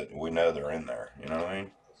ones that we know they're in there. You know what I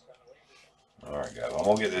mean? All right, guys. I'm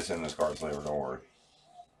gonna get this in this card flavor. Don't worry.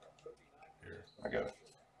 Here, I got it.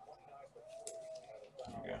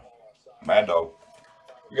 There you go. Mad Dog.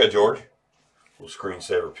 You got George. Little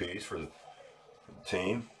screensaver piece for the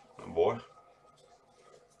team. Oh, boy.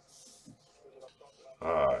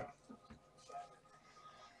 All right.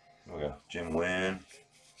 We got Jim Wynn.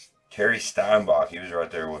 Terry Steinbach, he was right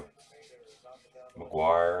there with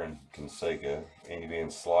McGuire and Canseco. Andy Van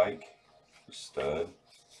Slyke, stud.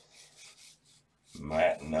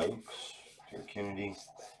 Matt Noakes, Terry Kennedy,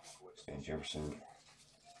 Stan Jefferson.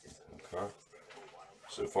 Okay.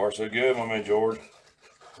 So far, so good, my man George.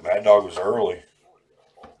 Mad Dog was early.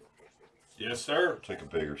 Yes, sir. Take a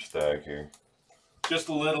bigger stack here. Just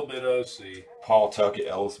a little bit OC. Paul Tuckett,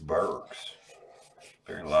 Ellis Burks,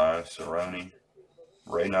 Barry Lyons, Cerrone,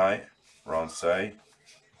 Ray Knight, Ron Say,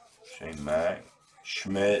 Shane Mack,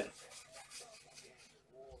 Schmidt,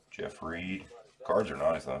 Jeff Reed. Cards are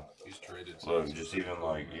nice though. He's traded. Look, just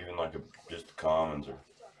just the commons are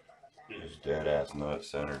just dead ass nut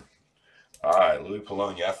center. All right, Louis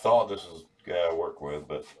Polonia. I thought this was the guy I work with,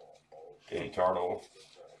 but Danny Tardo,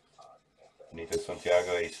 Benito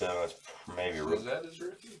Santiago, 87. That's maybe a Is that his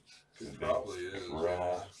rookie? Could be. Probably is.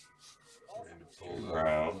 Reynolds, I need to pull that.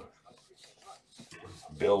 Brown,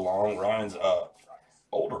 Bill Long, Ryan's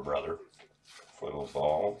older brother,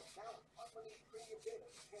 Football,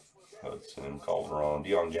 Hudson, Calderon,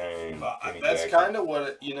 Deion James. Kenny That's Jackson. kind of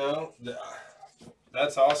what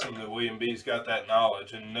that's awesome that William B's got that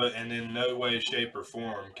knowledge, and in no way, shape, or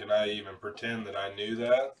form can I even pretend that I knew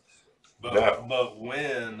that. But No. but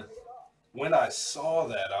when I saw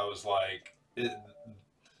that, I was like,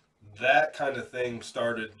 that kind of thing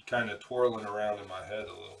started kind of twirling around in my head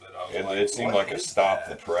a little bit. I was like, It seemed what like a is stop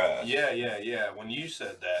that? the press. Yeah. When you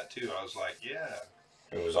said that too, I was like, yeah.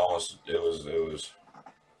 It was almost it was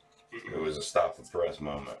a stop the press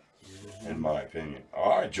moment, in my opinion.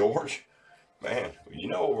 All right, George, man, you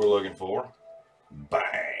know what we're looking for.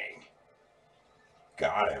 Bang,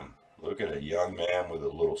 got him. Look at a young man with a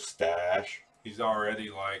little stash. He's already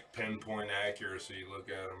like pinpoint accuracy. Look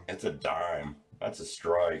at him. It's a dime. That's a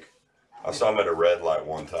strike. I saw him at a red light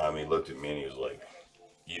one time. He looked at me and he was like,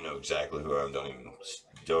 "You know exactly who I am.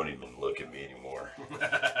 Don't even look at me anymore."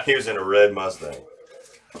 He was in a red Mustang.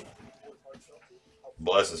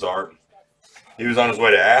 Bless his heart. He was on his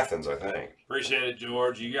way to Athens, I think. Appreciate it,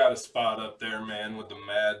 George. You got a spot up there, man, with the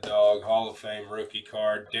Mad Dog Hall of Fame rookie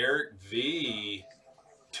card. Derek V,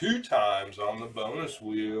 2 times on the bonus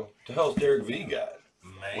wheel. What the hell's Derek V got?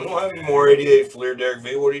 Man. We don't have any more 88 Fleer Derek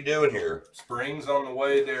V. What are you doing here? Spring's on the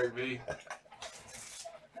way, Derek V.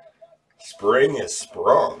 Spring is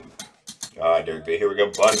sprung. All right, Derek V. Here we go,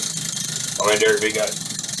 buddy. Oh, man, Derek V got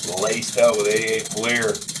laced up with 88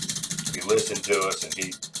 Fleer. He listened to us, and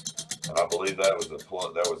I believe that was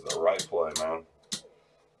the right play, man.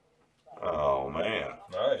 Oh, man.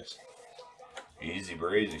 Nice. Easy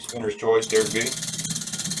breezy. Spinner's choice, Derek V.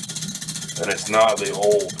 And it's not the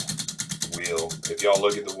old wheel. If y'all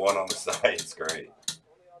look at the one on the side, it's great.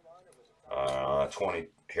 20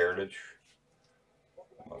 Heritage.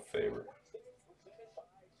 My favorite.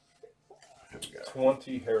 Here we go.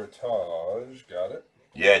 20 Heritage. Got it.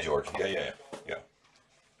 Yeah, George. Yeah.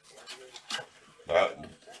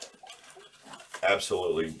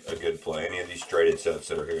 Absolutely a good play. Any of these traded sets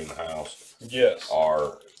that are here in the house Yes.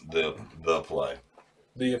 are the play.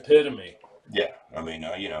 The epitome. Yeah, I mean,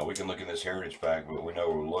 we can look in this heritage pack, but we know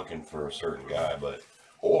we're looking for a certain guy.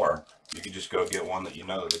 Or you could just go get one that you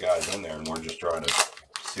know that the guy's in there, and we're just trying to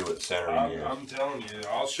see what the centering is. I'm telling you,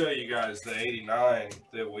 I'll show you guys the 89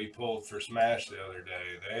 that we pulled for Smash the other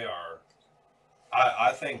day. They are,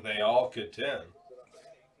 I think they all could 10.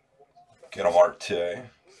 Get a Marte,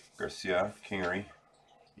 Garcia, Kingery,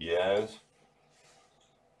 Yaz,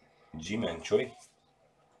 G-Man Choi,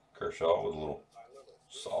 Kershaw with a little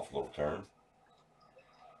soft little turn.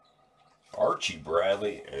 Archie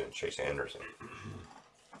Bradley and Chase Anderson.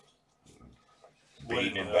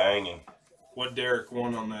 Beating and banging. What Derek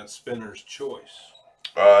won on that spinner's choice?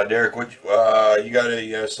 Derek, you got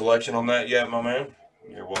a selection on that yet, my man?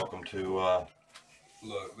 You're welcome to.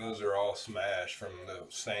 Look, those are all Smash from the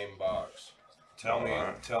same box. Tell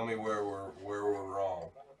me where we're wrong.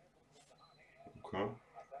 Okay.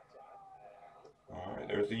 All right,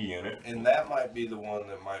 there's the unit. And that might be the one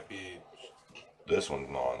that might be. This one's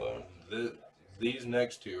not though. These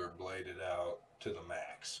next two are bladed out to the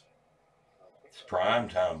max. It's prime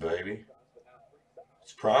time, baby.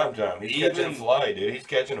 It's prime time. He's catching a flight, dude. He's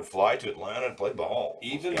catching a flight to Atlanta to play ball.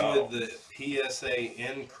 Even with the PSA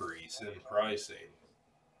increase in pricing,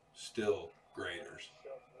 still graders.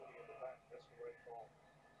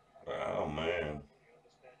 Oh, man.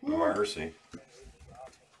 Mercy.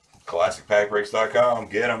 ClassicPackBreaks.com.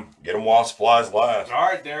 Get them. Get them while supplies last. All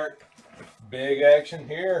right, Derek. Big action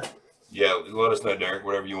here. Yeah, let us know, Derek.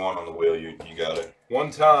 Whatever you want on the wheel, you got it.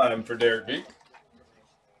 One time for Derek B.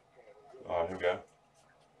 All right, here we go.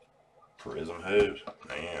 Prism hoops.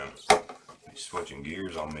 Man, he's switching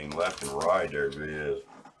gears on me left and right. Derek B is.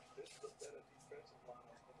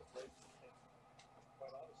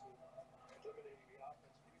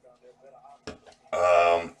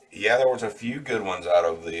 Yeah, there was a few good ones out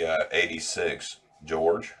of the 86,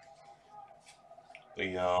 George.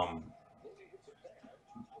 The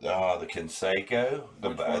Canseco,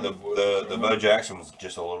 the Bo Jackson was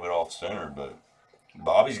just a little bit off center, but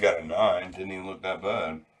Bobby's got a 9. Didn't even look that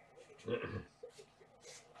bad.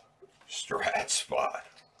 Strat spot.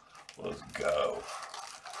 Let's go.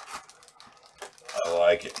 I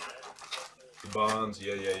like it. The bonds,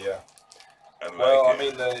 yeah. Well, I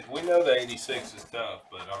mean, we know the 86 is tough,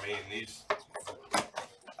 but I mean, these,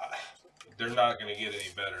 they're not going to get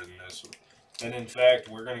any better than this one. And in fact,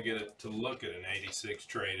 we're going to get it to look at an 86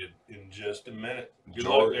 traded in just a minute. Good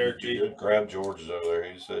luck, Derek G. Grab George's over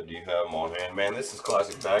there. He said, "Do you have them on hand?" Man, this is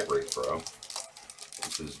classic pack breaks, bro.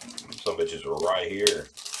 This is, some bitches are right here.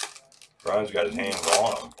 Brian's got his hands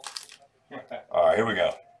on them. All right, here we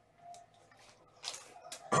go.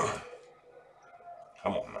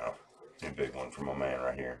 Come on now. A big one for my man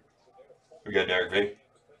right here. We got Derek V.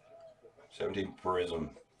 17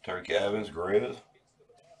 Prism. Turkey Evans, Grizz.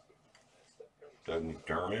 Doug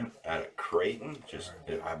McDermott out of Creighton.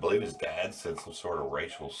 I believe his dad said some sort of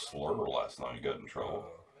racial slur last night. He got in trouble.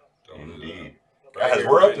 Indeed. Guys,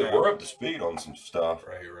 we're up to speed on some stuff.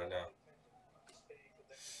 Right here, right now.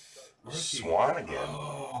 Swanigan.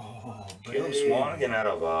 Oh, Caleb Swanigan out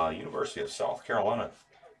of University of South Carolina.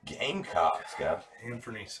 Gamecocks, guys.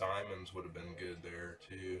 Anthony Simons would have been good there,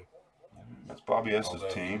 too. That's Bobby S's Although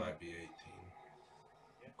he team. might be 18.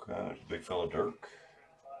 Okay, there's a big fella Dirk.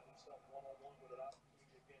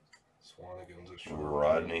 Swanigan's a short.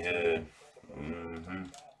 Rodney Head.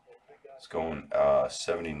 It's going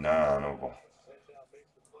 79 over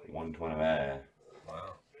 125.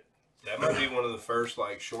 Wow. That might be one of the first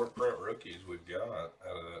like short print rookies we've got out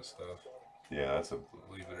of that stuff. Yeah, that's a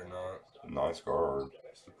Believe it or not, nice card.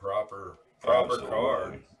 it's the proper Absolutely.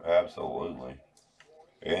 card. Absolutely.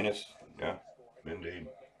 And it's, yeah, indeed.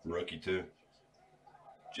 Rookie, too.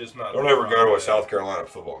 Just not. Don't the ever go to a proper- South Carolina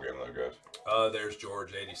football game, though, guys. There's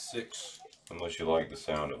George 86. Unless you like the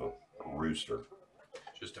sound of a rooster.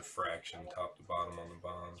 Just a fraction top to bottom on the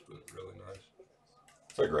bonds, but really nice.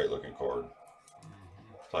 It's a great looking card.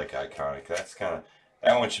 Mm-hmm. It's like iconic. That's kind of,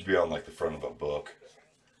 that one should be on like the front of a book.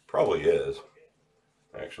 Probably is,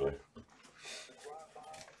 actually.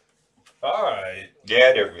 All right.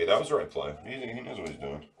 Yeah, Derek V. That was the right play. He knows what he's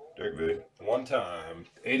doing. Derek V. One time.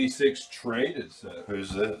 86 traded set.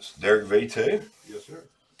 Who's this? Derek V. too? Yes, sir.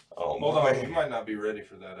 Oh, Hold on. man. You might not be ready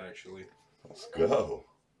for that, actually. Let's go.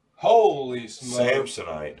 Holy smokes.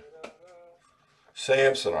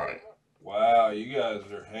 Samsonite. Wow, you guys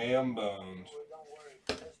are ham bones.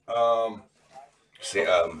 See,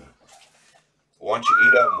 why don't you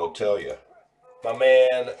eat up and we'll tell you. My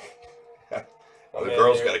man. The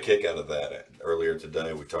girls got a kick out of that earlier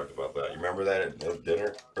today. We talked about that. You remember that at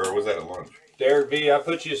dinner? Or was that at lunch? Derek V, I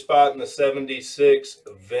put you a spot in the 76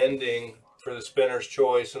 vending for the spinner's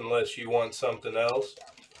choice unless you want something else.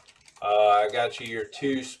 I got you your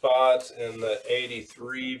 2 spots in the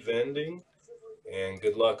 83 vending. And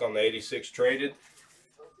good luck on the 86 traded.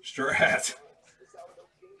 Strat.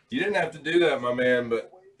 You didn't have to do that, my man,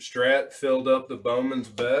 but Strat filled up the Bowman's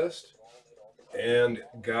best. And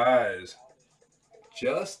guys,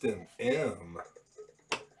 Justin M.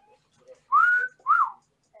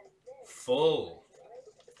 Full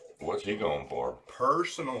What's he going for?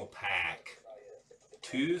 personal pack.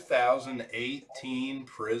 2018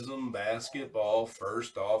 Prism basketball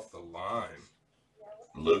first off the line.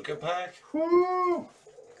 Luca pack? Whoo!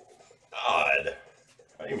 God.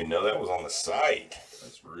 I didn't even know that was on the site.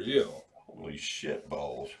 That's real. Holy shit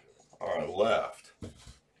balls. All right, left.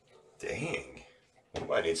 Dang. We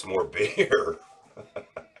might need some more beer.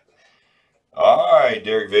 All right,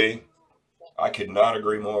 Derek V. I could not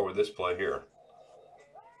agree more with this play here.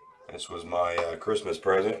 This was my Christmas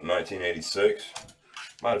present in 1986.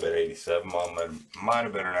 Might have been 87. Mom might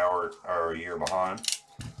have been an hour or a year behind.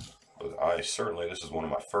 But this is one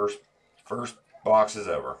of my first boxes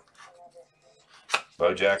ever.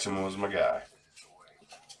 Bo Jackson was my guy.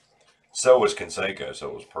 So was Canseco, so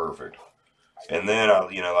it was perfect. And then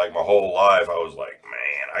like my whole life, I was like,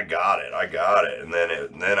 man, I got it. And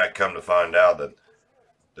then I come to find out that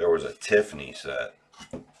there was a Tiffany set.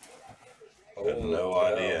 I had no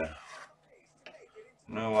idea.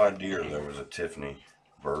 No idea there was a Tiffany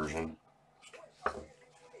version.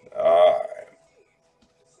 Alright.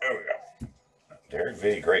 There we go. Derek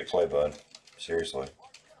V, great play, bud. Seriously.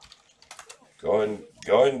 Go ahead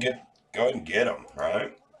and get them,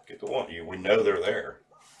 right? Get the one. We know they're there.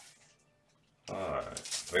 Alright.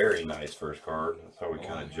 Very nice first card. That's how we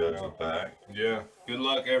kind of judge the pack. Yeah. Good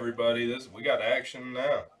luck, everybody. We got action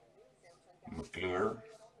now. McClure.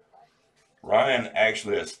 Ryan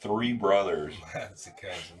actually has 3 brothers. That's a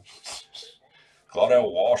cousin.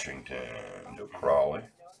 Claudel Washington, Joe Crawley,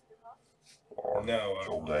 or No,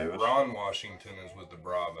 Joel Davis, Ron Washington is with the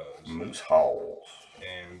Bravos. Moose Halls.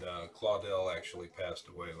 And Claudel actually passed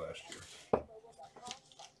away last year.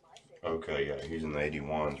 Okay, yeah, he's in the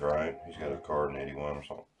 81s, right? He's got a card in 81 or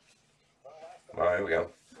something. All right, here we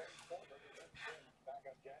go.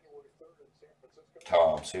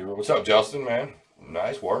 Tom Seaver. What's up, Justin, man?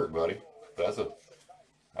 Nice work, buddy.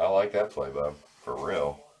 I like that play, bud. For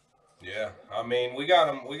real. Yeah, I mean we got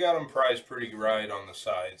them priced pretty right on the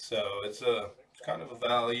site, so it's kind of a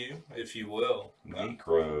value, if you will.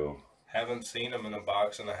 Necro. Haven't seen them in a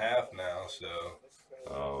box and a half now, so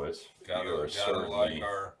Oh, it's gotta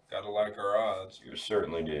like our odds. You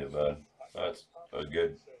certainly did, bud. That's a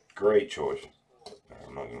great choice.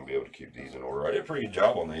 I'm not going to be able to keep these in order. I did a pretty good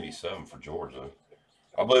job on the 87 for George, though.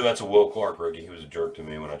 I believe that's a Will Clark rookie. He was a jerk to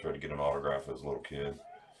me when I tried to get an autograph as a little kid.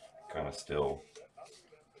 Kind of still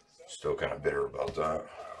kind of bitter about that. Wow,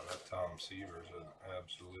 that Tom Seaver's an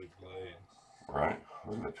absolute blade. Right?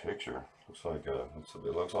 Look at the picture. It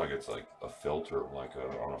looks like it's like a filter, like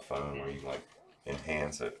on a phone where you can like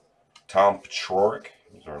enhance it. Tom Pachorik,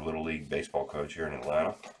 he's our Little League baseball coach here in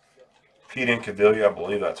Atlanta. Pete Incaviglia, I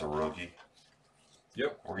believe that's a rookie.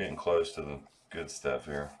 Yep. We're getting close to the good stuff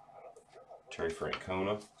here. Terry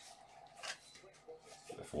Francona.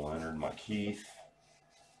 Jeff Leonard, Mike Heath.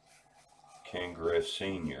 Ken Griff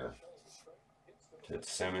Sr. Ted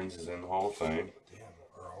Simmons is in the Hall of Fame. Damn,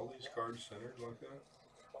 are all these cards centered like that?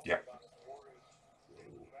 Yeah.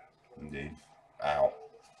 Indeed. Ow.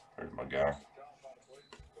 There's my guy.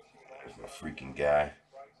 There's my freaking guy.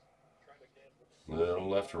 Little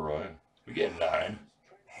left or right. We get 9. Damn.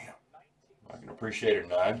 I can appreciate a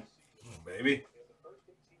 9. Baby.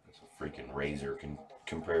 It's a freaking razor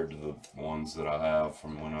compared to the ones that I have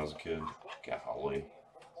from when I was a kid. Golly.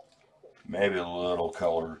 Maybe a little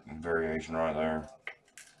color variation right there.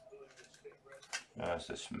 Just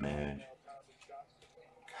a smidge.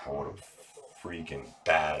 God, what a freaking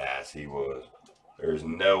badass he was. There's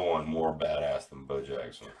no one more badass than Bo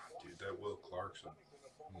Jackson. Dude, that Will Clarkson.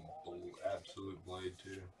 Absolute blade,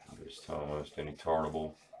 too. There's Thomas, Denny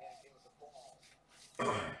Tartable.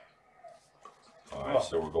 Alright,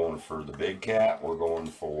 so we're going for the big cat. We're going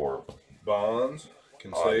for Bonds.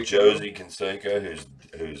 Canseco. Josie Canseco,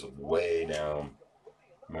 who's way down.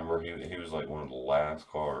 Remember, he was like one of the last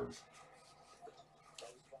cards.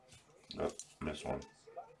 Nope, missed one.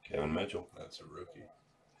 Kevin Mitchell. That's a rookie.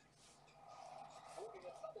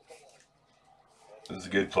 This is a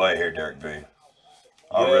good play here, Derek V.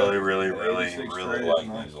 I Yeah, really 86 like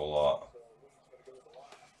traded, these a lot.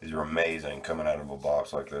 These are amazing coming out of a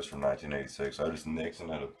box like this from 1986. Otis Nixon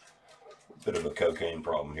had a bit of a cocaine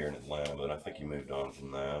problem here in Atlanta, but I think he moved on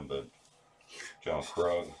from that. But John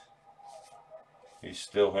Krug, he's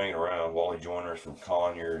still hanging around. Wally Joyner's from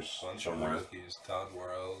Conyers Bunch of somewhere. rookies. Todd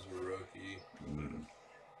Worrell's a rookie.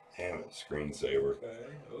 Damn it, screensaver.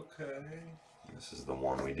 Okay. This is the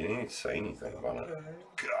one we didn't even say anything about it. Okay.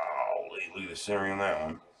 Golly, look at the centering on that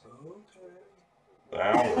one.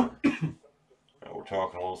 Okay. Now we're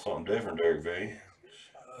talking a little something different, Derek V.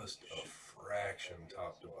 Just a fraction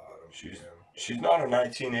top to bottom. She's not a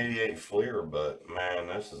 1988 Fleer, but man,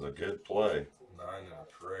 this is a good play. 9 and a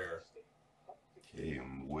prayer. Gee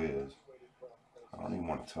whiz. I don't even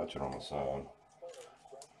want to touch it on the side.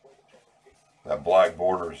 That black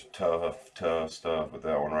border is tough stuff, but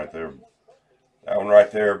that one right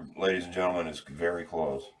there, ladies and gentlemen, is very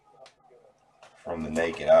close from the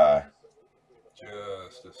naked eye.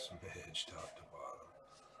 Just a smidge top to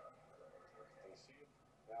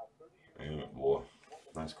bottom. Yeah, boy,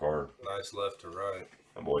 nice card. Nice left to right.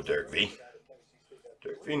 My boy Derek V.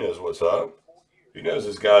 Derek V knows what's up. He knows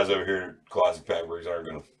his guys over here at Classic Pack Breaks aren't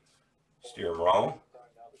going to steer him wrong.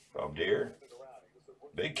 Bob Deere.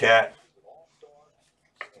 Big cat.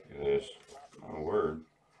 Look at this. My word.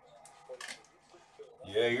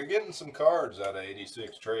 Yeah, you're getting some cards out of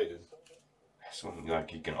 86 traded. Something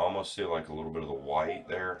like you can almost see like a little bit of the white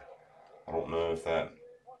there. I don't know if that.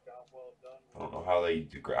 I don't know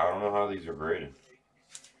how these are graded.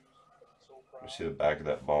 Let me see the back of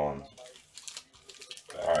that bond.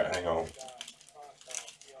 All right, hang on.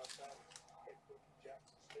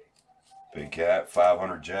 Big cat,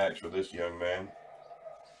 500 jacks for this young man.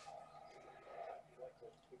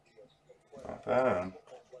 Not bad.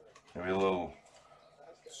 Maybe a little.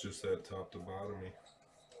 It's just that top to bottom.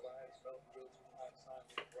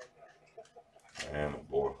 Damn it,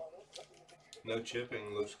 boy. No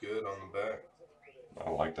chipping, looks good on the back. I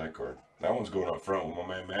like that card. That one's going up front with my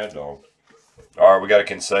man Mad Dog. All right, we got a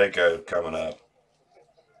Canseco coming up.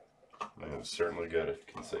 Man, certainly got a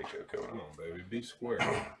Canseco coming Come up. on, baby, be square.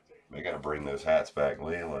 They got to bring those hats back,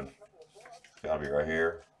 Leland. Got to be right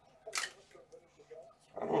here.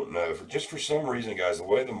 I don't know. Just for some reason, guys, the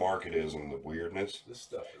way the market is and the weirdness, This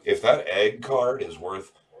stuff is if that egg card is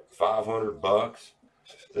worth $500,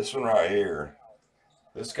 this one right here,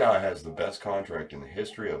 this guy has the best contract in the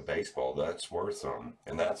history of baseball. That's worth something.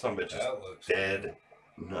 And that son of a bitch That looks is dead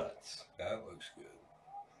nuts. That looks good.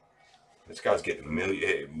 This guy's getting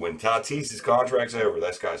when Tatis's contract's over,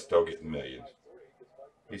 this guy's still getting millions.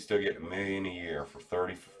 He's still getting $1 million a year for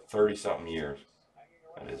 30 something years.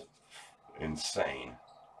 That is insane.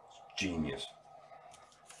 Genius.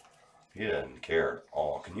 He doesn't care at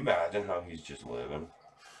all. Can you imagine how he's just living?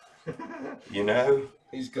 You know?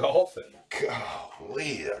 He's golfing.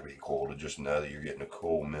 Golly, that'd be cool to just know that you're getting a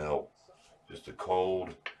cool mill. Just a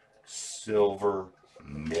cold silver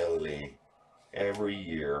millie every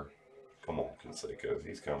year. Come on, Canseco.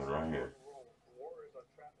 He's coming right here.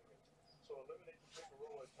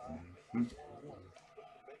 Mm-hmm.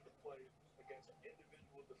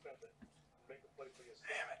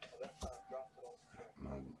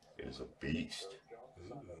 It is a beast.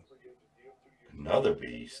 Another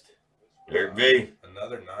beast. Derek V.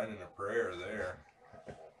 Another 9 and a prayer there.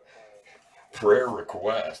 Prayer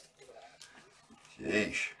request.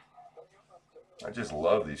 Sheesh. I just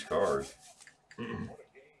love these cards.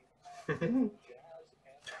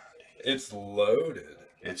 It's loaded.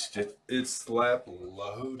 It's just It's slap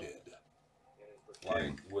loaded.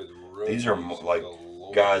 Like with these are rookies like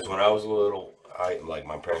galore. guys. When I was little, like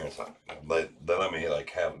my parents, they let me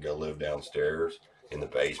like go live downstairs in the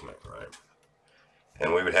basement, right?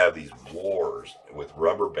 And we would have these wars with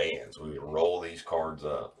rubber bands. We would roll these cards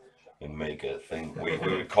up and make a thing. We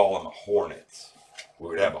would call them Hornets. We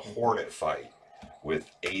would have a Hornet fight with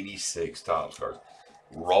 86 Topps cards.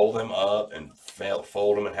 Roll them up and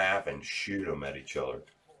fold them in half and shoot them at each other.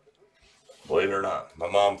 Believe it or not, my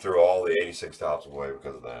mom threw all the 86 Topps away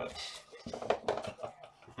because of that.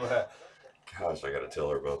 Gosh, I got to tell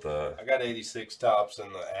her about that. I got 86 Topps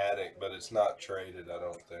in the attic, but it's not traded, I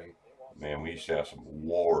don't think. Man, we used to have some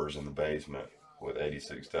wars in the basement with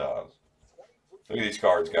 86 Topps. Look at these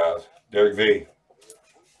cards, guys. Derek V.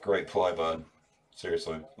 Great play, bud.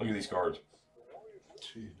 Seriously. Look at these cards.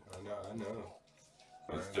 Dude, I know.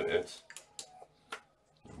 It's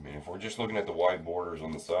I mean, if we're just looking at the white borders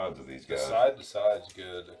on the sides of these The guys. side to side's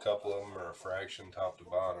good. A couple of them are a fraction top to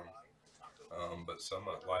bottom. But some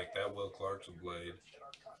like that Will Clarkson blade.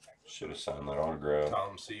 Should have signed that autograph.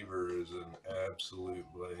 Tom Seaver is an absolute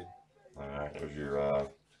blade. Alright, there's your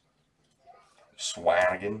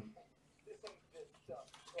Swanigan.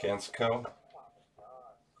 Kensico.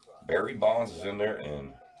 Barry Bonds is in there,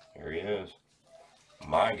 and here he is.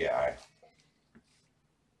 My guy.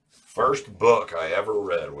 First book I ever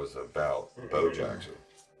read was about Bo Jackson.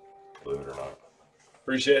 Believe it or not.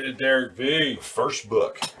 Appreciate it, Derek V. First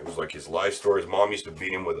book. It was like his life story. His mom used to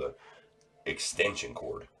beat him with a extension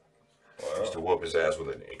cord. Used to whoop his ass with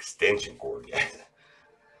an extension cord.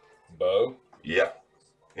 Bo? Yeah.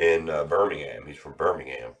 In Birmingham. He's from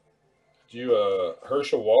Birmingham.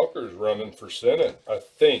 Herschel Walker's running for Senate, I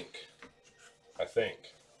think.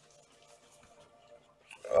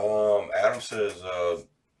 Adam says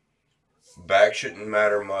back shouldn't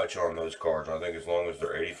matter much on those cards. I think as long as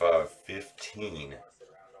they're 85-15.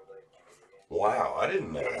 Wow, I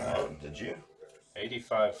didn't know that. Did you?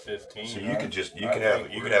 85-15. So you could just you I could have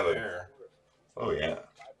think you we're could have a there oh yeah.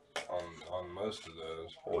 on most of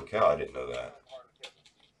those. Holy cow, I didn't know that.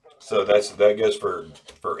 So that goes for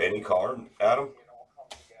any card, Adam?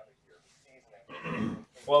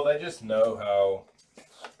 Well, they just know how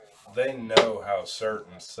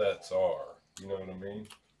certain sets are. You know what I mean?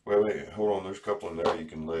 Wait, hold on. There's a couple in there you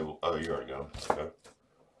can label. Oh, you already got them. Okay.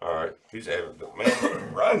 All right. Who's ever?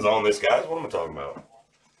 Man, Ryan's on this, guys. What am I talking about?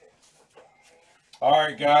 All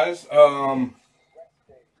right, guys. Tug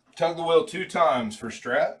the wheel 2 times for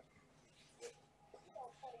Strat.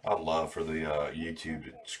 I'd love for the YouTube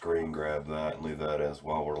to screen grab that and leave that as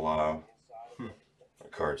while we're live.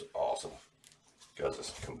 That card's awesome. Guys,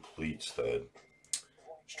 it's a complete stud.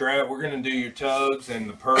 Strat, we're going to do your tugs and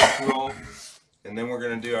the personal, and then we're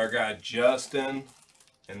going to do our guy Justin,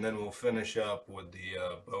 and then we'll finish up with the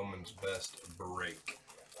Bowman's Best break.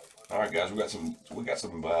 All right, guys, we got some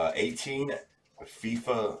 18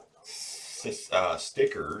 FIFA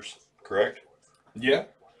stickers, correct? Yeah,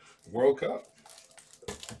 World Cup.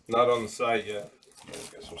 Not on the site yet. Yeah,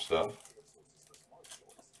 we got some stuff.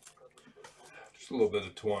 Just a little bit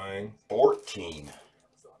of twang. 14.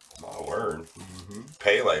 My word.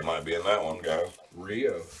 Pele might be in that one, guys.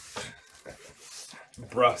 Rio.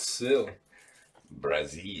 Brazil.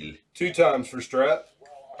 Brazil. 2 times for Strat.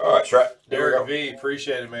 All right, Strat. There we Derek go. V,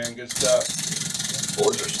 appreciate it, man. Good stuff.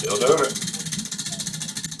 Boys are still doing it.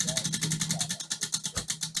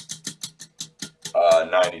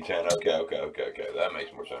 90-10. Okay. That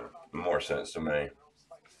makes more sense to me.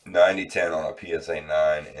 90-10 on a PSA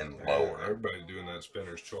 9 and lower. Everybody doing that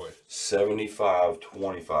spinner's choice.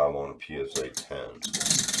 75-25 on a PSA 10.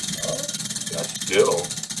 That's still.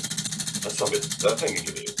 That's something. That thing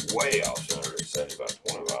could be way off center at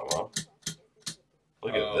 75-25, huh?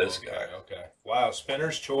 Look at this guy. Okay. Wow,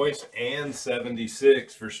 spinner's choice and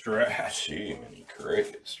 76 for Strat. Gee, many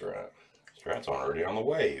cricket, Strat. Strat's already on the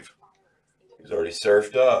wave. He's already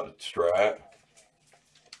surfed up, Strat.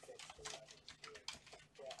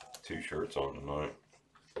 2 shirts on tonight.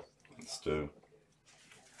 Let's do.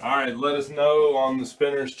 All right, let us know on the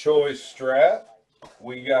spinner's choice Strat.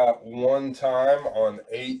 We got 1 time on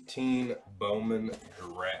 18 Bowman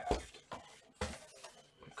Draft.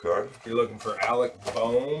 Okay. You're looking for Alec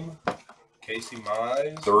Bohm, Casey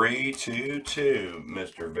Mize, 3-2-2,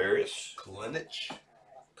 Mr. Various. Klinich.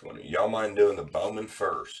 Y'all mind doing the Bowman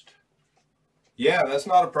first? Yeah, that's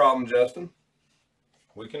not a problem, Justin.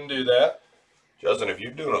 We can do that. Justin, if you're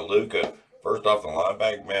doing a Luca first off the line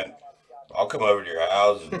back, man, I'll come over to your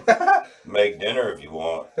house and make dinner if you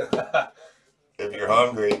want. If you're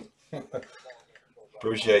hungry.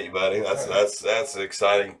 Appreciate you, buddy. That's an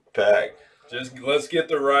exciting pack. Just let's get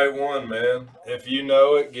the right one, man. If you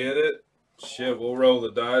know it, get it. Shit, we'll roll the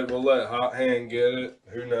dice. We'll let Hot Hand get it.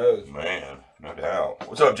 Who knows? Man, No doubt.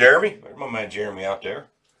 What's up, Jeremy? There's my man Jeremy out there.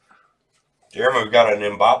 Jeremy, we got an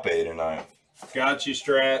Mbappe tonight. Got you,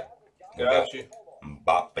 Strat. Got you.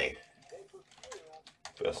 Mbappe.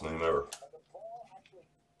 Best name ever.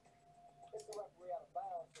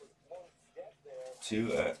 Two,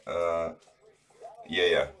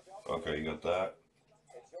 yeah. Okay, you got that.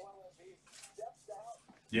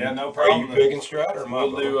 Yeah, no Are problem. you picking Strat or am I?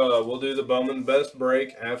 We'll do the Bowman Best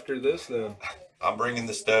break after this then. I'm bringing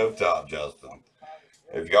the stovetop, Justin.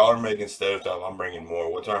 If y'all are making stovetop, I'm bringing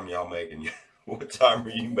more. What time are y'all making? What time are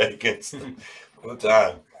you making? What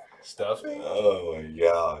time? Stuffing? Oh my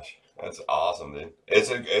gosh, that's awesome, dude.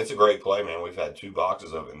 It's a great play, man. We've had 2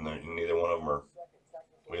 boxes of it, and neither one of them are.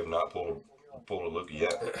 We have not pulled a lookie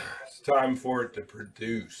yet. It's time for it to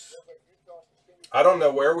produce. I don't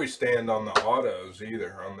know where we stand on the autos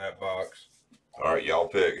either on that box. All right, y'all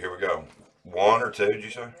pick. Here we go. 1 or 2? Did you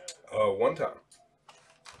say? One time.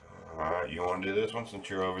 All right, you want to do this one since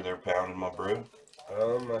you're over there pounding my brew?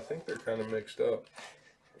 I think they're kind of mixed up.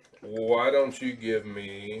 Why don't you give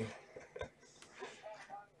me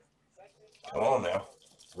Come on now,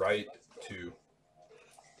 right to?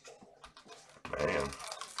 man.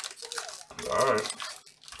 All right.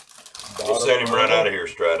 We'll send him right out of here,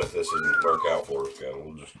 Strat, if this doesn't work out for us, guys.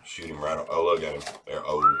 We'll just shoot him right out. Oh, look at him. There.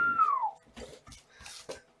 Oh.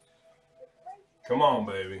 Come on,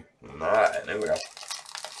 baby. All right, there we go. I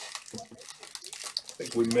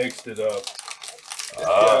think we mixed it up.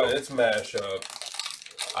 Oh. It's mash up.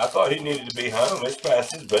 I thought he needed to be home. It's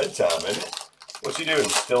past his bedtime, isn't it? What's he doing?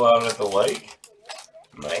 Still out at the lake?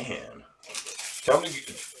 Man. Tell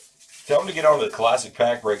him to get on to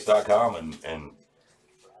classicpackbreaks.com and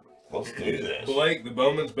let's do this. Blake, the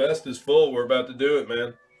Bowman's Best is full. We're about to do it,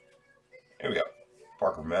 man. Here we go.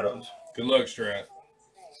 Parker Meadows. Good luck, Strat.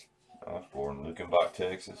 I was born in Luckenbach,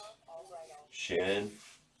 Texas. Shed.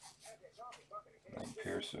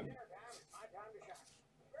 Pearson.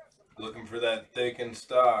 Looking for that thickened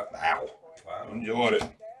stock. Wow. Wow. Enjoyed it.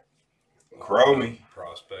 Chromie.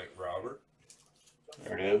 Prospect Robert.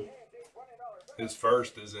 There it is. His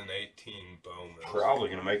first is in 18 Bowman. Probably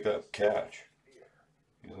going to make that catch.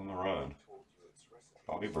 He's on the run.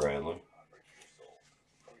 Bobby Bradley.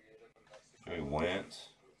 Joey Wentz.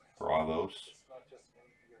 Bravos.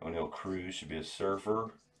 O'Neal Cruz should be a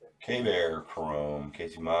surfer. K-Bear Chrome.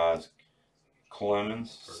 Casey Mize.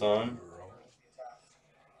 Clemens. Son.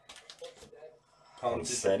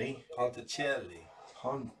 Poncetti. Ponticelli.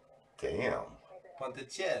 Damn.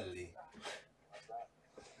 Ponticelli.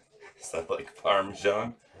 Is that like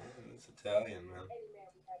Parmesan? It's Italian, man.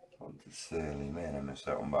 Ponticelli. Man, I missed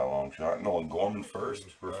that one by a long shot. Nolan Gorman first.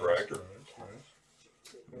 Refractor. Nice.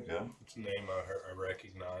 Okay. It's a name I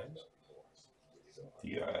recognize.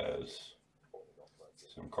 Diaz.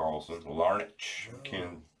 Sam Carlson. Larnach.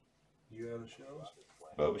 Ken. You out of shows?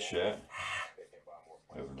 Bobichet.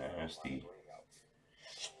 Over Nasty.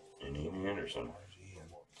 And Ian Anderson.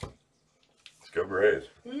 Let's go Braves.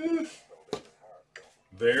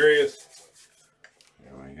 Various.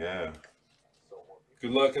 There we go.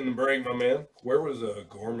 Good luck in the break, my man. Where was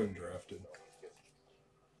Gorman drafted?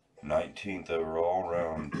 19th overall,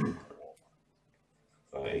 round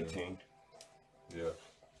 18. Yeah.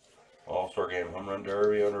 All-Star Game, home run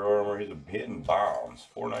derby, Under Armour. He's hitting bombs.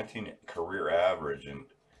 419 career average in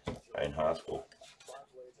high school.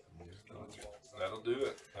 That'll do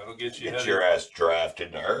it. That'll get you Get headed. your ass drafted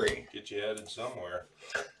in a hurry. Get you headed somewhere.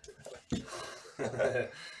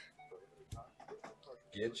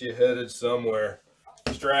 Get you headed somewhere.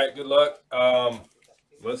 Strat, good luck.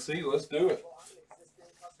 Let's see. Let's do it.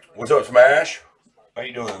 What's up, Smash? How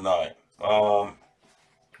you doing tonight?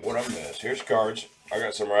 What I missed? Here's cards. I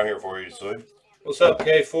got some right here for you to see. What's up,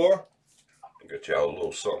 K4? I got y'all a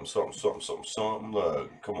little something.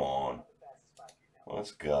 Look, come on.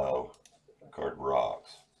 Let's go. Card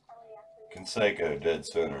rocks. Canseco, dead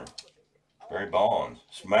center. Barry Bonds.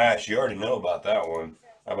 Smash, you already know about that one.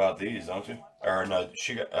 How about these, don't you? Or no,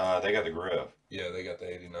 they got the Griff. Yeah, they got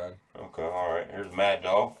the 89. Okay, all right. Here's Mad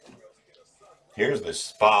Dog. Here's the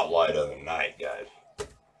spotlight of the night, guys.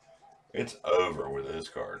 It's over with this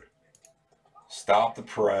card. Stop the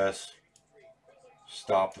press.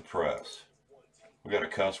 Stop the press. We got a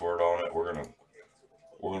cuss word on it. We're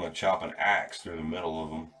gonna chop an axe through the middle of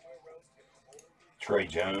them. Trey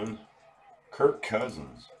Jones, Kirk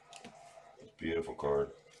Cousins. Beautiful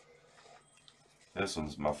card. This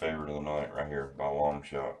one's my favorite of the night right here by a long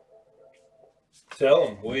shot. Tell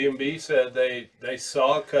them. William B. said they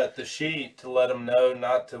saw cut the sheet to let them know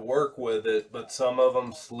not to work with it, but some of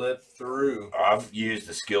them slipped through. I've used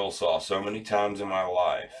the skill saw so many times in my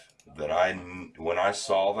life that when I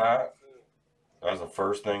saw that, That was the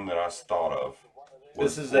first thing that I thought of.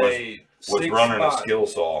 This is a was running a 6-spot. skill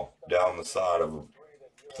saw down the side of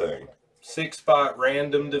a thing. 6-spot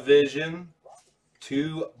random division,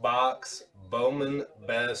 2-box Bowman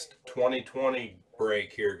Best 2020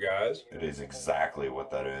 break here, guys. It is exactly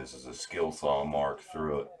what that is a skill saw mark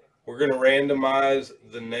through it. We're going to randomize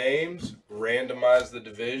the names, randomize the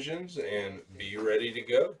divisions, and be ready to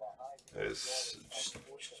go. It's just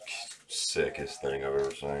sickest thing I've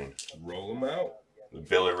ever seen. Roll them out.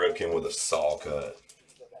 Billy Ripken with a saw cut.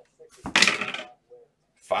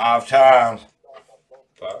 5 times.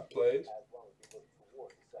 5 plays.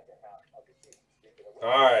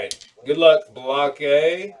 All right. Good luck, Block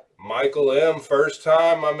A. Michael M. First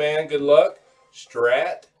time, my man. Good luck.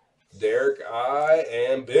 Strat, Derek I,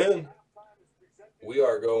 and Ben. We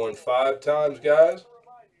are going 5 times, guys.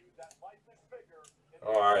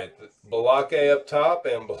 All right. Block A up top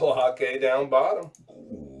and Block A down bottom.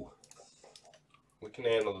 Ooh. We can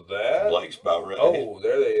handle that. Blake's about ready. Oh,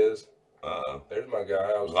 there they is. There's There's my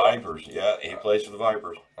guy. Vipers. Yeah, he plays for the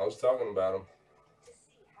Vipers. I was talking about him.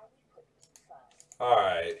 All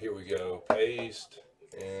right, here we go. Paste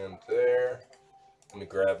and there. Let me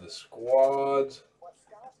grab the squads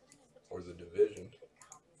or the division.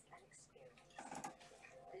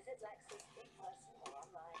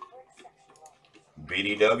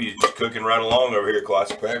 BDW just cooking right along over here.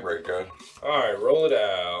 Classic Pack Break, guys. All right, roll it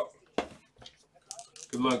out.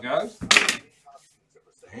 Good luck, guys.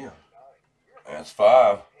 Damn, That's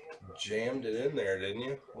 5. jammed it in there, didn't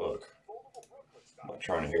you? Look. I'm not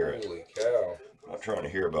trying to hear it. Holy cow. I'm not trying to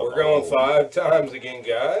hear about We're my going old- 5 times again,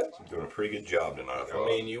 guys. I'm doing a pretty good job tonight, I I thought.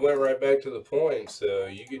 mean, you went right back to the point, so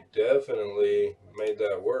you could definitely made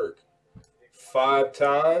that work. 5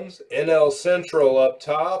 times. NL Central up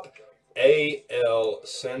top. AL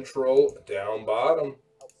Central down bottom.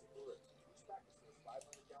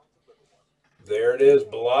 There it is,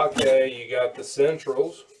 Block A. You got the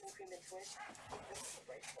Centrals.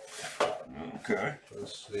 Okay.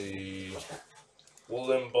 Let's see.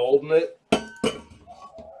 We'll embolden it.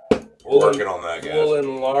 We're working on that, guys. We'll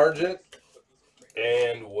enlarge it.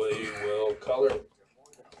 And we will color it.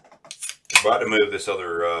 About to move this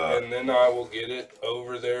other, And then I will get it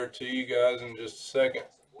over there to you guys in just a second.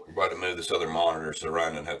 we're about to move this other monitor so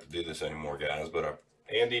Ryan doesn't have to do this anymore, guys. But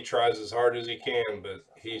Andy tries as hard as he can, but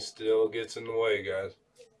he still gets in the way, guys.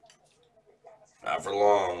 not for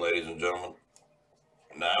long, ladies and gentlemen.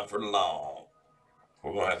 Not for long.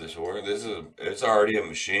 We're gonna have this work. It's already a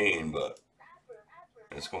machine, but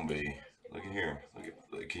it's gonna be. Look at here.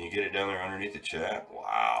 Look, can you get it down there underneath the chat?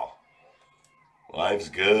 Wow. Life's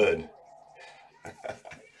good.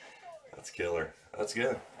 That's killer. That's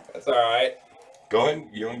good. That's all right. Go ahead.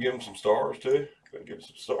 You want to give him some stars too? Go ahead and give him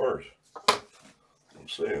some stars.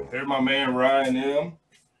 Let's see him. There's my man Ryan M.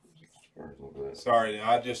 Stars a little bit. Sorry,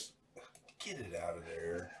 I just get it out of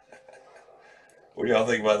there. What do y'all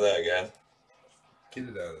think about that, guys? Get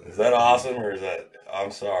it out of there. Is that awesome or is that?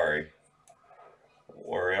 I'm sorry. Don't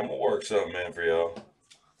worry, I'm gonna work something in for y'all.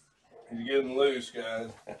 He's getting loose, guys.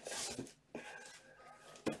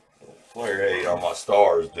 Player hate on my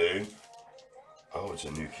stars, dude. Oh, it's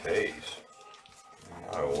a new case.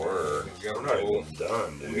 My word. We're not even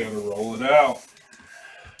done, We dude. gotta roll it out.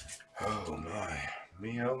 Oh my.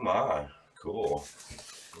 Me oh my. Cool.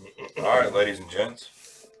 Alright, ladies and gents.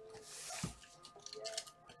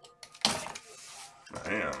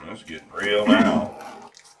 Man, this is getting real now.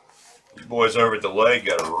 You boys over at the lake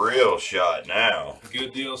got a real shot now.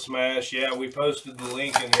 Good deal, Smash. Yeah, we posted the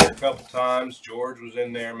link in there a couple times. George was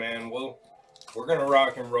in there, man. We're gonna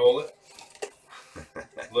rock and roll it.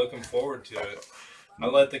 Looking forward to it. I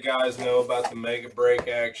let the guys know about the mega break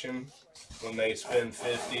action when they spend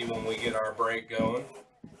 50 when we get our break going.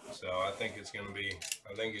 So I think it's gonna be.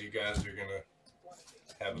 I think you guys are gonna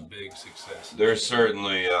have a big success. There's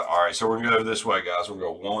certainly, all right, so we're going to go this way, guys. We'll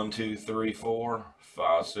go 1, 2, 3, 4,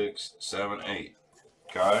 5, 6, 7, 8.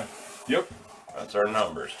 Okay? Yep. That's our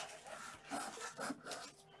numbers.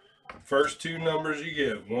 First 2 numbers you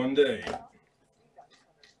get, 1 day.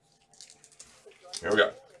 Here we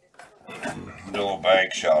go. Do a little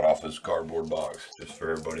bank shot off this cardboard box, just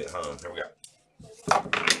for everybody at home. Here we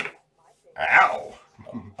go. Ow!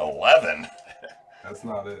 11. That's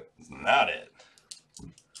not it. That's not it.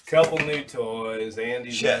 Couple new toys.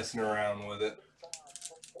 Andy's Shit. messing around with it.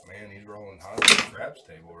 Man, he's rolling hot on the craps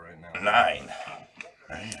table right now. 9. Man.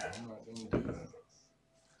 I'm not gonna do it.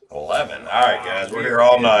 11. All right, guys, we're here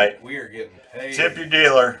all night. We are getting paid. Tip your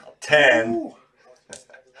dealer. 10. Ooh.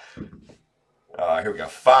 Here we go.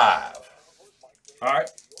 5. All right.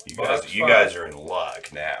 You Box guys, you 5. guys are in luck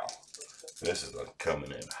now. This is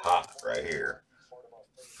coming in hot right here.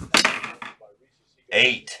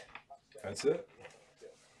 8. That's it.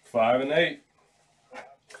 5 and 8.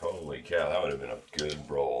 Holy cow, that would have been a good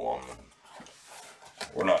roll on them.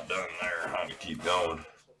 We're not done there. I have to keep going.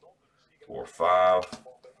 4, 5,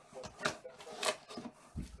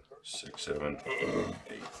 6, 7,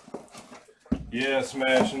 8. Yeah,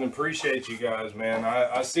 Smash, and appreciate you guys, man.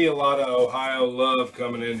 I see a lot of Ohio love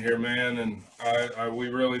coming in here, man, and we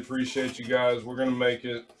really appreciate you guys. We're gonna make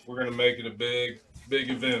it a big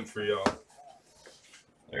event for y'all.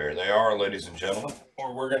 There they are, ladies and gentlemen.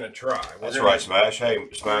 Or we're gonna try. That's right, Smash. Hey,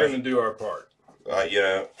 We're Smash. gonna do our part. You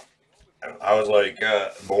know, I was like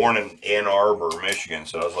born in Ann Arbor, Michigan,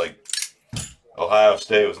 so I was like, Ohio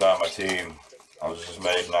State was not my team. I was just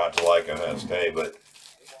made not to like Ohio State, but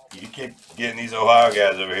you keep getting these Ohio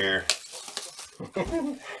guys over here.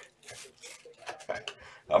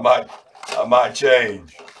 I might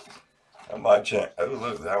change. Oh, look,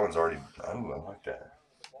 that one's already. Oh, I like that.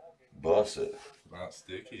 Bust it. Not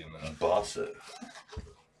sticky enough. Bust it.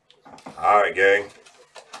 All right, gang.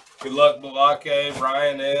 Good luck, Balake,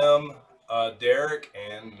 Ryan M, Derek,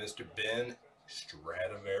 and Mr. Ben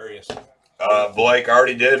Stradivarius. Blake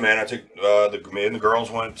already did, man. I took me and the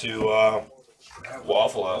girls went to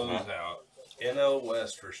Waffle House. Close out. NL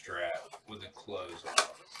West for Strat with a close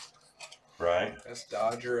out. Right. That's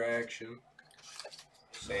Dodger action.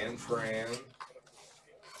 San Fran,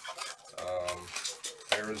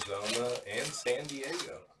 Arizona, and San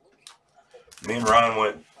Diego. Me and Ryan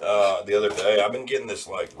went the other day. I've been getting this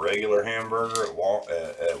like regular hamburger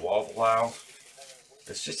at Waffle House.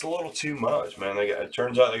 It's just a little too much, man. It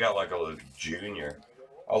turns out they got like a junior.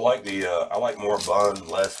 I like more bun,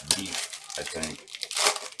 less beef, I think.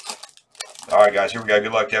 All right, guys, here we go.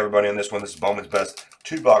 Good luck to everybody on this one. This is Bowman's Best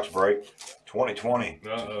 2-box break 2020.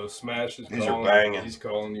 Uh-oh, Smash is These calling. are banging. He's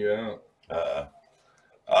calling you out.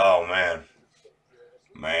 Oh, man.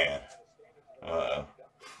 Wait.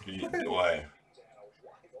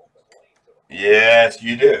 Yes,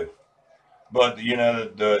 you do. But you know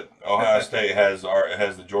the Ohio State has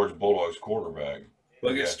the Georgia Bulldogs quarterback.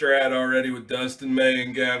 Look at Strat already with Dustin May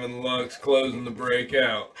and Gavin Lux closing the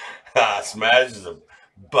breakout. Smash is a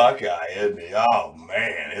Buckeye, isn't he? Oh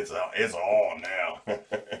man, it's on now.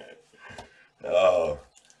 Oh,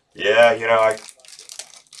 yeah, it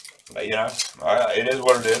is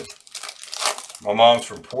what it is. My mom's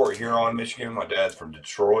from Port Huron, Michigan. My dad's from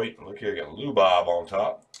Detroit. Look here, got Lou Bob on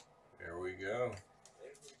top. There we go.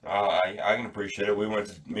 I can appreciate it.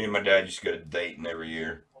 Me and my dad used to go to Dayton every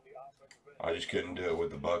year. I just couldn't do it with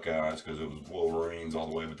the Buckeyes because it was Wolverines all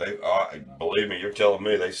the way. But believe me, you're telling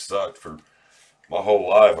me they sucked for my whole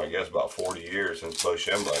life. I guess about 40 years since Bo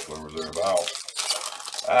Schembechler was there about.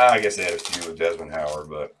 I guess they had a few with Desmond Howard,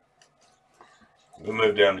 but we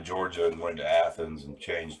moved down to Georgia and went to Athens and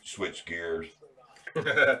switched gears.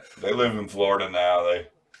 They live in Florida now.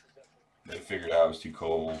 They figured out it was too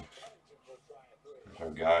cold. There's our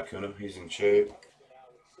guy, Kuna. He's in shape.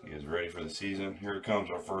 He is ready for the season. Here it comes,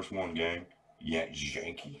 our first one game.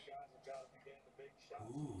 Yankee.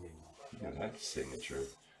 Ooh. Look at that signature.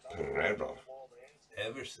 Pereira.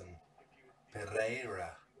 Everson.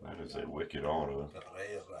 Pereira. That is a wicked auto.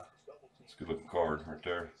 Pereira. It's a good looking card right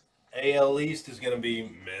there. AL East is going to be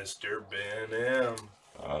Mr. Ben M.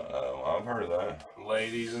 Uh-oh, I've heard of that.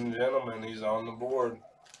 Ladies and gentlemen, he's on the board.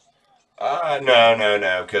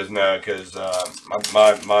 No, because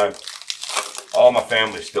all my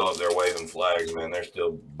family's still up there waving flags, man. They're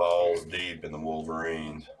still balls deep in the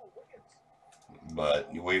Wolverines.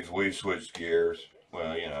 But we've switched gears.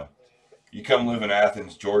 Well, you come live in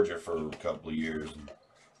Athens, Georgia for a couple of years, and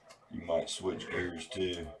you might switch gears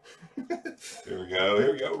too. Here we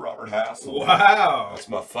go, Robert Hassel. Wow. That's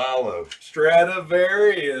my follow.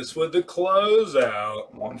 Stradivarius with the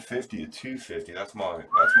closeout. 150 to 250. That's my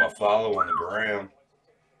follow on the gram.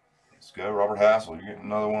 Let's go, Robert Hassel. You're getting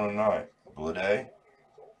another one tonight. Blade.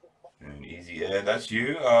 And Easy Ed. That's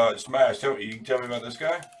you. Smash. You can tell me about this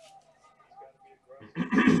guy?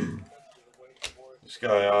 This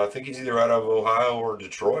guy, I think he's either out of Ohio or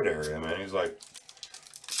Detroit area, man. He's like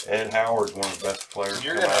Ed Howard's one of the best players.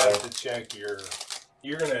 You're gonna have to check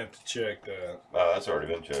that. Oh, that's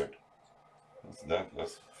already been checked.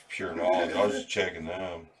 That's pure knowledge. I was just checking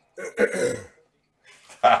them.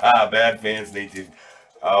 Bad fans need to.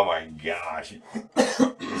 Oh my gosh.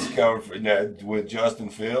 He's coming with Justin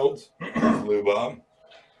Fields, Lou Bob.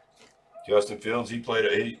 Justin Fields, he played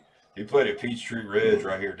at Peachtree Ridge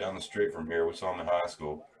right here down the street from here. We saw him in high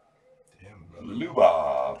school. Damn, Lou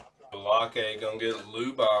Bob. Balake gonna get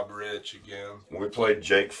Lou Bob rich again. We played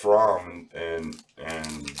Jake Fromm and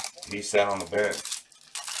he sat on the bench.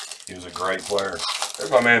 He was a great player.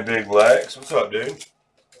 There's my man Big Lex. What's up, dude?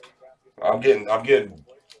 I'm getting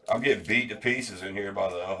beat to pieces in here by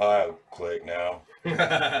the Ohio clique now.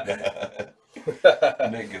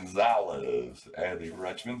 Nick Gonzalez, Andy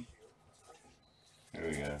Rutschman. Here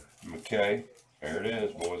we go. McKay. There it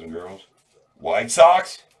is, boys and girls. White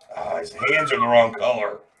Sox. Ah, his hands are the wrong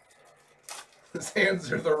color. His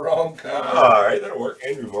hands are the wrong color. All right, that'll work.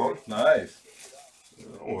 Andrew Vaughn. Nice.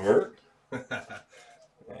 That'll work.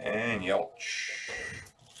 And Yelch.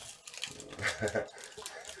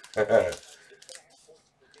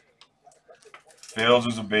 Fields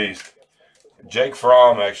is a beast. Jake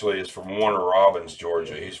Fromm actually is from Warner Robins,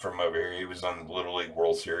 Georgia. He's from over here. He was on the Little League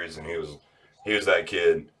World Series, and he was that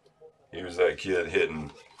kid. He was that kid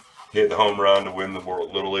hit the home run to win the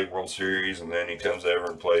Little League World Series, and then he comes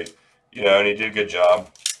over and played, and he did a good job.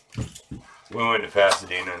 We went to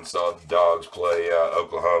Pasadena and saw the Dogs play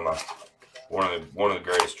Oklahoma. One of the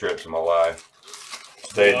greatest trips of my life.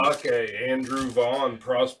 Stayed. Okay, Andrew Vaughn,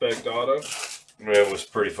 Prospect Auto. It was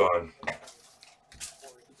pretty fun.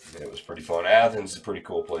 It was pretty fun. Athens is a pretty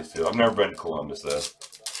cool place too. I've never been to Columbus though.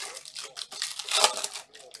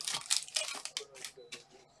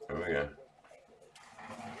 Here we go.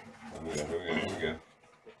 Here we go.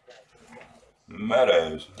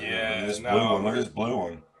 Meadows. Yeah, Look at this blue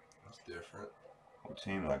one. That's different. What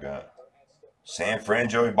team I got? San Fran,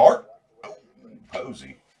 Joey Bart. Oh,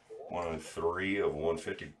 Posey. 103 of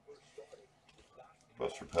 150.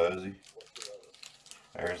 Buster Posey.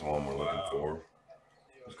 There's the one we're looking for.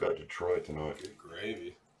 Who's got Detroit tonight? Good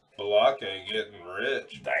gravy. Balake getting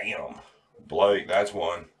rich. Damn. Blake, that's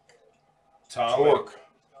one. Tommy. Torque.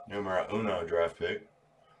 Numero uno draft pick.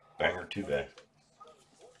 Banger Tuve.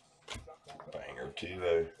 Banger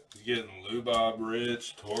Tuve. Getting Lubob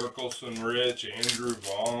rich, Torkelson rich, Andrew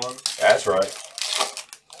Vaughn. That's right.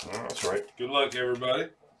 That's right. Good luck, everybody.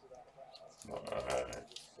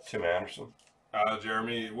 Tim Anderson.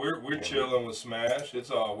 Jeremy, we're chilling with Smash. It's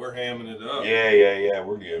all we're hamming it up. Yeah.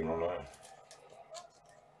 We're good on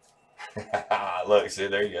that. Look, see,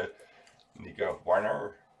 there you go. Nico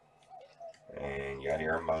Warner. And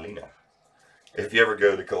Yadier Molina. If you ever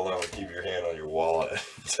go to Cologne, keep your hand on your wallet.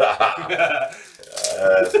 That's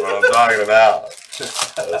what I'm talking about.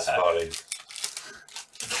 That's funny.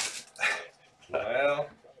 Well,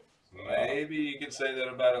 maybe you could say that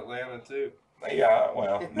about Atlanta too. Yeah,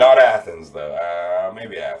 well, not Athens though.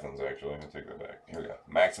 Maybe Athens actually. I'll take that back. Here we go.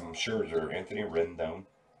 Maxim Scherzer, Anthony Rendon,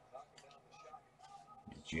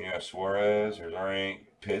 Gino Suarez. Here's our rank.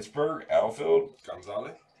 Pittsburgh outfield.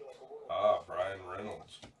 Gonzalez. Brian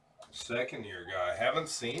Reynolds, second year guy. Haven't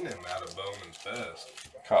seen him out of Bowman's Best.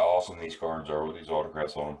 How awesome these cards are with these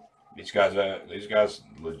autographs on them. These guys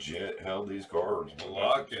legit held these cards.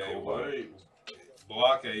 Balake,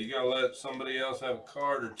 you gotta let somebody else have a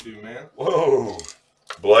card or two, man. Whoa,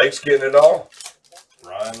 Blake's getting it all.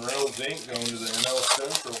 Ryan Reynolds Inc. going to the NL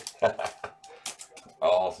Central.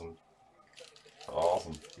 Awesome.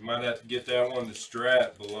 You might have to get that one to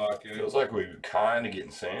Strat, Balake. Feels like we're kind of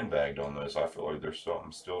getting sandbagged on this. I feel like there's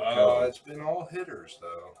something still coming. It's been all hitters,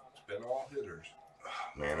 though. It's been all hitters.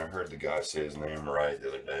 Man, I heard the guy say his name right the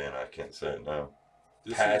other day, and I can't say it now.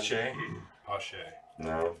 Pache? Pache?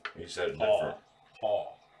 No, he said it Paul. different.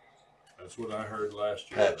 Paul. That's what I heard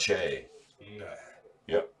last year. Pache. Nah.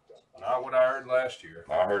 Yep. Not what I heard last year.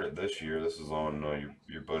 I heard it this year. This is on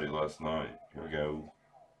your buddy last night. Here we go.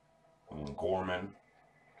 Gorman.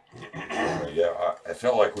 Yeah, I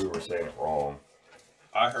felt like we were saying it wrong.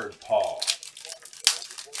 I heard Paul.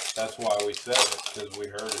 That's why we said it, because we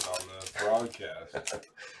heard it on the broadcast.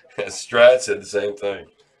 Strat said the same thing.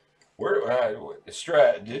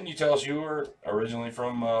 Strat, didn't you tell us you were originally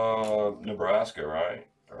from Nebraska, right?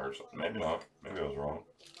 Or maybe not. Maybe I was wrong.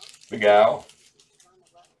 Big Al.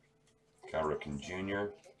 Cal Ripken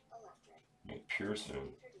Jr. Nate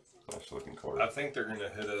Pearson. Nice looking card. I think they're going to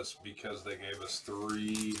hit us because they gave us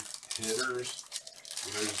 3 hitters.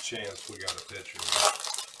 There's a chance we got a pitcher.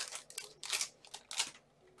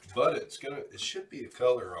 But it should be a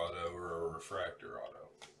color auto or a refractor auto.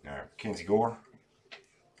 All right, Kinsey Gore.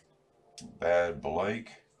 Bad Blake.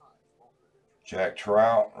 Jack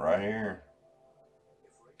Trout right here.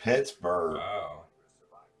 Pittsburgh. Wow.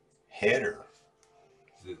 Hitter.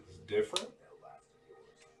 Is it different?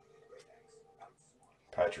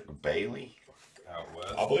 Patrick Bailey. Out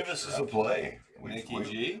west. I believe this is a play. Nicky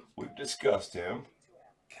G? We've discussed him.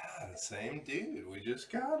 God, same dude. We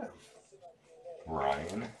just got him.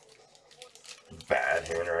 Ryan. Bad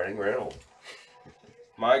handwriting Reynolds.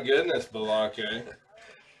 My goodness, Balake.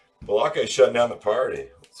 Balake's shutting down the party.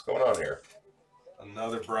 What's going on here?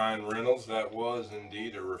 Another Brian Reynolds. That was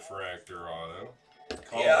indeed a refractor auto.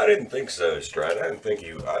 Yeah, I didn't think so, Strat. I didn't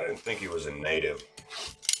think he was a native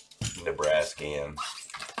Nebraskan.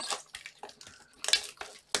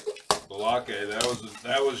 Balake,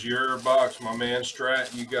 that was your box, my man.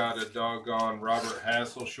 Strat, you got a doggone Robert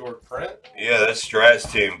Hassel short print, Yeah, that's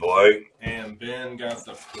Strat's team, Blake. and Ben got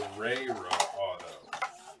the Pereira auto.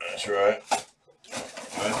 That's right.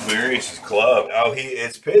 That's Marius's club. Oh,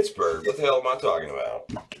 it's Pittsburgh. What the hell am I talking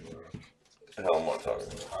about? What the hell am I talking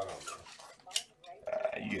about? I don't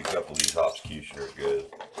know. You get a couple of these Hopscutioner good.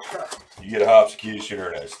 You get a Hopscutioner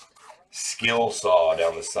and a skill saw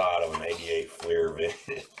down the side of an 88 Fleer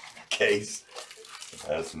case.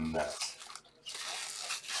 That's nuts.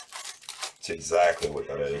 That's exactly what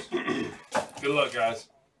that is. Good luck, guys.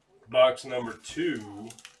 Box number 2.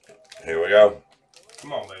 Here we go.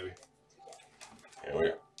 Come on, baby. Here we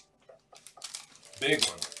go. Big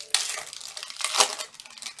one.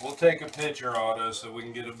 We'll take a picture, Auto, so we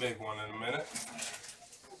can get a big one in a minute.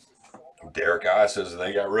 Derek I says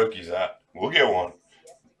they got rookies out. We'll get one.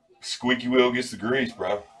 Squeaky wheel gets the grease,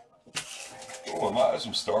 bro. Oh, I might have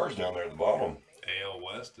some stars down there at the bottom. AL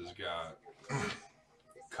West has got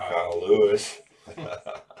Kyle Lewis. There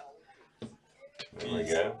we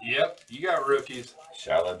go. Yep, you got rookies.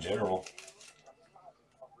 Shallow General.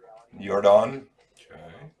 Jordan. Okay.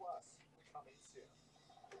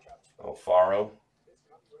 Alfaro.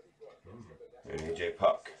 And AJ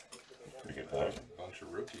Puck. Pretty good thing. Bunch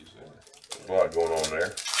of rookies there. There's a lot going on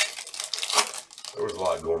there. There was a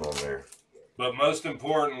lot going on there. But most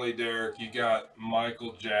importantly, Derek, you got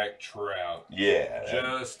Michael Jack Trout. Yeah.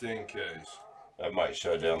 Just in case. That might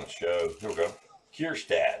shut down the show. Here we go.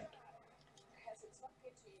 Kierstad.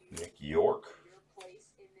 Nick York.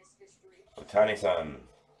 Tiny Son.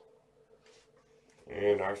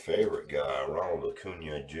 And our favorite guy, Ronald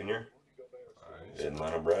Acuna Jr. Nice.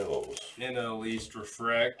 Atlanta Bravos. NL East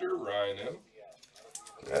Refractor, Ryan M.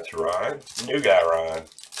 That's Ryan. New guy, Ryan.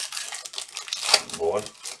 Boy.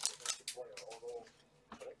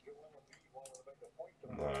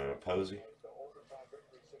 Posey.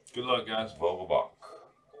 Good luck, guys. Vogelbach.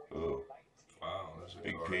 Ooh. Wow, there's a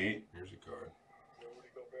Big card. Pete. Here's a card.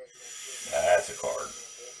 That's a card.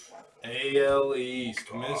 AL East,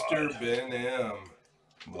 Mr. Ben M.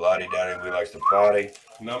 Bloody Daddy, we likes to potty.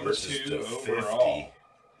 Number This is 2 to overall. 50.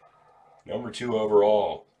 Number 2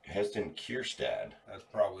 overall, Heston Kierstad. That's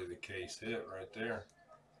probably the case hit right there.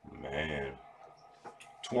 Man.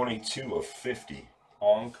 22 of 50.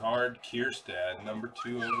 On card Kierstad, number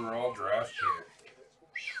 2 overall draft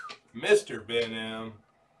pick. Mr. Ben M.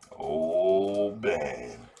 Oh,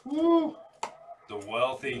 Ben. Woo! The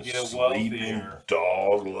wealthy get Sleeping wealthier.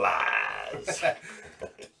 dog lies.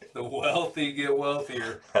 The wealthy get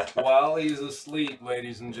wealthier while he's asleep,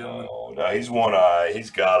 ladies and gentlemen. Oh, no, he's one eye. He's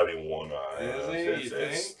got to be one eye. Is he, It's, you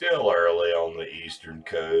it's think? still early on the eastern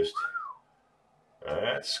coast.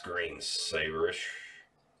 That's screensaverish.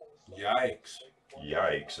 Yikes.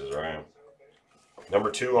 Yikes is right.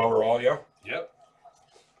 Number 2 overall, yeah? Yep,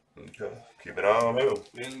 Okay. Keep an eye on him.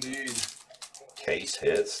 indeed. Case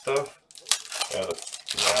hit stuff?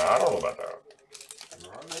 I don't know about that.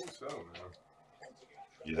 I think so, man.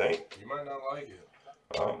 You think? You might not like it.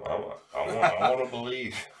 I want to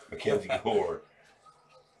believe. Mackenzie Gore.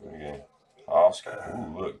 Okay. Oscar.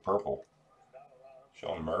 Ooh, look, purple.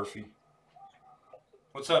 Sean Murphy.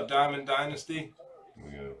 What's up, Diamond Dynasty? Here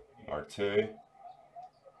we go. Marte.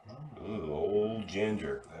 Ooh, old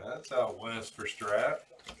Ginger. That's out west for Strat.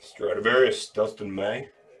 Stradivarius. Dustin May.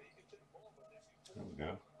 There we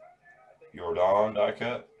go. Jordan die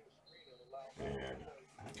cut. And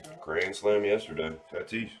Grand Slam yesterday.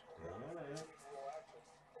 Tatis.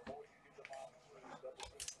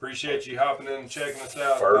 Appreciate you hopping in and checking us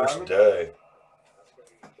out. First Diamond. day.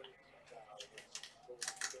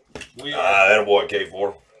 We are, That boy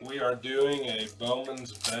K4. we are doing a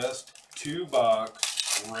Bowman's Best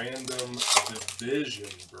 2-box random division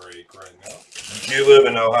break right now. You live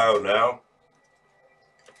in Ohio now?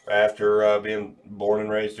 After being born and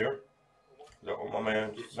raised here? Is that what my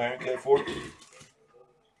man is saying, K4?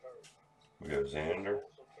 We got Xander,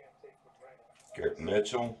 Garrett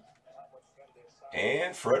Mitchell,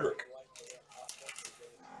 and Frederick.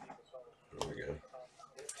 There we go.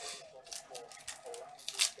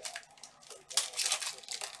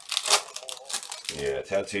 Yeah,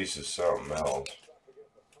 Tatis is something else.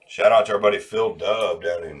 Shout out to our buddy Phil Dub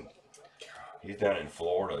he's down in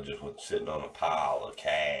Florida just sitting on a pile of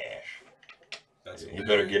cash. That's He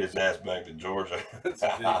better get his ass back to Georgia. That's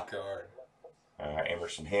a big card.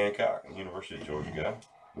 Emerson Hancock, University of Georgia guy.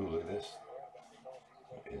 Ooh, look at this.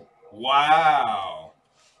 Wow.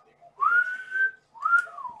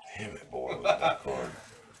 Damn it, boy, look at that card.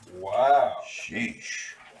 Wow.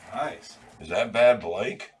 Sheesh. Nice. Is that bad,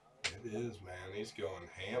 Blake? It It is, man. He's going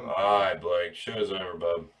ham. All right, Blake. Show's over,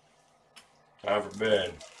 bub. Time for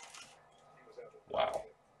bed. Wow.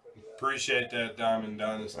 Appreciate that, Diamond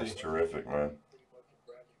Dynasty. That's terrific, man.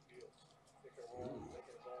 Ooh.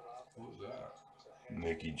 What was that?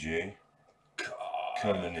 Mickey G. God.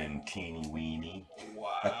 Coming in teeny weeny.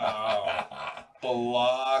 Wow.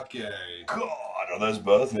 Balake. God, are those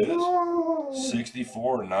both his?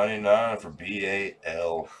 64.99 for BALAKE.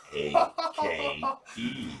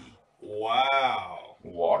 Wow.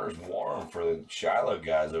 Water's warm for the Shiloh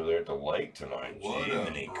guys over there at the lake tonight. What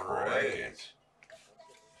Jiminy a crickets.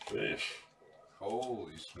 break. Fish.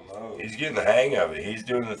 Holy smokes. He's getting the hang of it. He's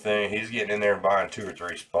doing the thing. He's getting in there and buying 2 or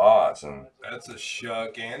 3 spots and That's a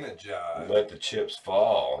shuck and a jive. let the chips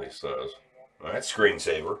fall, he says. All right,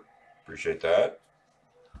 screensaver. Appreciate that.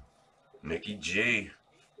 Nikki G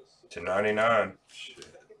to 99. Shit.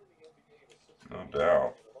 No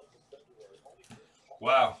doubt.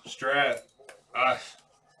 Wow, Strat.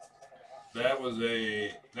 That was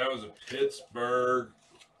a Pittsburgh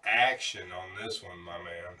action on this one, my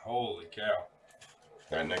man. Holy cow.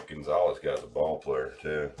 That Nick Gonzalez guy's a ball player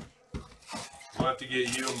too. We'll have to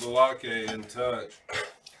get you and Balake in touch.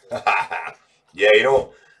 Yeah, you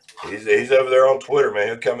know, he's over there on Twitter, man.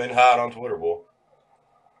 He'll come in hot on Twitter, boy.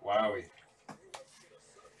 Wowie.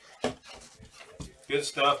 Good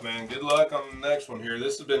stuff, man. Good luck on the next one here.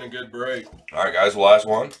 This has been a good break. All right, guys, last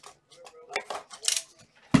one.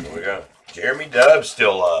 Here we go. Jeremy Dubb's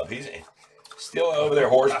still up. He's still over there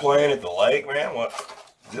horse playing at the lake, man. What?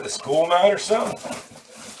 Is it a school night or something?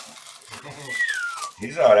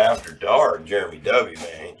 He's out after dark, Jeremy W,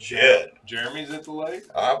 man. Shit. Jeremy's at the lake?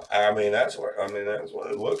 I mean, that's what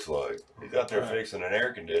it looks like. He's out there fixing an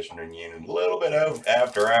air conditioning unit a little bit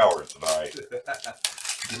after hours tonight.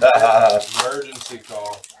 Emergency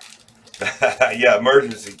call. Yeah,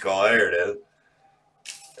 emergency call. There it is.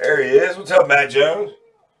 There he is. What's up, Matt Jones?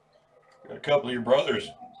 Got a couple of your brother's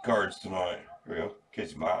cards tonight. Here we go.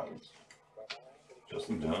 Casey Miles.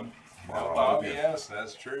 Justin Dunn. Well, Bobby S.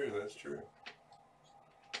 That's true. That's true.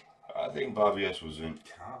 I think Bobby S. was in.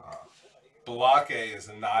 God. Balake is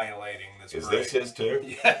annihilating this Is break. this his too?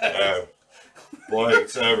 Yes. Boy,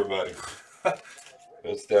 it's over, buddy.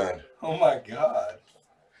 It's done. Oh my God.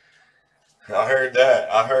 I heard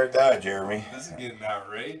that, Jeremy. This is getting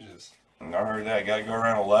outrageous. I heard that. Got to go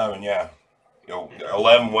around 11, yeah. Yo,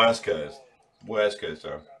 11 West Coast. West Coast,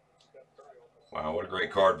 though. Wow, what a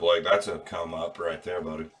great card, Blake. That's a come up right there,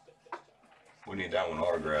 buddy. We need that one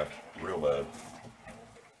autographed real bad.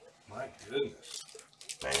 My goodness.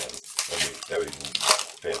 Man, that'd be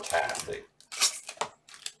fantastic.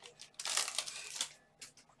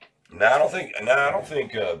 No, I don't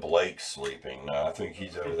think Blake's sleeping. No, I think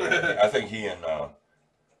he's over there. I think he and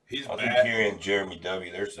He's I think bad. he and Jeremy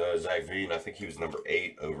W. There's Zach V, and I think he was number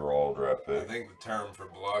 8 overall draft I pick. think the term for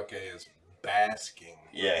Balake is basking.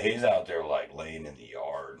 Yeah, he's out there like laying in the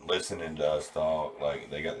yard, listening to us talk. Like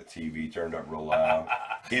they got the TV turned up real loud.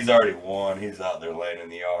 He's already won. He's out there laying in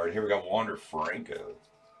the yard. Here we got Wander Franco.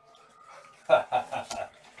 All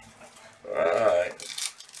right.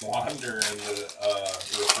 Wander in the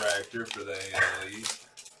refractor for the ALE.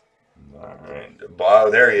 All right.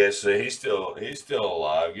 Bob, there he is. See, he's still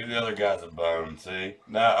alive. Give the other guys a bone. See.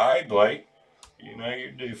 Now, all right, Blake. You know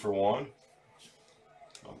you're due for one.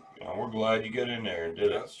 We're glad you got in there and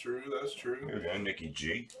did it. That's true. That's true. Here we go, Nikki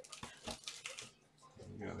G.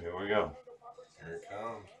 Here we go. Here it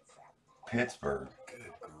comes. Pittsburgh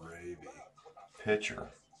Good gravy. pitcher.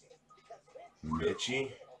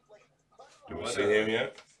 Mitchie. Do we What see a- him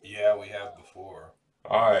yet? Yeah, we have before.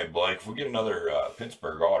 All right, Blake. If we get another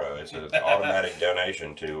Pittsburgh auto, it's an automatic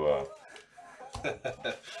donation to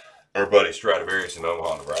our buddy Stradivarius in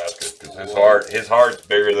Omaha, Nebraska. Because his heart's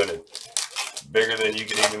bigger than you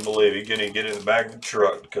can even believe. He couldn't even get in the back of the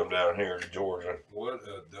truck to come down here to Georgia. What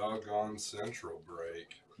a doggone central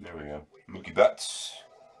break. There we go. Mookie Betts.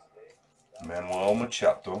 Manuel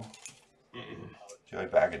Machado. Joey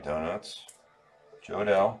Bag of Donuts. Joe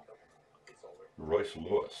Dell. Royce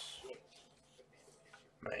Lewis.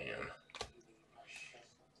 Man.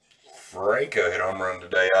 Franco hit home run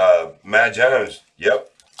today. Matt Jones.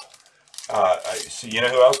 Yep. See, you know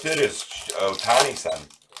who else did is Otani-san.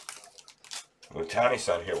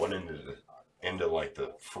 Otani-san here went into like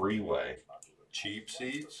the freeway. Cheap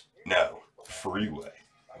seats? No, freeway.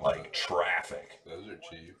 Like traffic. Those are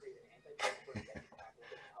cheap.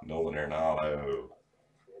 Nolan Arenado.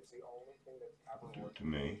 Do it to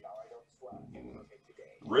me.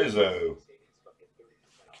 Rizzo.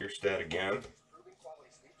 Kierstead again.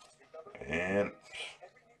 And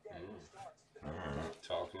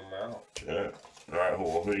Talking them out. yeah. All right,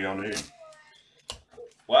 well, who do y'all need?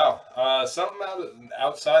 Wow. Something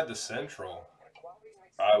outside the Central.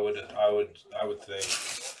 I would think.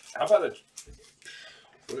 How about a?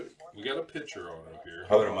 We got a picture on up here.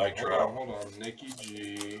 How about a Mike Trout? Hold on, Nikki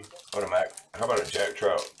G. What a Mac? How about a Jack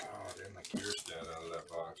Trout? God, damn the Kierstead out of that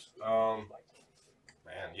box.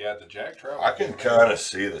 Man, yeah, the Jack Trout. I can kind of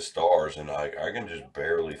see the stars, and I can just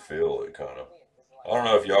barely feel it, kind of. I don't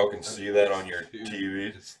know if y'all can see that on your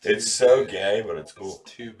TV. It's so gay, but it's cool.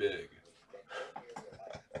 It's too big.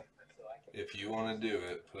 If you want to do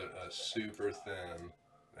it, put a super thin.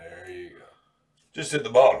 There you go. Just at the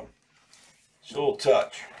bottom. Just a little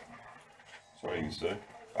touch. That's all you can see.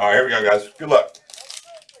 All right, here we go, guys. Good luck.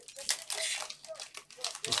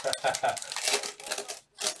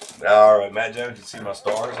 All right, Matt Jones, you see my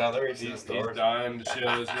stars out there? You see the He's stars? dying to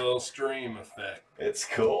show his little stream effect. It's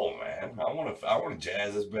cool, man. I want to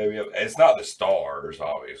jazz this baby up. It's not the stars,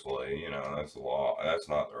 obviously. You know, that's a lot. That's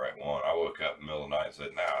not the right one. I woke up in the middle of the night and said,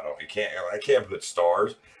 "No, I can't put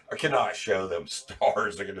stars. I cannot show them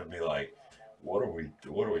stars. They're gonna be like, what are we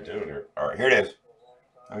doing here?" All right, here it is.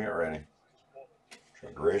 I'll get ready.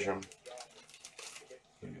 Grisham.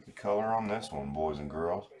 Look at the color on this one, boys and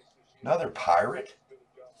girls. Another pirate.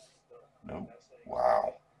 Nope.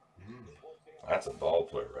 Wow. That's a ball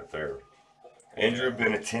player right there. Andrew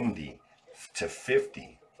Benintendi to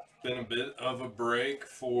 50. Been a bit of a break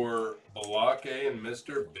for Balake and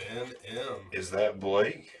Mr. Ben M. Is that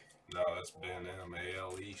Blake? No, that's Ben M.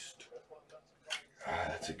 AL East. Ah,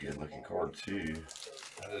 that's a good looking card too.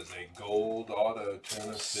 That is a gold auto 10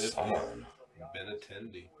 of 50. Son,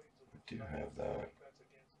 Benintendi. I do have that.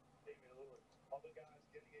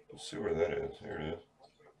 Let's see where that is. Here it is.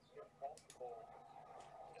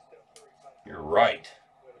 You're right.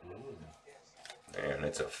 Man,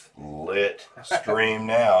 it's a lit stream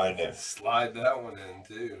now, isn't it? Slide that one in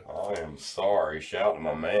too. I am sorry. Shout to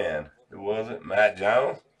my man. Who was it? Matt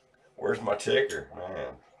Jones? Where's my ticker?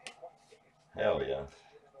 Man. Hell yeah.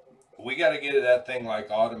 We got to get that thing like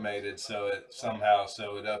automated so it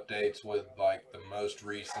updates with like the most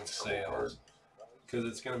recent sales. Because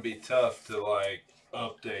it's going to be tough to like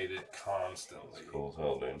update it constantly. Cool as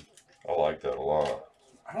hell, dude. I like that a lot.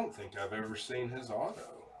 I don't think I've ever seen his auto.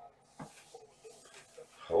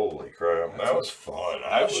 Holy crap. That was fun.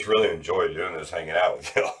 I That just was really enjoyed doing this, hanging out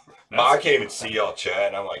with y'all. I can't even see y'all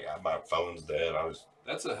chatting. I'm like, my phone's dead.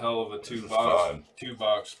 That's a hell of a This is two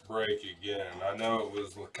box break again. I know it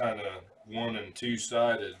was kind of 1 and 2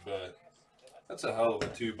 sided, but that's a hell of a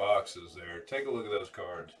 2 boxes there. Take a look at those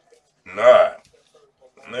cards. Alright.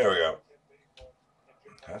 There we go.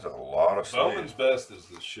 That's a lot of Bowman's sleeves. best is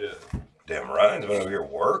the shit. Damn, Ryan's been over here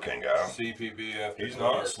working, guys. CPB after He's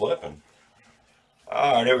dark. not slipping.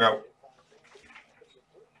 Alright, here we go.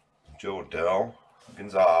 Joe Dell,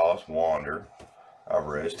 Gonzalez, Wander,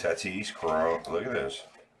 Alvarez, Tatis, Cron. Look at this.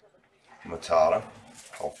 Matata,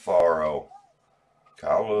 Alfaro,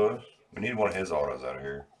 Kyle Lewis. We need one of his autos out of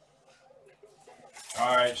here.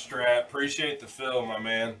 All right, Strat. Appreciate the fill, my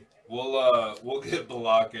man. We'll get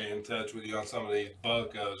Balake in touch with you on some of these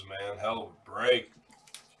buckos, man. Hell of a break.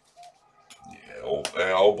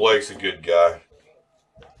 Yeah, old Blake's a good guy.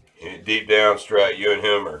 Deep down, Strat, you and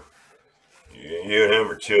him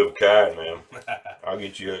are two of a kind, man. I'll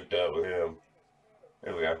get you hooked up with him.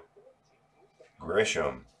 There we go.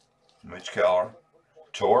 Grisham, Mitch Keller,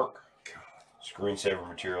 Torque, screensaver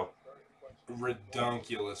material,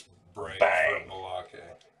 Redunculous break Bang. for Balake.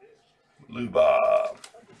 Luba.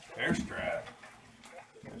 There's Strat.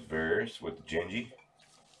 There's Varys with the Genji.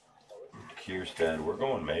 Kierstead. We're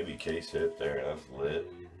going maybe K-Sip there. That's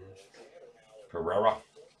lit. Pereira.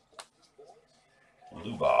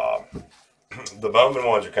 Luba. The Bowman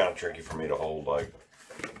ones are kind of tricky for me to hold, like,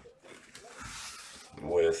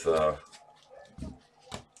 with the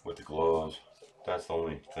gloves. That's the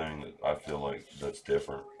only thing that I feel like that's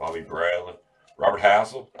different. Bobby Bradley. Robert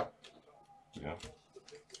Hassel. Yeah.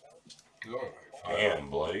 Going like And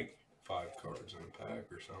Blake. 5 cards in a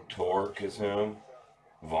pack or something. Torque is him.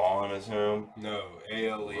 Vaughn is him. No,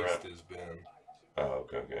 AL East Right. has been. Oh,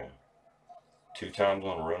 okay. 2 times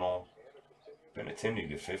on rental. Benintendi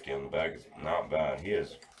to 50 on the back is not bad. He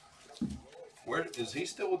is. Where is he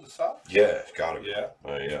still with the Sox? Yeah, it's got to be. Yeah.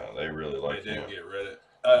 Yeah, they really like They him. didn't get rid of it.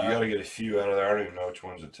 You got to get a few out of there. I don't even know which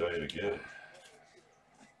ones to tell you to get.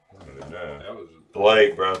 I don't even know. That was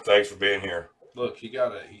Blake, bro, thanks for being here. look. He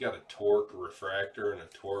got a Torque refractor and a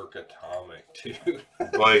Torque atomic too.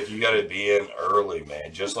 Blake, you got to be in early,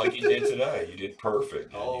 man, just like you did today. You did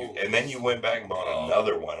perfect. Oh. And then you went back and bought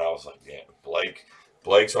another one. I was like, yeah,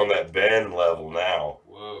 Blake's on that Ben level now.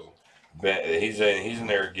 Whoa. Ben, he's in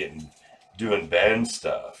there getting doing bend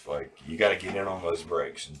stuff. Like, you got to get in on those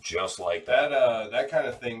breaks just like that. That kind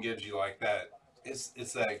of thing gives you like that.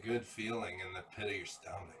 It's that good feeling in the pit of your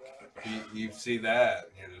stomach. You see that,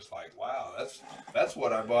 and you're just like, wow, that's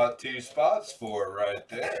what I bought 2 spots for right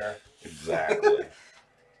there. Exactly.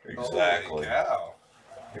 Exactly. Holy cow.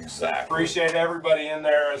 Exactly. Appreciate everybody in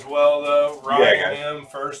there as well, though. Yeah, Ryan guys. M,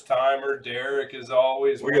 first timer. Derek, as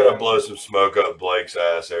always. We gotta blow some smoke up Blake's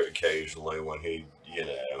ass occasionally when he,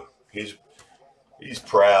 he's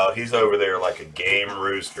proud. He's over there like a game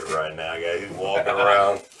rooster right now, guys. He's walking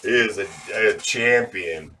around. He is a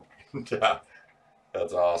champion.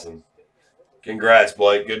 That's awesome. Congrats,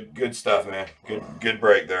 Blake. Good stuff, man. Good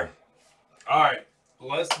break there. All right,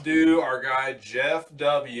 let's do our guy Jeff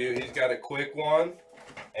W. He's got a quick one.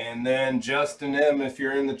 And then Justin M, if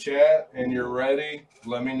you're in the chat and you're ready,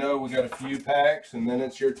 let me know. We got a few packs, and then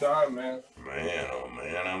it's your time, man. Man, oh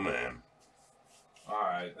man, oh man. All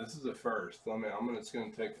right, this is the first. It's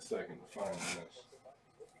gonna take a second to find this.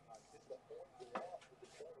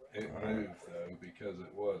 It moved though because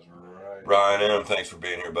it was right. Ryan M, thanks for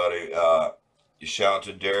being here, buddy. You shout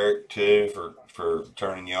to Derek too for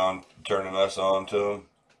turning us on to him,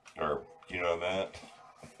 or you know that.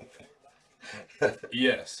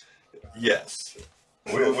 Yes. Yes.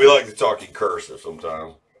 We like to talk in cursive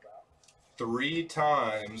sometimes. 3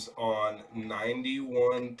 times on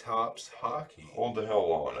 91 Tops Hockey. Hold the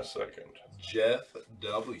hell on a second. Jeff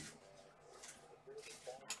W.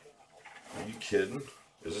 Are you kidding?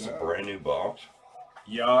 Is this a No. brand new box?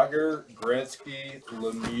 Yager, Gretzky,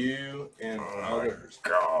 Lemieux, and others.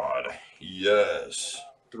 God. Yes.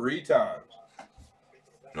 3 times.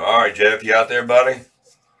 All right, Jeff, you out there, buddy?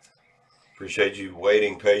 Appreciate you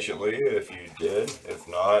waiting patiently if you did. If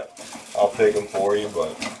not, I'll pick them for you,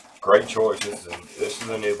 but great choices. And this is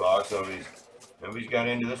a new box. Nobody's got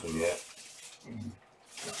into this one yet.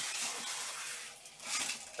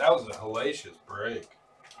 That was a hellacious break.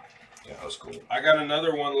 Yeah, that was cool. I got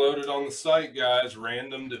another one loaded on the site, guys.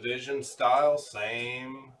 Random division style,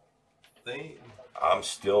 same thing. I'm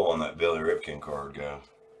still on that Billy Ripken card, guy.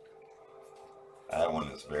 That one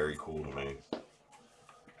is very cool to me.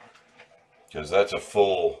 Because that's a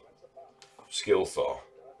full skill saw.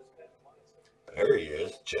 There he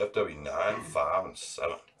is. Jeff W. 9, 5, and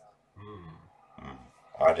 7.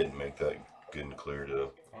 I didn't make that good and clear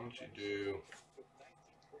to. Why don't you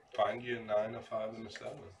find you a 9, a 5, and a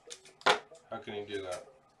 7? How can you do that?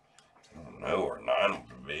 I don't know, or 9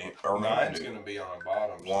 would be. Or 9's going to be on the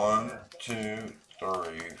bottom. 1, 2,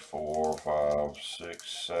 3, 4, 5,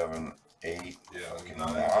 6, 7, 8. Yeah, fucking 9's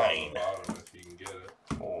on 9. the bottom if you can get it.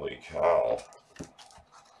 Holy cow.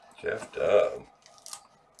 Jeff Dub.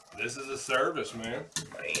 This is a service, man.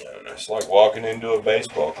 Man, it's like walking into a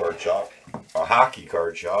baseball card shop. A hockey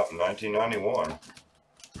card shop in 1991.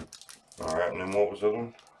 Alright, and then what was the other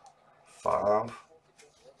one? 5.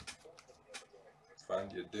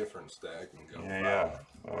 Find you a different stack and go. Yeah.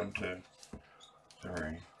 1, 2,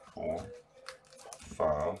 3, 4,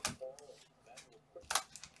 5.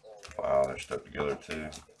 Wow, they're stuck together too.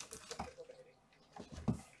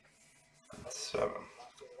 7.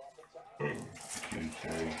 2,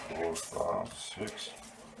 3, 4, 5, 6,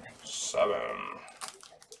 7.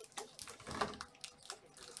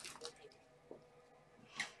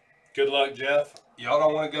 Good luck, Jeff. Y'all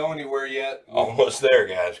don't want to go anywhere yet. Almost there,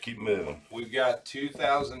 guys. Keep moving. We've got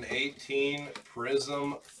 2018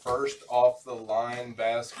 Prism first off the line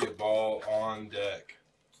basketball on deck.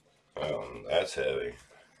 That's heavy.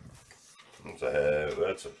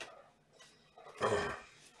 That's a.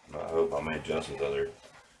 I hope I made Justin's other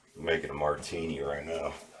making a martini right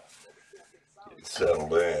now. Get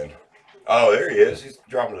settled in. Oh, there he is. He's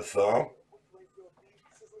dropping a thumb.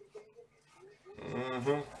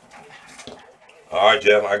 All right,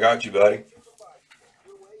 Jeff, I got you, buddy.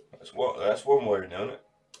 That's one way of doing it.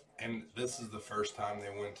 And this is the first time they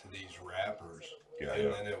went to these wrappers. Yeah, and yeah.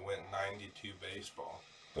 then it went 92 baseball.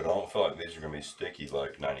 But I don't feel like these are gonna be sticky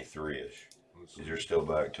like 93-ish. These are still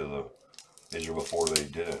back to the. These are before they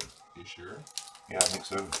did it. You sure? Yeah, I think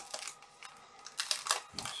so.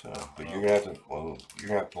 But you're gonna have to. Well, you're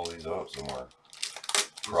gonna have to pull these up somewhere.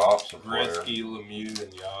 Props of player. Gretzky, Lemieux,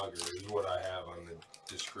 and Yager is what I have on the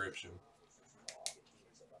description.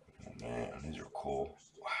 Man, these are cool.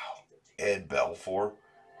 Wow. Ed Belfour.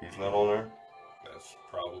 He's not on there. That's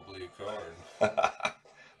probably a card.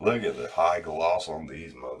 Look at the high gloss on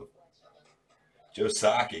these mother. Joe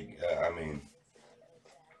Saki. I mean,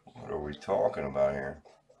 what are we talking about here?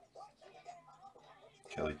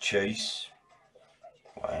 Kelly Chase.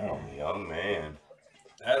 Wow, young man.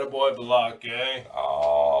 Attaboy Block, eh?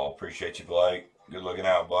 Oh, appreciate you, Blake. Good looking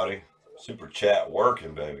out, buddy. Super chat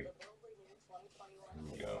working, baby.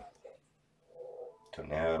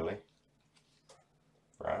 Tonelli.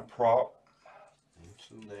 Brian Prop.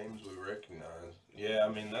 Some names we recognize. Yeah, I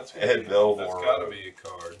mean that's Ed Belvoir. That's got to be a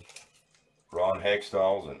card. Ron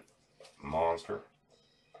Hextall's and Monster.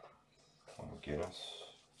 Guinness.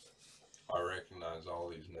 I recognize all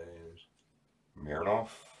these names. Mironov.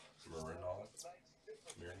 Mironov.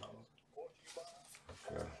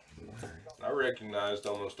 Okay. I recognized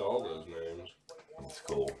almost all those names. That's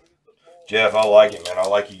cool. Jeff, I like it, man. I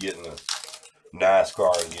like you getting the nice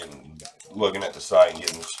car and looking at the site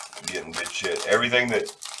and getting good shit. Everything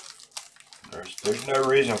that there's no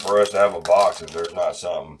reason for us to have a box if there's not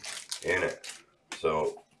something in it.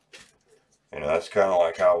 So, that's kind of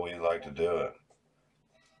like how we like to do it.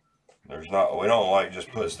 We don't like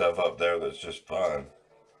just put stuff up there that's just fun.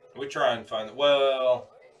 We try and find well,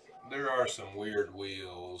 there are some weird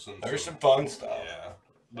wheels and There's some fun stuff. Yeah,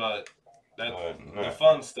 but No. the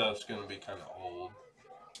fun stuff's gonna be kind of old.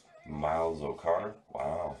 Miles O'Connor.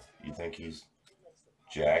 Wow. You think he's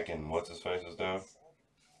Jack and what's his face is doing?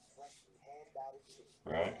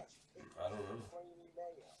 Right? I don't know.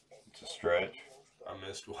 It's a stretch. I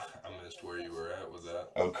missed where you were at with that.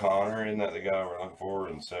 O'Connor, isn't that the guy we're looking for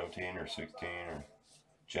in 17 or 16 or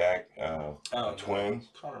Jack? The twins?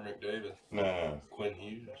 Connor McDavid. No. Quinn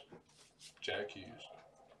Hughes. Jack Hughes.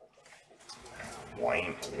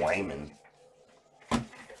 Wayman.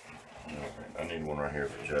 I need one right here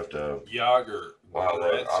for Jeff Dove. Yager. Wow,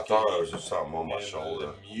 I thought it was just something on my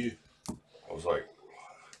shoulder. Mew. I was like,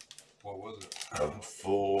 What was it? a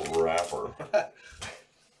full wrapper.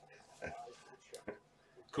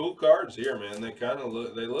 Cool cards here, man. They kind of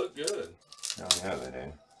look good. Oh, yeah, they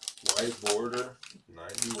do. White border,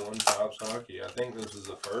 91 Topps Hockey. I think this is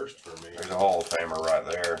the first for me. There's a Hall of Famer right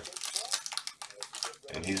there.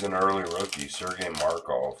 And he's an early rookie, Sergei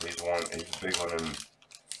Markov. He's a big one in.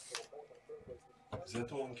 Is that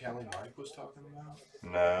the one Callie Mike was talking about?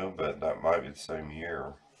 No, but that might be the same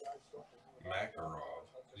year. Makarov.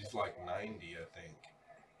 He's like 90, I think.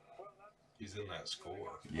 He's in that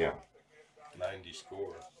score. Yeah. 90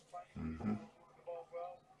 score. Mm-hmm.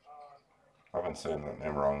 I've been saying that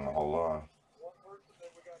name wrong my whole life.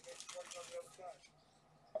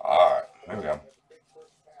 Alright, here we go.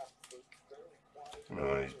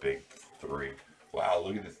 One of these big three. Wow,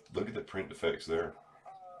 look at the print defects there.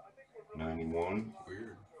 91.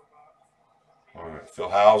 Weird. Alright, Phil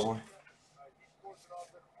Housley.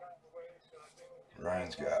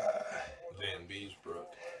 Ryan's guy. Van Beesbrook.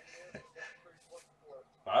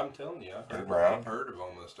 I'm telling you, I've heard of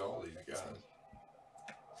almost all these guys.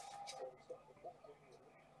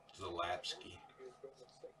 Zalapsky.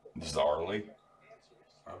 Zarley.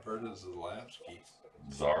 I've heard of Zalapsky.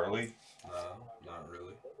 Zarley. No, not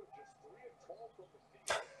really.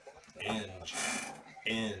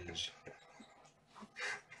 Inge.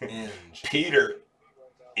 Peter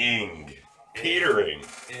Ing. Petering.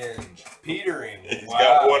 Inge. Petering. He's Wow.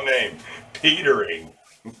 got one name. Petering.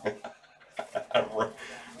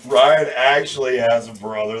 Ryan actually has a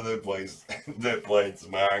brother that played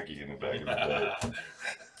some hockey in the back of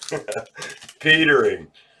the day. Petering.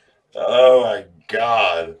 Oh my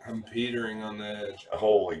God. I'm petering on the edge.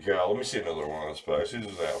 Holy cow. Let me see another one of those packs.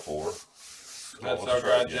 Who's that for? That's our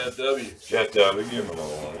guy, Jeff W. Jeff W. Give him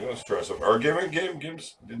another one. Let's try some. Or give him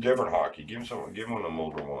a different hockey. Give him an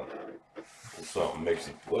older one. Something mix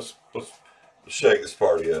it. Let's shake this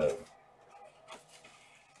party up.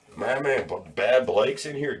 Man, Bad Blake's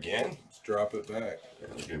in here again. Let's drop it back.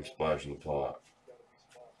 Let's get him splashing the pot.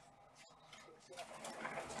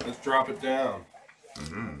 Let's drop it down.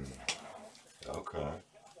 Mm-hmm. Okay.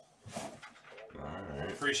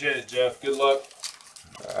 Alright. Appreciate it, Jeff. Good luck.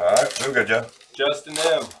 Alright, feel good, Jeff. Justin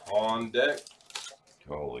M. on deck.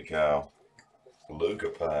 Holy cow. Luca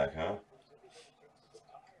pack, huh?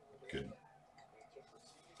 Good.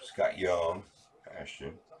 Scott Young.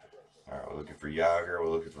 Ashton. Alright, we're looking for Yager. We're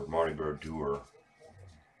looking for Marty Brodeur.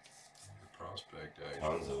 Prospect, actually.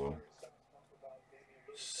 Tons of them.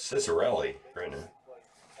 Cicerelli. Right now.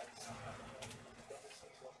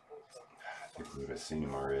 I think we've seen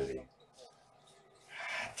him already.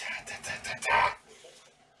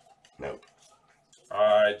 Nope.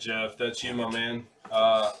 All right, Jeff, that's you, my man.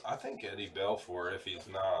 I think Eddie Belfour, if he's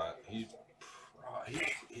not,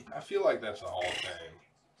 I feel like that's a Hall of Fame.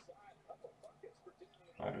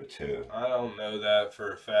 I do too. I don't know that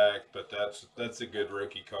for a fact, but that's a good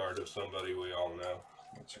rookie card of somebody we all know.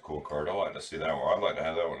 That's a cool card. I'd like to see that one. I'd like to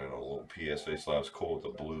have that one in a little PSA slab. It's cool with the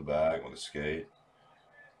blue bag with a skate.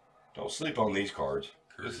 Don't sleep on these cards.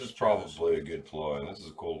 This is probably a good ploy. This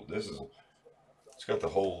is cool. It's got the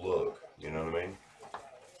whole look. You know what I mean?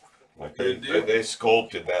 Like they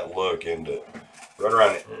sculpted that look into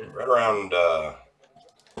right around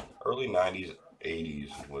Early 90s,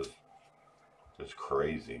 80s was just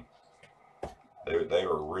crazy. They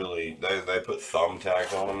were really, they put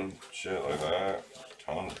thumbtacks on them and shit like that.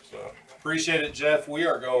 Tons of stuff. Appreciate it, Jeff. We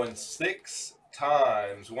are going 6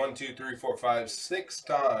 times. 1, 2, 3, 4, 5, 6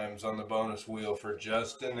 times on the bonus wheel for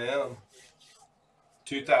Justin M.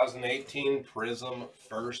 2018 Prism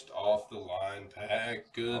first off the line pack.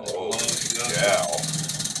 Good Oh, luck, Justin. yeah.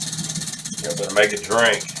 You better make a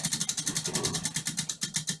drink.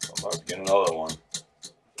 I'm about to get another one.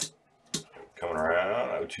 Coming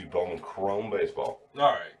around, 02 Bowman Chrome Baseball. All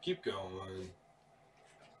right, keep going.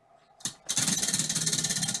 It's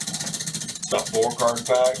a 4-card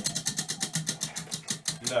pack.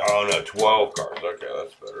 No. Oh no, 12 cards. Okay,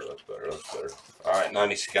 that's better. That's better. That's better. All right,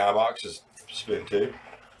 90 Skyboxes. Spin 2.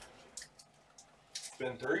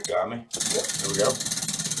 Spin 3. Got me. Yep. Here we go.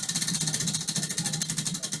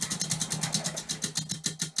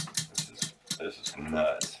 This is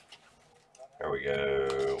nuts. There we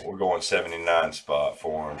go. We're going 79 spot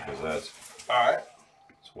for him because that's Alright.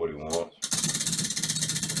 what he wants.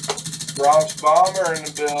 Bronx Bomber in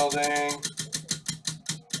the building.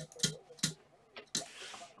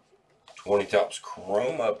 20 Tops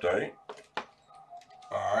Chrome update.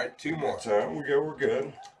 Alright, 2 more. So we go. We're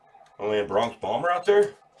good. Only a Bronx Bomber out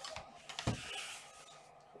there.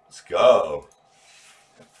 Let's go.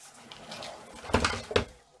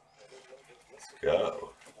 Let's go.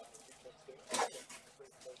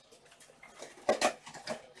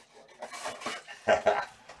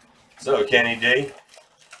 So, Kenny D.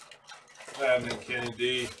 Happening, Kenny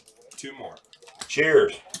D. 2 more.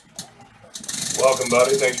 Cheers. Welcome,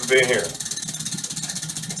 buddy. Thanks for being here.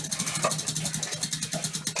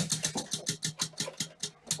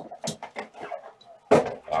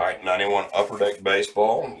 All right, 91 Upper Deck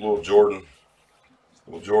Baseball. Little Jordan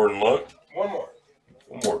look. 1 more.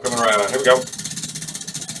 One more coming around. Here we go.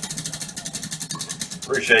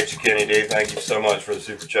 Appreciate you, Kenny D. Thank you so much for the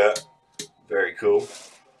super chat. Very cool.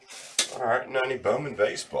 All right, 90 Bowman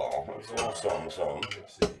Baseball. That's a little something.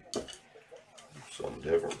 Let's see. Something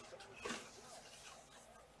different.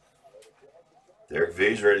 Derek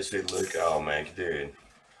V's ready to see Luke. Oh man, dude.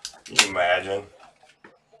 Can you imagine?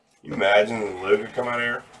 You imagine Luke would come out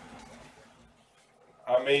here?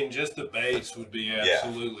 I mean, just the base would be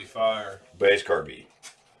absolutely fire. Base card be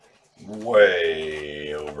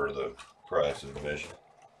way over the price of admission.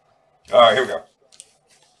 Alright, here we go.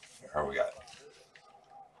 What we got?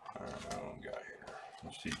 What we got here?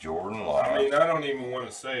 Let's see Jordan live. I mean, I don't even want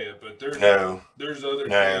to say it, but there's other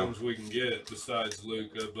No. things we can get besides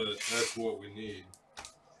Luca, but that's what we need.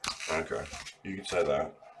 Okay. You can say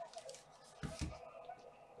that.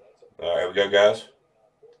 Alright, here we go, guys.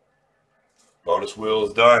 Bonus wheel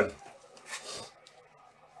is done.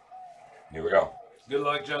 Here we go. Good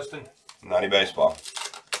luck, Justin. 90 baseball.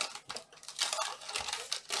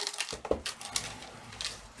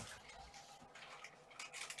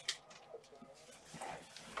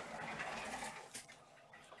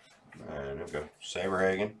 And here we go.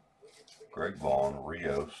 Saberhagen, Greg Vaughn,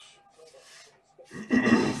 Rios.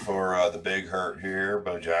 For the big hurt here,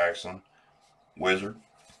 Bo Jackson, Wizard.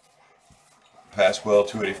 Pasquale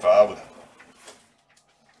 285 with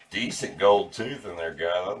decent gold tooth in there,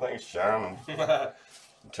 guys. That thing's shining.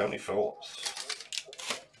 Tony Phillips.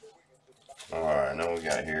 Alright, now we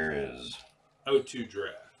got here is 02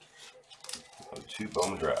 draft. 02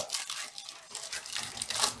 Bowman draft.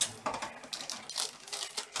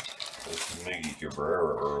 This is Miggy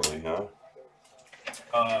Cabrera early, huh?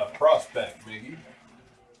 Prospect, Miggy.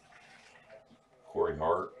 Corey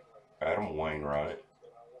Hart, Adam Wainwright,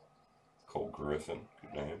 Cole Griffin,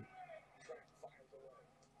 good name.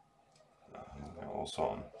 That was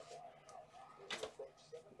something.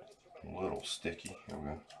 A little sticky. Here we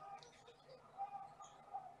go.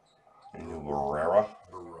 Daniel Barrera.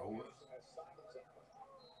 Barola.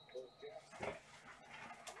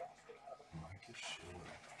 Micah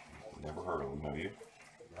Schilling. Never heard of him, have you?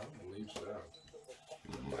 I don't believe so.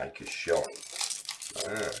 Micah Schilling.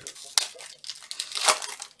 Alright.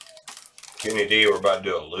 Kenny D, we're about to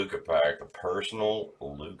do a Luca pack, a personal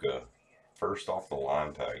Luca. First off the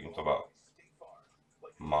line pack. You can talk about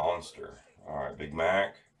monster. Alright, Big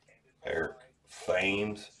Mac, Eric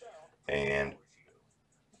Thames, and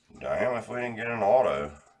damn if we didn't get an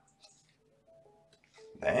auto.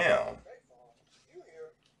 Damn.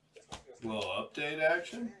 Little update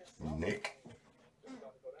action. Nick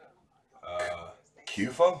Uh,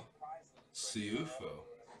 Cufo? Ciufo.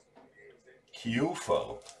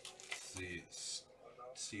 Cufo.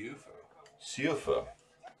 Ciufo. Cufo.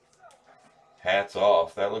 Hats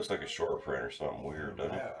off. That looks like a short print or something weird,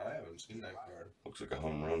 doesn't it? Yeah, I haven't seen that card. Looks like a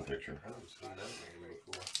home run picture. I haven't seen that name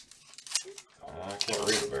before. I can't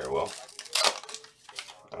read it very well.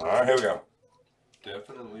 All right, here we go.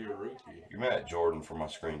 Definitely a rookie. You met Jordan for my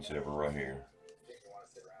screensaver right here.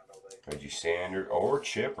 Reggie Sanders or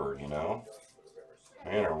Chipper, you know.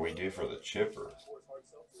 Man, are we due for the Chipper?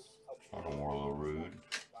 I don't want a little rude.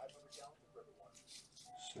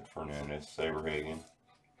 Sid Fernandez, Saberhagen.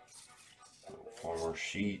 Former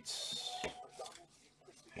Sheets.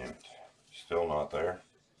 Hint. Still not there.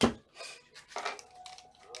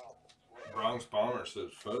 Bronx Bomber says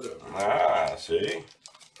photo. Ah, see?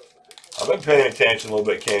 I've been paying attention a little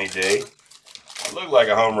bit, Kenny D. It looked like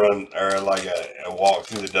a home run or like a walk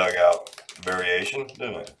through the dugout variation,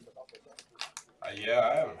 didn't it? Yeah,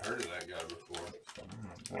 I haven't heard of that guy before.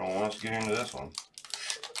 I don't want us to get into this one.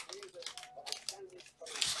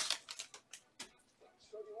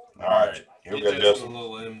 All right, here we go, Get just a Justin.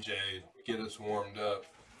 little MJ. Get us warmed up.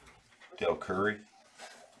 Del Curry.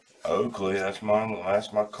 Oakley, that's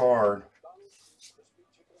my card.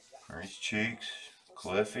 Maurice Cheeks.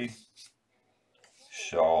 Cliffy.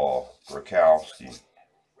 Shaw. Rakowski.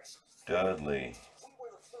 Dudley.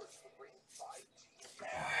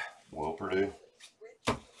 Will Purdue.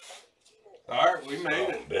 All right, we made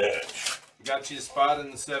it. Bitch. Got you a spot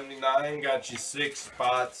in the 79. Got you 6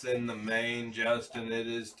 spots in the main. Justin, it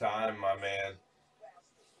is time, my man.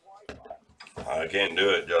 I can't do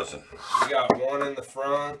it, Justin. You got 1 in the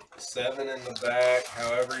front, 7 in the back.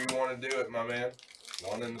 However you want to do it, my man.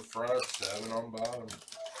 1 in the front, 7 on bottom.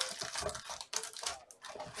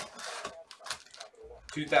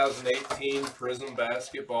 2018 Prism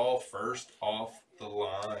Basketball, first off the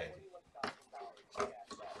line.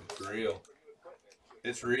 It's real.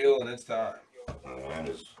 It's real and it's time. That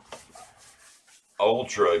is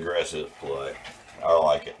ultra aggressive play. I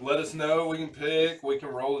like it. Let us know. We can pick. We can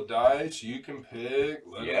roll the dice. You can pick.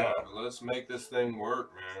 Yeah. Let's make this thing work,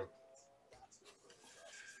 man.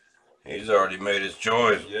 He's already made his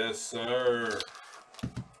choice. Yes, sir.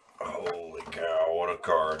 Holy cow, what a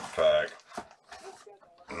card pack.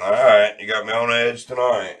 Alright, you got me on edge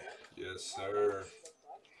tonight. Yes, sir.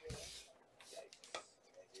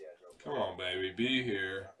 Come on, baby. Be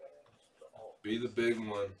here. Be the big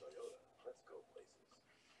one.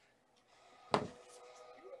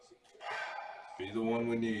 Be the one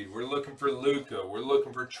we need. We're looking for Luka. We're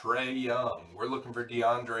looking for Trey Young. We're looking for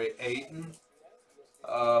DeAndre Ayton.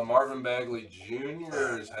 Marvin Bagley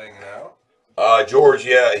Jr. is hanging out. George,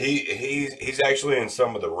 yeah, he's actually in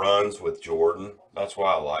some of the runs with Jordan. That's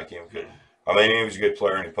why I like him. I mean, he was a good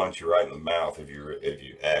player and he punched you right in the mouth if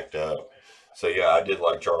you act up. So yeah, I did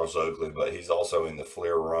like Charles Oakley, but he's also in the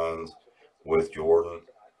Fleer runs with Jordan.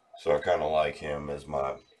 So I kind of like him as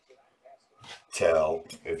my tell,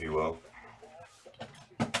 if you will.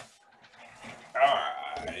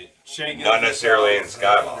 Alright. Shea Not necessarily in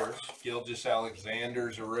Gilgeous-Alexander. Skybox.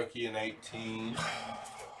 Gilgeous-Alexander's a rookie in 18.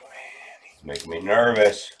 He's making me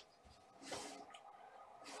nervous.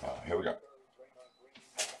 Here we go.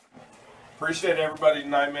 Appreciate everybody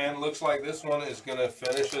tonight, man. Looks like this one is going to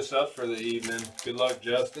finish us up for the evening. Good luck,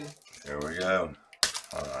 Justin. Here we go.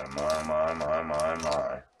 My.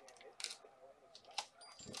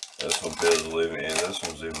 This one feels living. Yeah, this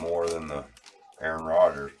one's even more than the Aaron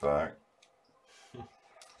Rodgers pack.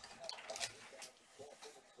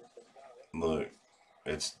 Look,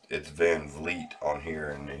 it's Van Vliet on here,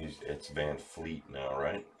 and it's Van Fleet now,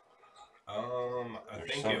 right? I There's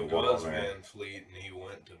think something it going was on there. Van Fleet, and he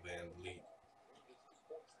went to Van Vliet.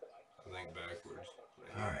 I think backwards.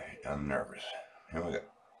 All right, I'm nervous. Here we go.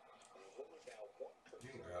 You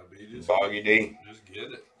gotta be just Boggy D. Just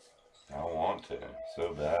get it. I want to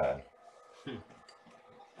so bad.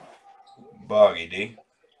 Boggy D.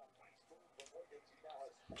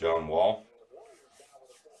 John Wall.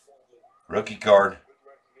 Rookie card.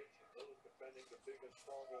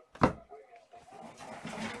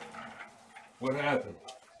 What happened?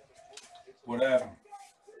 What happened?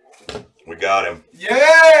 We got him.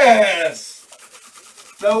 Yes!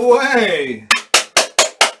 No way!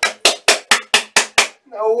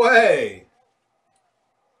 No way!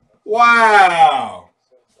 Wow!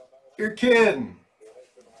 You're kidding.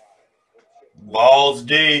 Balls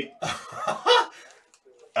deep. Oh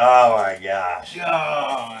my gosh.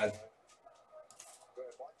 God!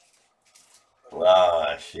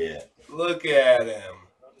 Ah, shit. Look at him.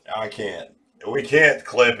 I can't. We can't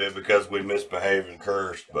clip it because we misbehaved and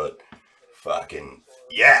cursed, but fucking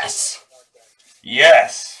yes.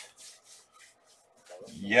 Yes.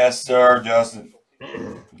 Yes, sir, Justin.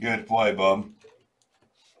 Good play, bub.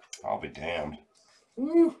 I'll be damned.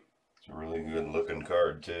 Woo. It's a really good looking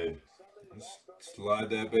card, too. Slide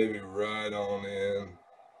that baby right on in.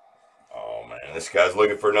 Oh, man. This guy's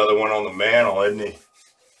looking for another one on the mantle, isn't he?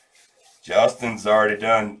 Justin's already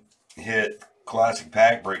done hit classic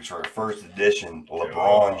pack breaks for a first edition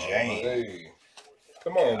LeBron James. Hey.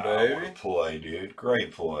 Come on, What baby. a play, dude.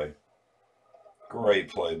 Great play. Great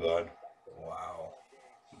play, bud. Wow.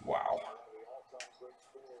 Wow.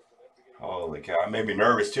 Holy cow. It made me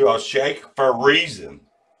nervous, too. I was shaking for a reason.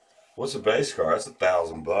 What's the base card? That's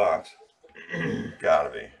 $1,000. Gotta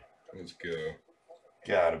be. Let's go.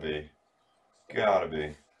 Gotta be. Gotta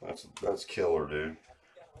be. That's killer, dude.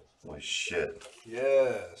 Holy shit.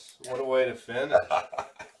 Yes. What a way to finish.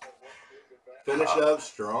 Finish up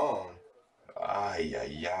strong. Ay,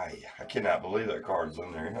 ay, ay. I cannot believe that card's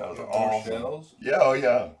in there. That was More awesome. shells? Yeah, oh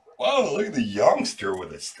yeah. Whoa, look at the youngster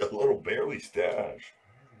with a little barely stash.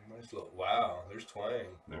 Nice little. Wow. There's twang.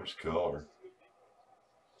 There's color.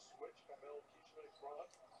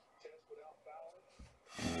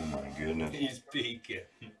 Oh my goodness. He's peeking.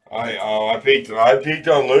 I peeked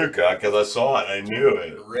on Luca because I saw it and I knew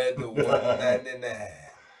it. Red to 199.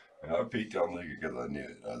 I peeked on Luca because I knew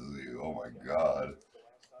it. I was like, oh my god.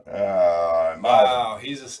 Wow,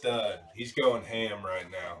 he's a stud. He's going ham right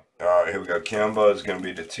now. All right, here we go. Kemba is going to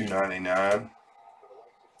be the 299.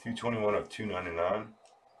 221 of 299.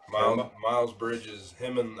 Miles Bridges,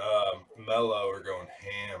 him and Melo are going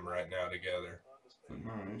ham right now together.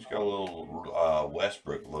 He's got a little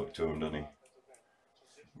Westbrook look to him, doesn't he?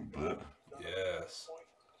 But Yes.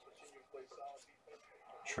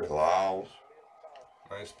 Trey Lyles.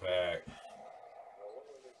 Nice pack.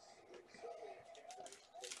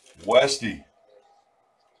 Westy.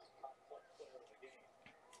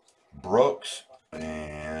 Brooks.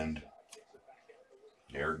 And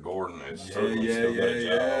Eric Gordon. It's still got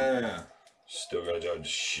a job. Still got a job.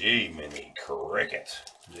 She-Mini Cricket.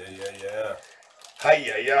 Yeah.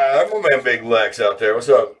 Hey, yeah, I'm my man Big Lex out there. What's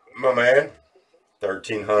up, my man?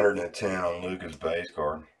 1,310 on Luca's base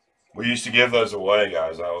card. We used to give those away,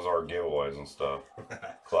 guys. That was our giveaways and stuff.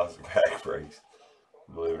 Classic pack breaks.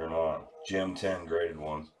 Believe it or not. Gem 10 graded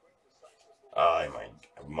ones.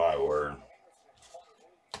 My word.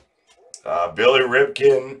 Billy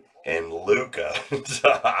Ripken and Luca.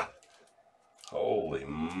 Holy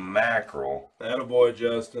mackerel. Attaboy,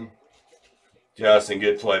 Justin. Justin,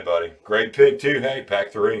 good play, buddy. Great pick, too. Hey,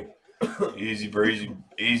 pack 3. Easy breezy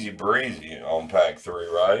on pack 3,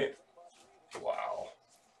 right? Wow.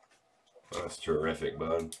 That's terrific,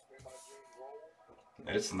 bud.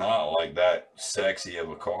 It's not like that sexy of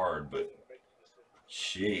a card, but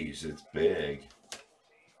jeez, it's big.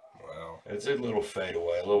 Wow. It's a little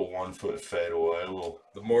fadeaway, a little 1 foot fadeaway, a little.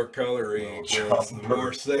 The more coloring it gets, the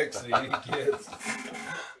more sexy it gets.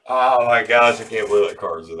 Oh my gosh, I can't believe that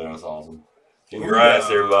card's in there. That's awesome. Congrats,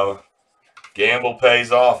 there, Bubba. Gamble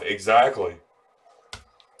pays off. Exactly.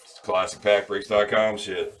 It's ClassicPackBreaks.com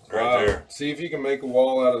shit right there. See if you can make a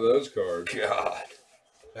wall out of those cards. God.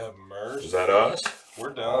 Have mercy. Is that us?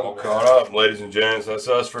 We're done. All man. caught up, ladies and gents. That's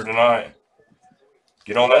us for tonight.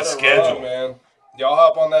 Get on that Let it schedule. run, man. Y'all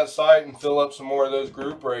hop on that site and fill up some more of those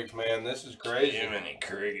group breaks, man. This is crazy. Jiminy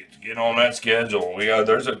Crickets, get on that schedule. We got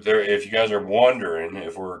if you guys are wondering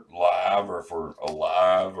if we're live or if we're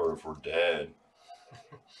alive or if we're dead,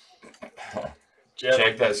 Jeff,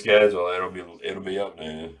 check that schedule. It'll be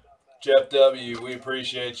updated. Jeff W, we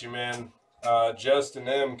appreciate you, man. Justin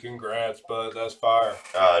M, congrats, bud. That's fire.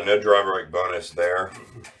 No driver break bonus there.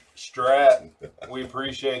 Strat, we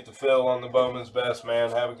appreciate the fill on the Bowman's Best,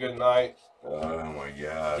 man. Have a good night. Oh my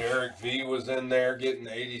gosh. Derek V was in there getting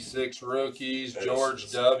 86 rookies.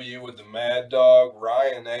 George W with the Mad Dog.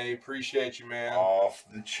 Ryan A, appreciate you, man. Off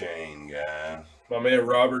the chain, guy. My man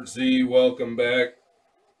Robert Z, welcome back.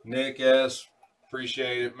 Nick S,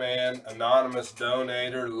 appreciate it, man. Anonymous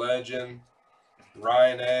donator, legend.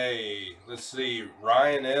 Ryan A, let's see.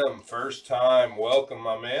 Ryan M, first time. Welcome,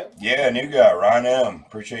 my man. Yeah, new guy, Ryan M.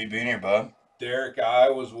 Appreciate you being here, bud. Derek I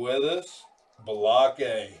was with us.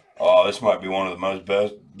 Balake. Oh, this might be one of the most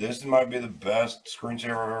best. This might be the best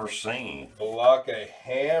screensaver I've ever seen. Balake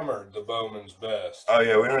hammered the Bowman's Best. Oh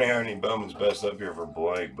yeah, we don't have any Bowman's Best up here for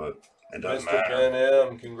Blake, but it doesn't Mr. matter. Ben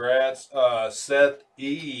M, congrats. Seth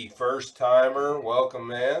E, first timer. Welcome,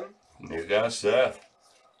 man. New guy, Seth.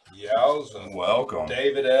 Yowza. Welcome.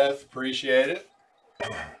 David F, appreciate it.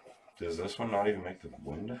 Does this one not even make the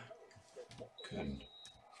window? Couldn't.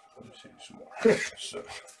 Let me see some more. So,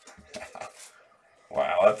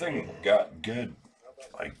 wow, that thing got good,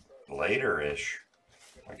 like later-ish,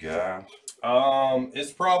 I guess.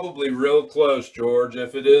 It's probably real close, George.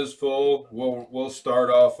 If it is full, we'll start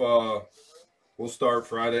off. We'll start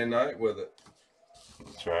Friday night with it.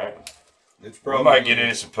 That's right. It's We probably might get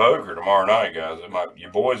into some poker tomorrow night, guys. It might your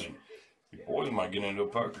boys might get into a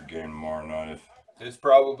poker game tomorrow night It's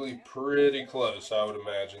probably pretty close, I would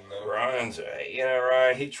imagine, though. Ryan's,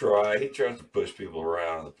 Ryan, he tries to push people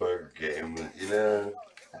around in the poker game,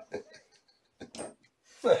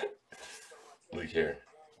 but, Look here.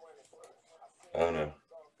 Oh, no.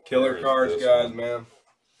 Killer Where is cards, this guys, one? man.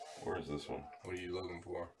 Where's this one? What are you looking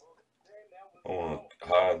for? I want to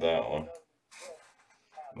hide that one.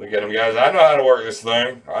 Look at him, guys. I know how to work this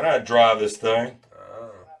thing. I know how to drive this thing.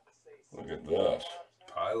 Oh, Look at this.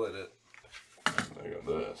 pilot it. Look at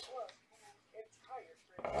this.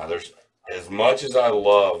 There's as much as I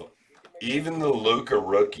love, even the Luca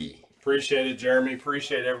rookie. Appreciate it, Jeremy.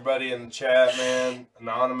 Appreciate everybody in the chat, man.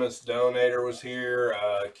 Anonymous donator was here.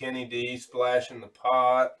 Kenny D splashing the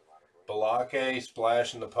pot. Balake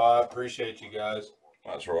splashing the pot. Appreciate you guys.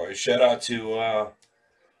 That's right. Shout out to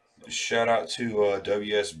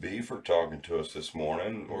WSB for talking to us this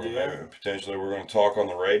morning. Or Yeah. maybe potentially we're going to talk on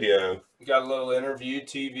the radio. We got a little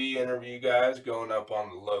TV interview, guys, going up on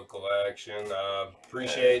the local action.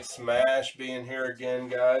 Appreciate Smash being here again,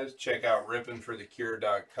 guys. Check out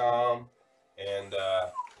rippingforthecure.com.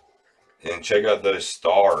 And check out those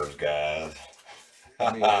stars, guys.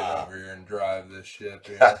 let me get over here and drive this shit.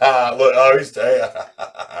 Look, oh, he's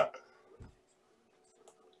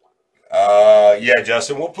yeah,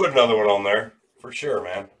 Justin, we'll put another one on there for sure,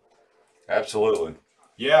 man. Absolutely.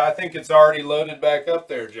 Yeah, I think it's already loaded back up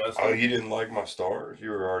there, Justin. Oh, you didn't like my stars?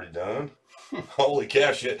 You were already done? Holy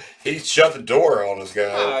cow, shit. He shut the door on us,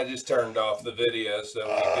 guys. I just turned off the video so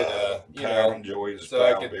we could, Pound Joy's so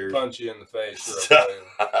I pound could beers. punch you in the face real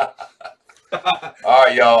quick. All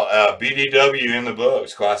right, y'all. BDW in the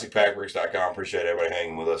books. ClassicPackBricks.com. Appreciate everybody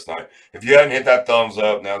hanging with us tonight. If you hadn't hit that thumbs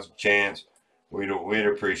up, now's a chance. We'd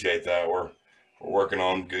appreciate that. We're working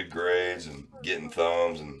on good grades and getting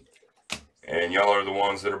thumbs, and y'all are the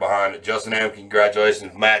ones that are behind it. Justin M,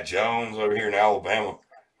 congratulations. Matt Jones over here in Alabama.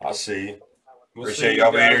 I see you. We'll Appreciate see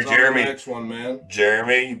y'all you being guys here, on Jeremy. the next one, man.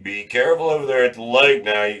 Jeremy, be careful over there at the lake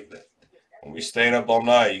now. When we staying up all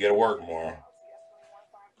night, you got to work tomorrow.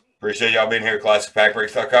 Appreciate y'all being here at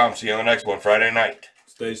ClassicPackBricks.com. See you on the next one, Friday night.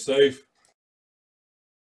 Stay safe.